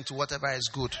say amen to whatever is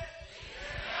good.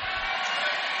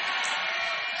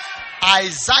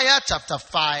 Isaiah chapter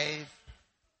 5,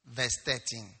 verse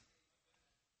 13.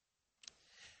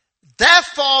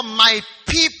 Therefore, my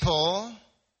people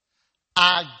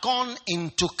are gone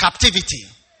into captivity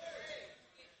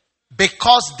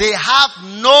because they have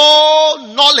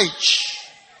no knowledge.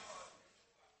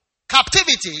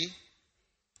 Captivity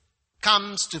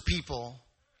comes to people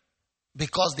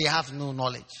because they have no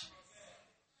knowledge.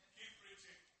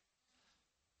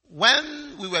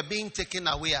 When we were being taken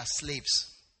away as slaves,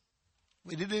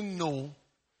 we didn't know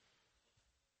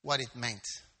what it meant.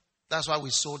 That's why we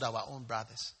sold our own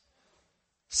brothers.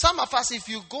 Some of us, if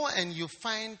you go and you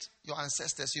find your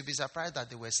ancestors, you'll be surprised that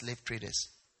they were slave traders.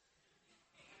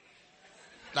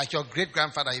 Like your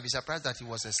great-grandfather, you'll be surprised that he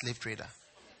was a slave trader.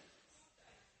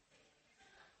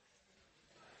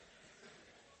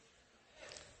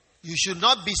 You should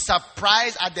not be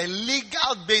surprised at the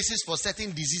legal basis for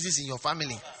certain diseases in your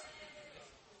family.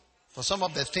 For some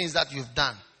of the things that you've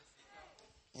done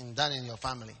in your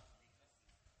family.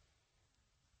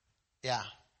 Yeah.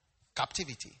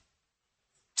 Captivity.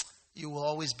 You will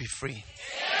always be free.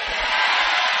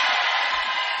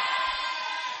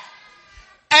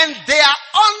 And their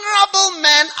honorable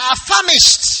men are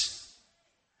famished.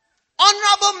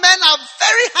 Honorable men are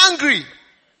very hungry.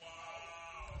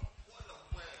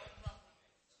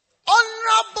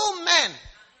 Honorable men.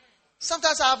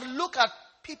 Sometimes I have looked at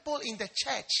people in the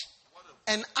church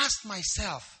and asked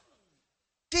myself,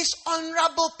 these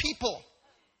honorable people,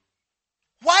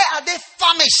 why are they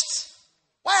famished?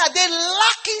 Why are they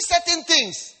lacking certain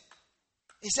things?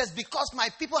 He says, because my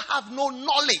people have no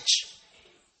knowledge.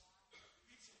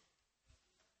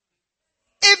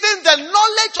 If even the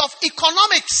knowledge of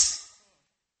economics.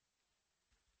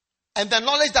 And the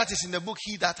knowledge that is in the book,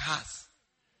 He That Hath,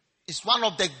 is one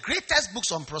of the greatest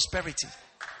books on prosperity.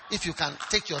 If you can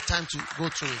take your time to go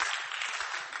through it.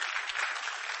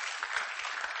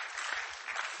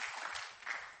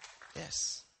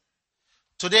 Yes.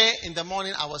 Today in the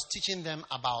morning, I was teaching them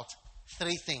about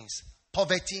 3 things: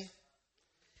 poverty,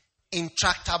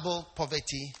 intractable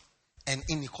poverty, and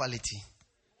inequality.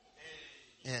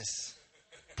 Yes.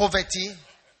 Poverty.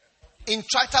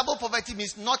 Intractable poverty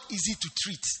means not easy to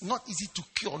treat, not easy to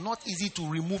cure, not easy to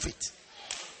remove it.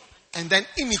 And then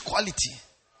inequality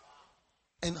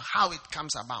and how it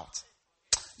comes about.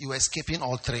 You are escaping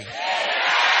all 3.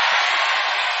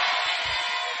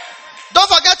 Don't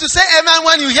forget to say amen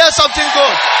when you hear something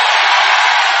good.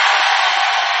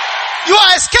 You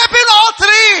are escaping all 3.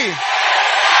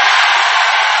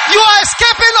 You are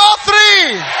escaping all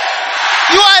 3.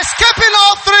 You are escaping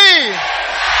all 3.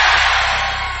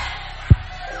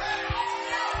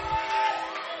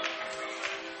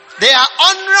 Their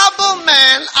honorable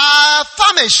men are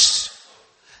famished,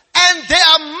 and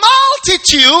their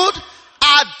multitude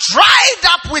are dried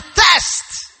up with thirst.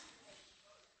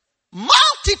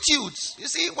 Multitudes. You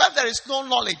see, where there is no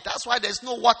knowledge, that's why there's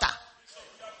no water.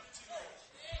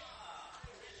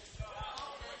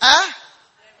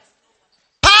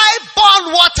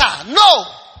 Pipe-borne water. No.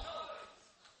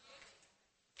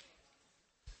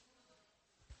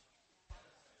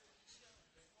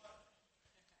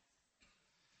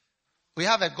 We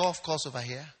have a golf course over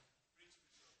here.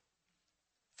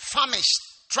 Famished,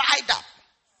 dried up.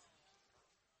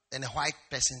 Then a white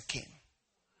person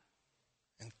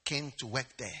came to work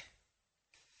there.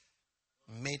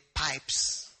 Made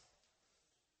pipes,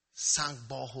 sank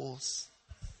boreholes,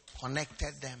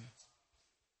 connected them.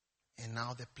 And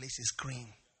now the place is green.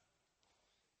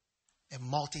 A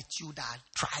multitude are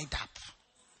dried up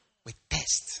with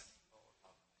thirst.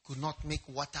 Could not make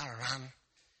water run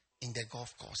in the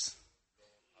golf course.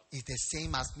 It's the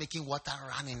same as making water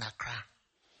run in Accra.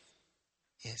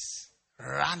 Yes.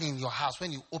 Run in your house.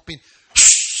 When you open,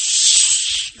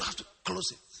 you have to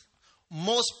close it.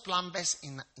 Most plumbers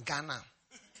in Ghana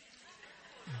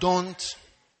don't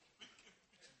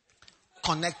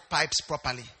connect pipes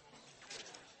properly.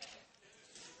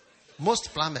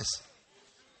 Most plumbers.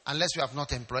 Unless you have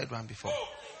not employed one before.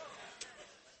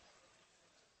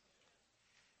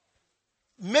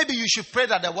 Maybe you should pray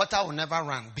that the water will never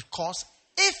run, because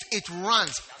if it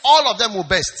runs, all of them will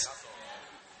burst.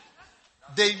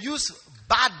 They use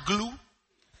bad glue.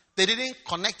 They didn't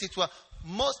connect it well.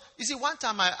 You see, one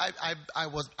time I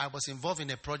was involved in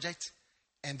a project,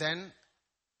 and then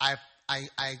I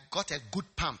got a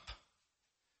good pump,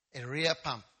 a rear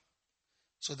pump.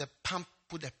 So the pump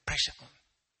put the pressure on,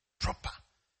 proper.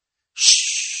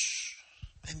 Shh.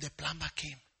 Then the plumber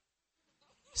came.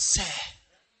 Sir,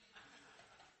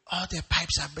 all the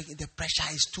pipes are breaking. The pressure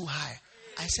is too high.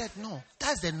 I said, no,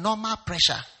 that's the normal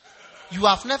pressure. You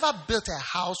have never built a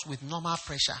house with normal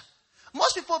pressure.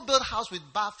 Most people build house with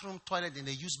bathroom, toilet, and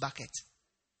they use buckets.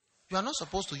 You are not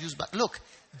supposed to use buckets. Look,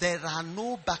 there are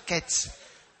no buckets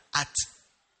at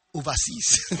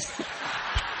overseas.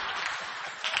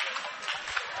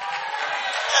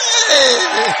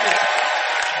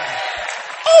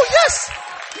 Oh, yes.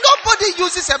 Nobody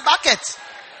uses a bucket.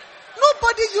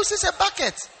 Nobody uses a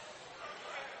bucket.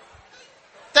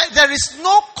 There is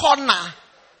no corner.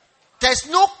 There's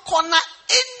no corner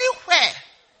anywhere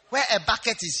where a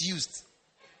bucket is used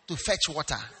to fetch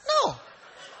water. No.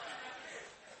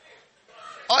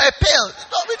 Or a pail.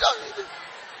 No, we don't.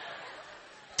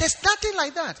 There's nothing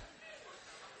like that.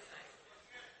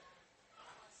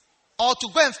 Or to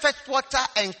go and fetch water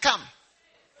and come.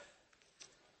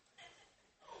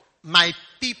 My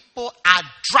people are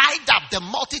dried up. The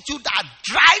multitude are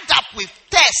dried up with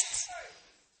thirst.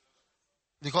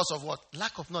 Because of what?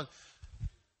 Lack of knowledge.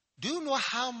 Do you know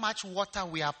how much water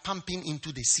we are pumping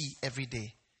into the sea every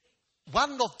day?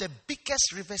 One of the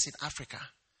biggest rivers in Africa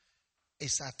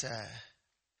is at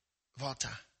Volta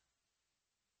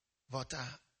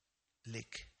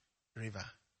Lake River.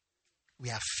 We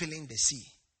are filling the sea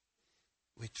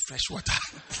with fresh water.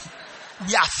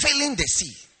 We are filling the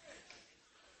sea.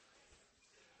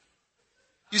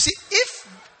 You see,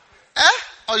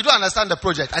 or you don't understand the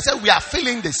project. I said we are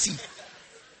filling the sea.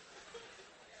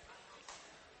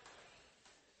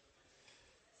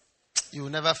 You will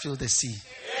never feel the sea.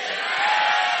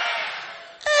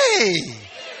 Hey!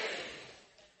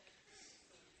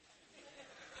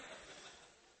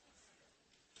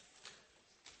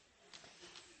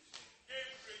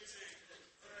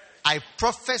 I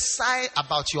prophesy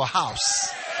about your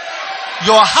house.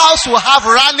 Your house will have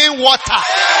running water.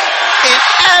 In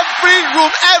every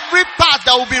room, every part,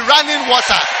 there will be running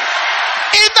water.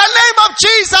 In the name of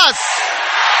Jesus.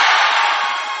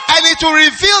 And it will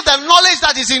reveal the knowledge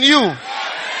that is in you.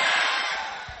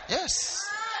 Yes.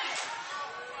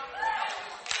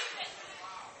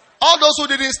 All those who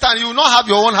didn't stand, you will not have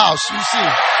your own house. You see.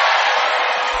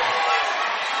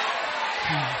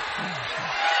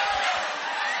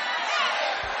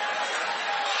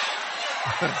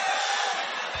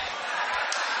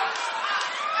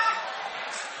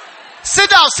 Sit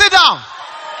down, sit down.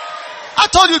 I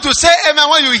told you to say amen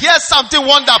when you hear something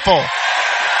wonderful.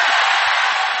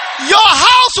 Your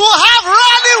house will have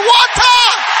running water.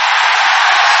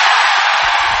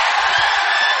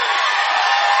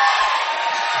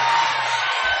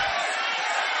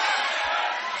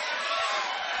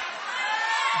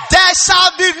 There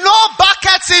shall be no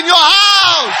buckets in your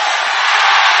house.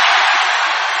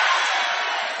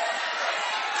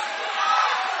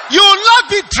 You will not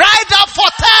be dried up for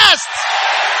thirst.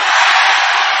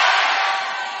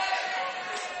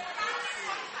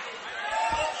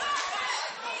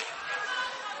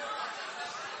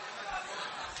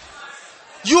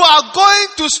 You are going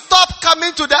to stop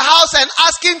coming to the house and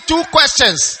asking 2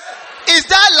 questions. Is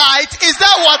there light? Is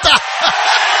there water?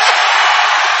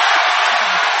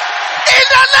 In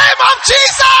the name of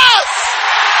Jesus!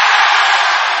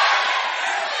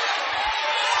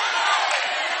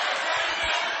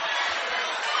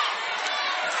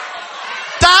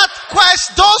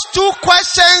 Those 2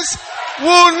 questions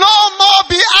will no more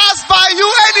be asked by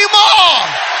you anymore.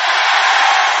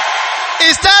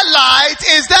 Is there light?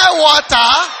 Is there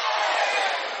water?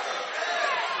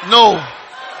 No.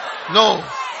 No.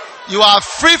 You are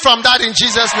free from that in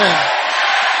Jesus' name.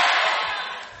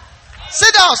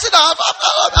 Sit down, sit down.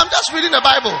 I'm just reading the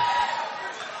Bible.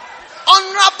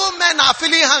 Honorable men are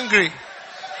feeling hungry.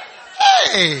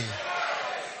 Hey.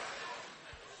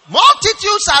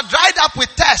 Multitudes are dried up with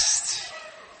thirst.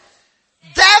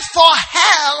 Therefore,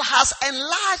 hell has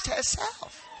enlarged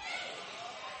herself.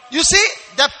 You see,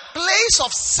 the place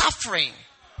of suffering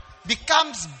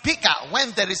becomes bigger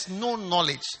when there is no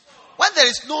knowledge. When there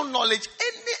is no knowledge,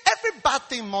 every bad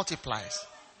thing multiplies.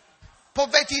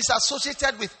 Poverty is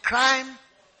associated with crime.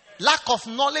 Lack of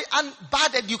knowledge and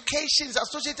bad education is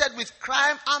associated with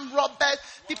crime and robbers.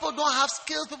 People don't have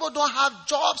skills. People don't have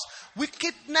jobs.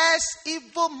 Wickedness,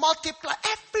 evil multiply.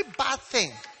 Every bad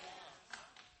thing.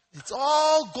 It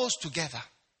all goes together.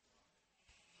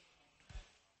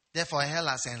 Therefore, hell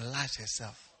has enlarged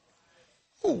herself.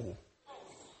 Ooh.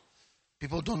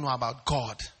 People don't know about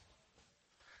God.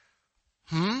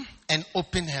 And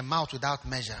open her mouth without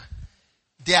measure.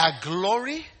 Their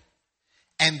glory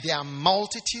and their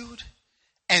multitude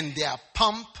and their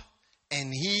pomp,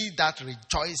 and he that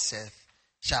rejoiceth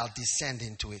shall descend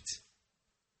into it.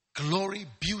 Glory,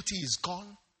 beauty is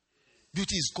gone.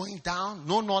 Beauty is going down.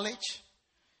 No knowledge.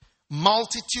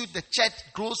 Multitude, the church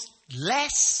grows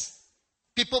less.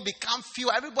 People become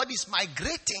few. Everybody is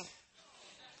migrating.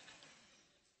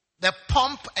 The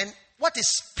pomp and what is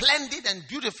splendid and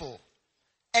beautiful.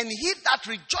 And he that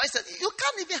rejoices, you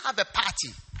can't even have a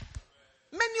party.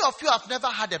 Many of you have never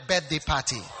had a birthday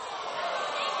party. Never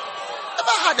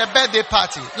had a birthday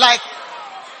party. Like,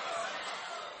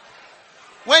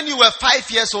 when you were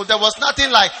 5 years old, there was nothing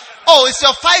like, oh, it's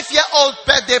your 5-year-old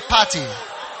birthday party.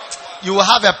 You will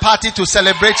have a party to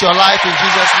celebrate your life in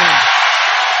Jesus' name.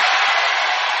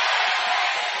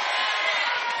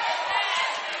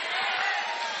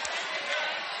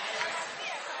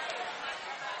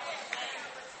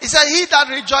 He said, he that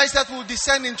rejoiceth will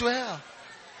descend into hell.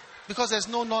 Because there's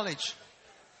no knowledge.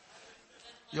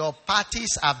 Your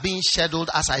parties are being scheduled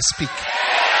as I speak.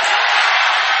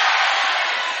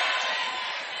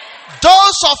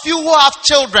 Those of you who have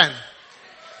children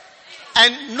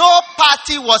and no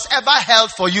party was ever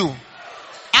held for you,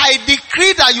 I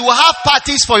decree that you will have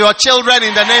parties for your children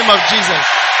in the name of Jesus.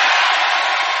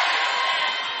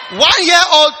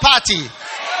 1-year-old party,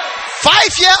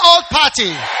 5-year-old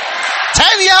party,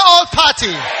 10-year-old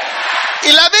party,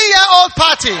 11-year-old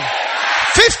party,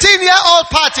 15-year-old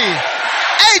party,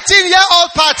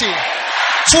 18-year-old party,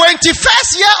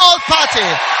 21st-year-old party,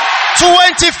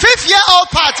 25th-year-old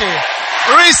party.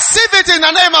 Receive it in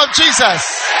the name of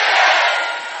Jesus.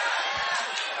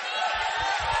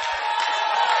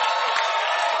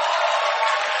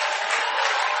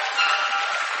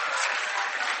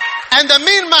 And the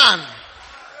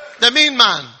mean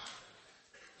man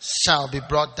shall be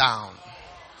brought down.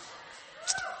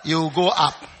 You will go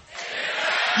up.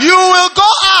 You will go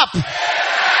up.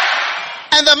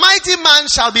 And the mighty man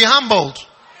shall be humbled.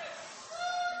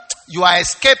 You are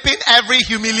escaping every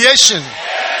humiliation.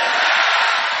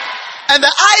 and the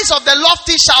eyes of the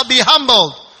lofty shall be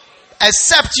humbled.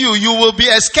 Except you will be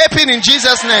escaping in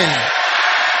Jesus' name.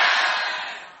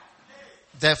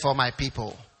 Therefore, my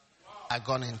people are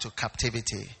gone into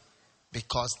captivity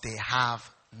because they have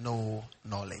no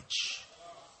knowledge.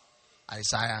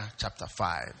 Isaiah chapter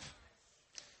 5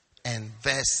 and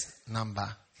verse number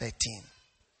 13.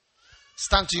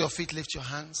 Stand to your feet, lift your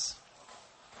hands.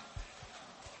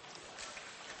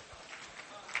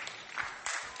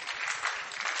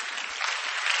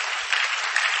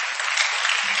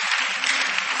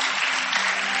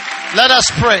 Let us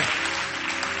pray.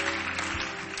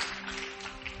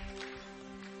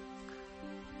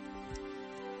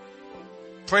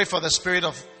 Pray for the spirit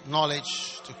of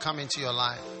knowledge to come into your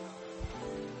life.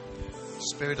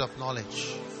 Spirit of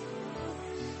knowledge.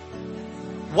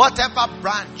 Whatever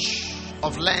branch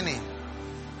of learning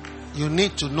you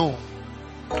need to know,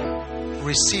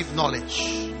 receive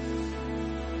knowledge.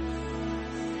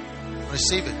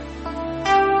 Receive it.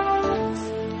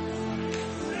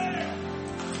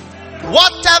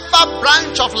 Whatever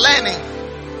branch of learning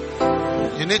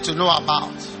you need to know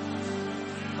about,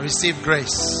 receive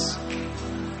grace.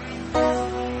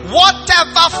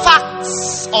 Whatever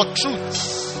facts or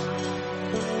truths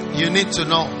you need to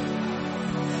know,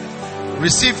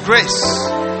 receive grace.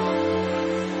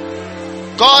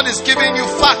 God is giving you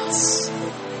facts.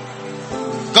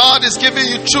 God is giving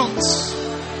you truths.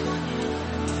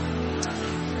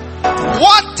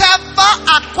 Whatever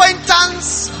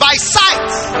acquaintance by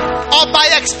sight or by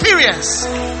experience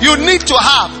you need to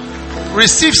have,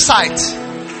 receive sight.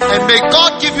 And may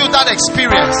God give you that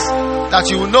experience that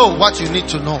you will know what you need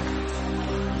to know.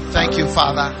 Thank you,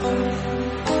 Father,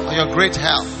 for your great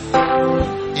help.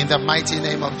 In the mighty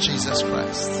name of Jesus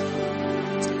Christ.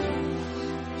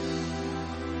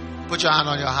 Put your hand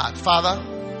on your heart. Father,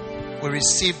 we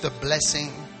receive the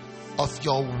blessing of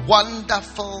your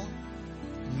wonderful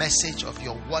message, of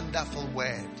your wonderful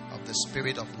word, of the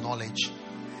spirit of knowledge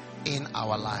in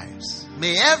our lives.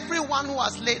 May everyone who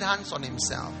has laid hands on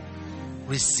himself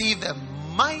receive a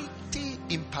mighty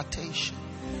impartation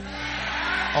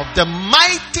of the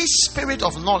mighty spirit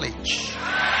of knowledge.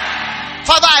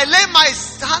 Father, I lay my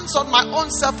hands on my own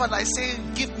self and I say,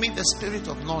 give me the spirit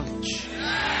of knowledge.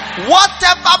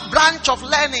 Whatever branch of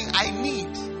learning I need,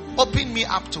 open me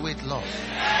up to it, Lord.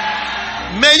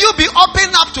 May you be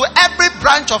open up to every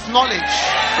branch of knowledge.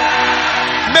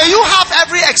 May you have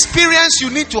every experience you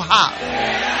need to have.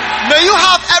 May you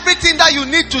have everything that you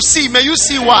need to see. May you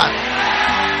see one.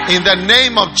 In the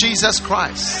name of Jesus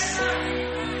Christ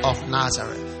of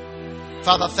Nazareth.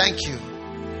 Father, thank you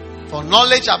for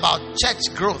knowledge about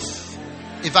church growth,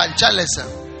 evangelism,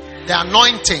 the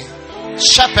anointing,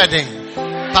 shepherding,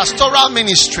 pastoral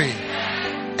ministry,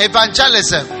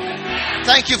 evangelism.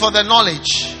 Thank you for the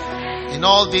knowledge in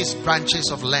all these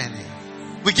branches of learning.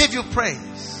 We give you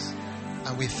praise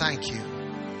and we thank you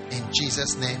in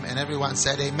Jesus' name. And everyone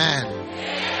said amen.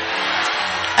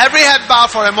 Every head bow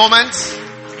for a moment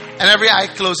and every eye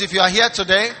closed. If you are here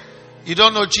today, you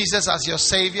don't know Jesus as your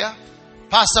Savior,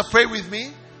 Pastor, pray with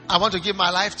me. I want to give my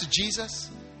life to Jesus.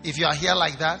 If you are here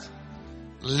like that,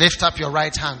 lift up your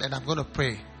right hand and I'm going to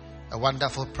pray a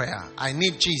wonderful prayer. I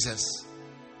need Jesus.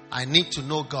 I need to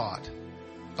know God.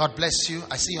 God bless you.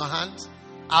 I see your hand.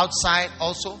 Outside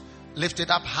also, lift it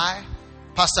up high.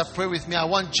 Pastor, pray with me. I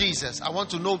want Jesus. I want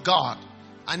to know God.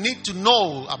 I need to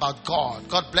know about God.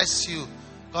 God bless you.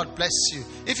 God bless you.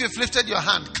 If you've lifted your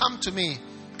hand, come to me.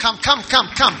 Come to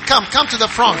the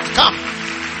front.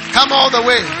 Come all the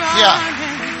way here.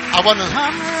 I want to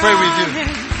pray with you.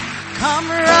 Come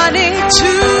running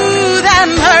to that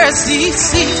mercy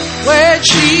seat where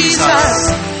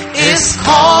Jesus is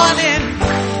calling.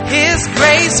 His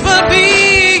grace will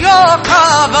be your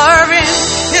covering.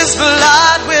 His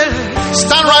blood will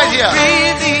stand right here.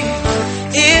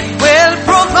 It will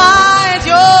provide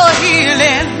your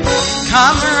healing.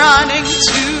 Come running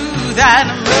to that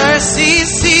mercy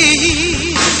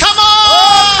seat. Come on!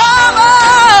 Oh, come on!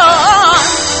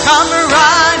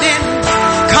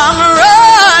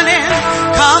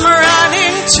 Come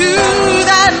running to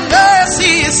that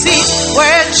mercy seat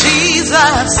where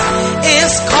Jesus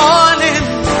is calling.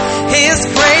 His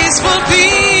grace will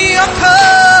be a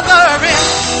covering.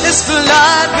 His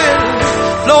blood will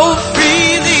flow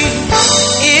freely.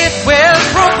 It will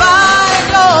provide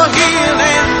your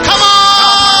healing. Come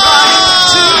on!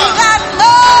 To that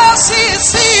mercy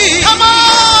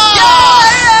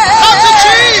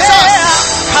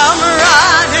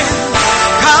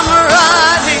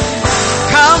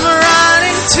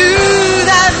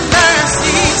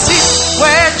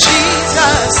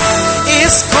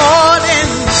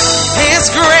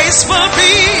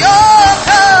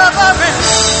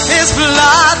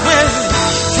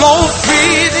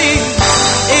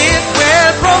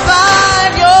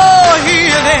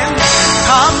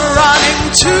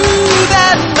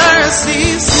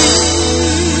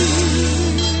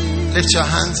Lift your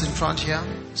hands in front here.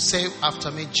 Say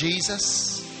after me,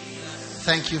 Jesus,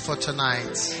 thank you for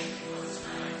tonight.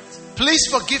 Please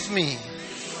forgive me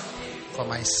for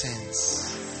my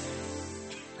sins.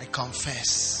 I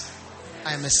confess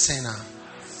I am a sinner.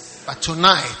 But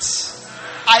tonight,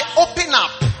 I open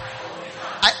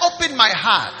my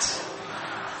heart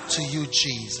to you,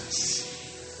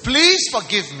 Jesus. Please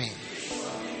forgive me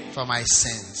for my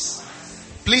sins.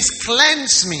 Please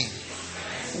cleanse me.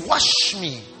 Wash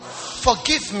me.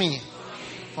 Forgive me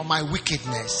for my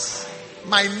wickedness.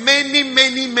 My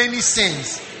many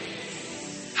sins.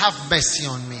 Have mercy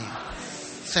on me.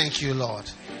 Thank you, Lord.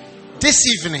 This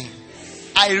evening,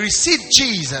 I receive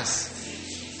Jesus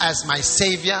as my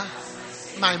Savior,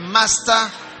 my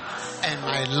Master, and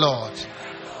my Lord.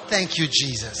 Thank you,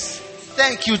 Jesus.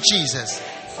 Thank you, Jesus,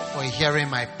 for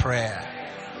hearing my prayer.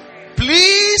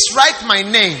 Please write my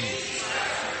name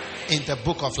in the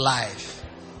book of life.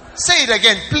 Say it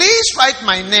again. Please write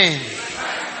my name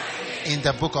in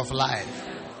the book of life.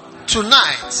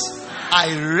 Tonight,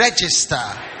 I register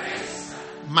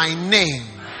my name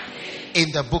in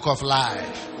the book of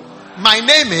life. My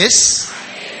name is,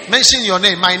 mention your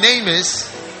name. My name is,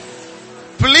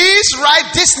 please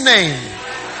write this name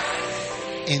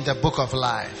in the book of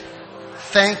life.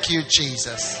 Thank you,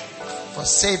 Jesus, for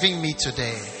saving me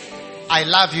today. I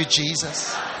love you,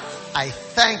 Jesus. I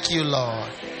thank you, Lord.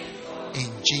 In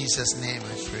Jesus' name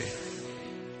I pray.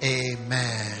 Amen.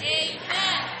 Amen.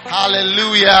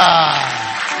 Hallelujah.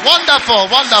 Wonderful.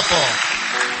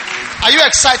 Are you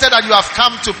excited that you have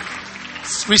come to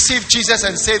receive Jesus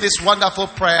and say this wonderful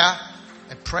prayer?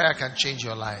 A prayer can change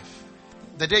your life.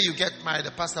 The day you get married,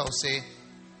 the pastor will say,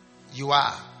 you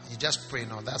just pray.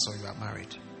 No, that's all, you are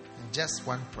married. And just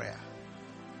one prayer,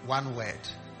 one word,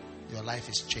 your life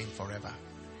is changed forever.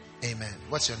 Amen.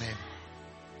 What's your name?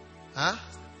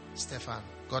 Stefan.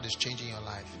 God is changing your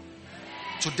life.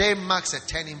 Today marks a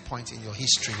turning point in your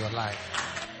history, your life.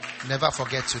 Never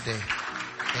forget today.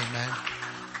 Amen.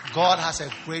 God has a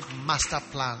great master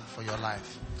plan for your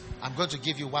life. I'm going to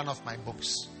give you one of my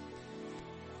books.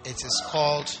 It is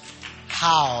called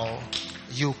How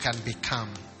You Can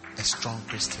Become a Strong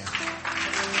Christian.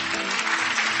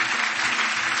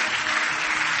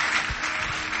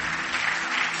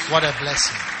 What a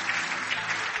blessing.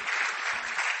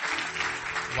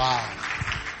 Wow.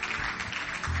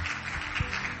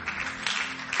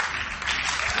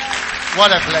 What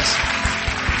a blessing.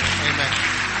 Amen.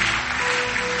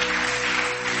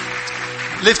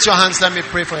 Lift your hands. Let me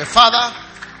pray for you. Father,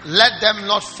 let them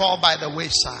not fall by the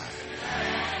wayside.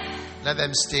 Let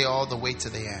them stay all the way to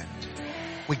the end.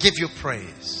 We give you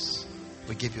praise.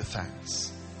 We give you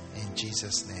thanks. In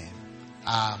Jesus' name.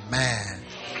 Amen.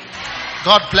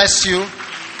 God bless you.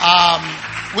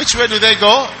 Which way do they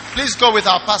go? Please go with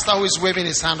our pastor who is waving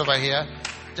his hand over here.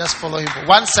 Just follow him for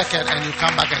 1 second and you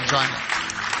come back and join us.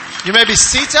 You may be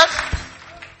seated.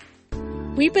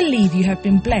 We believe you have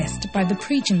been blessed by the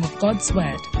preaching of God's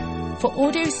Word. For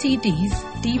audio CDs,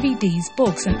 DVDs,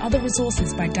 books and other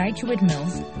resources by Dyke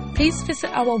Mills, please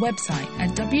visit our website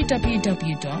at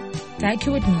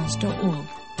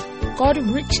www.dykewardmills.org. God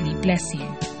richly bless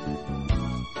you.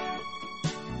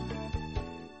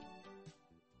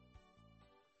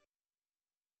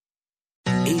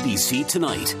 ABC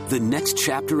Tonight, the next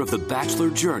chapter of the Bachelor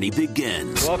journey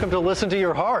begins. Welcome to Listen to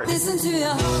Your Heart. Listen to your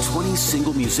heart. 20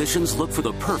 single musicians look for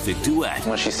the perfect duet.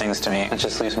 When she sings to me, it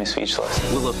just leaves me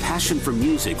speechless. Will a passion for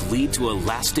music lead to a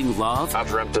lasting love? I've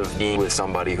dreamt of being with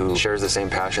somebody who shares the same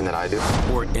passion that I do.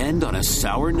 Or end on a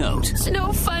sour note? It's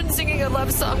no fun singing a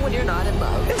love song when you're not in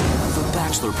love. The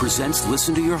Bachelor presents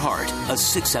Listen to Your Heart, a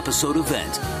 6-episode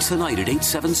event, tonight at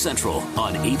 8/7 Central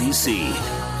on ABC.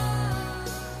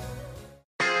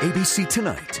 ABC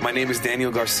Tonight. My name is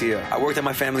Daniel Garcia. I worked at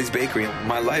my family's bakery.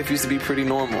 My life used to be pretty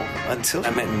normal until I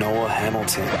met Noah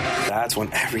Hamilton. That's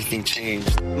when everything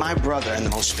changed. My brother and the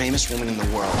most famous woman in the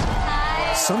world.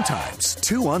 Sometimes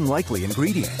two unlikely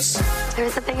ingredients.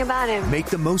 There's a thing about him. Make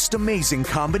the most amazing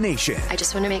combination. I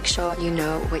just want to make sure you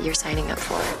know what you're signing up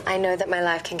for. I know that my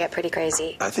life can get pretty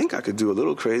crazy. I think I could do a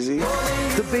little crazy.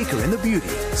 The Baker and the Beauty.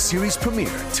 Series premiere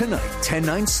tonight,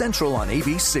 10/9 Central on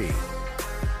ABC.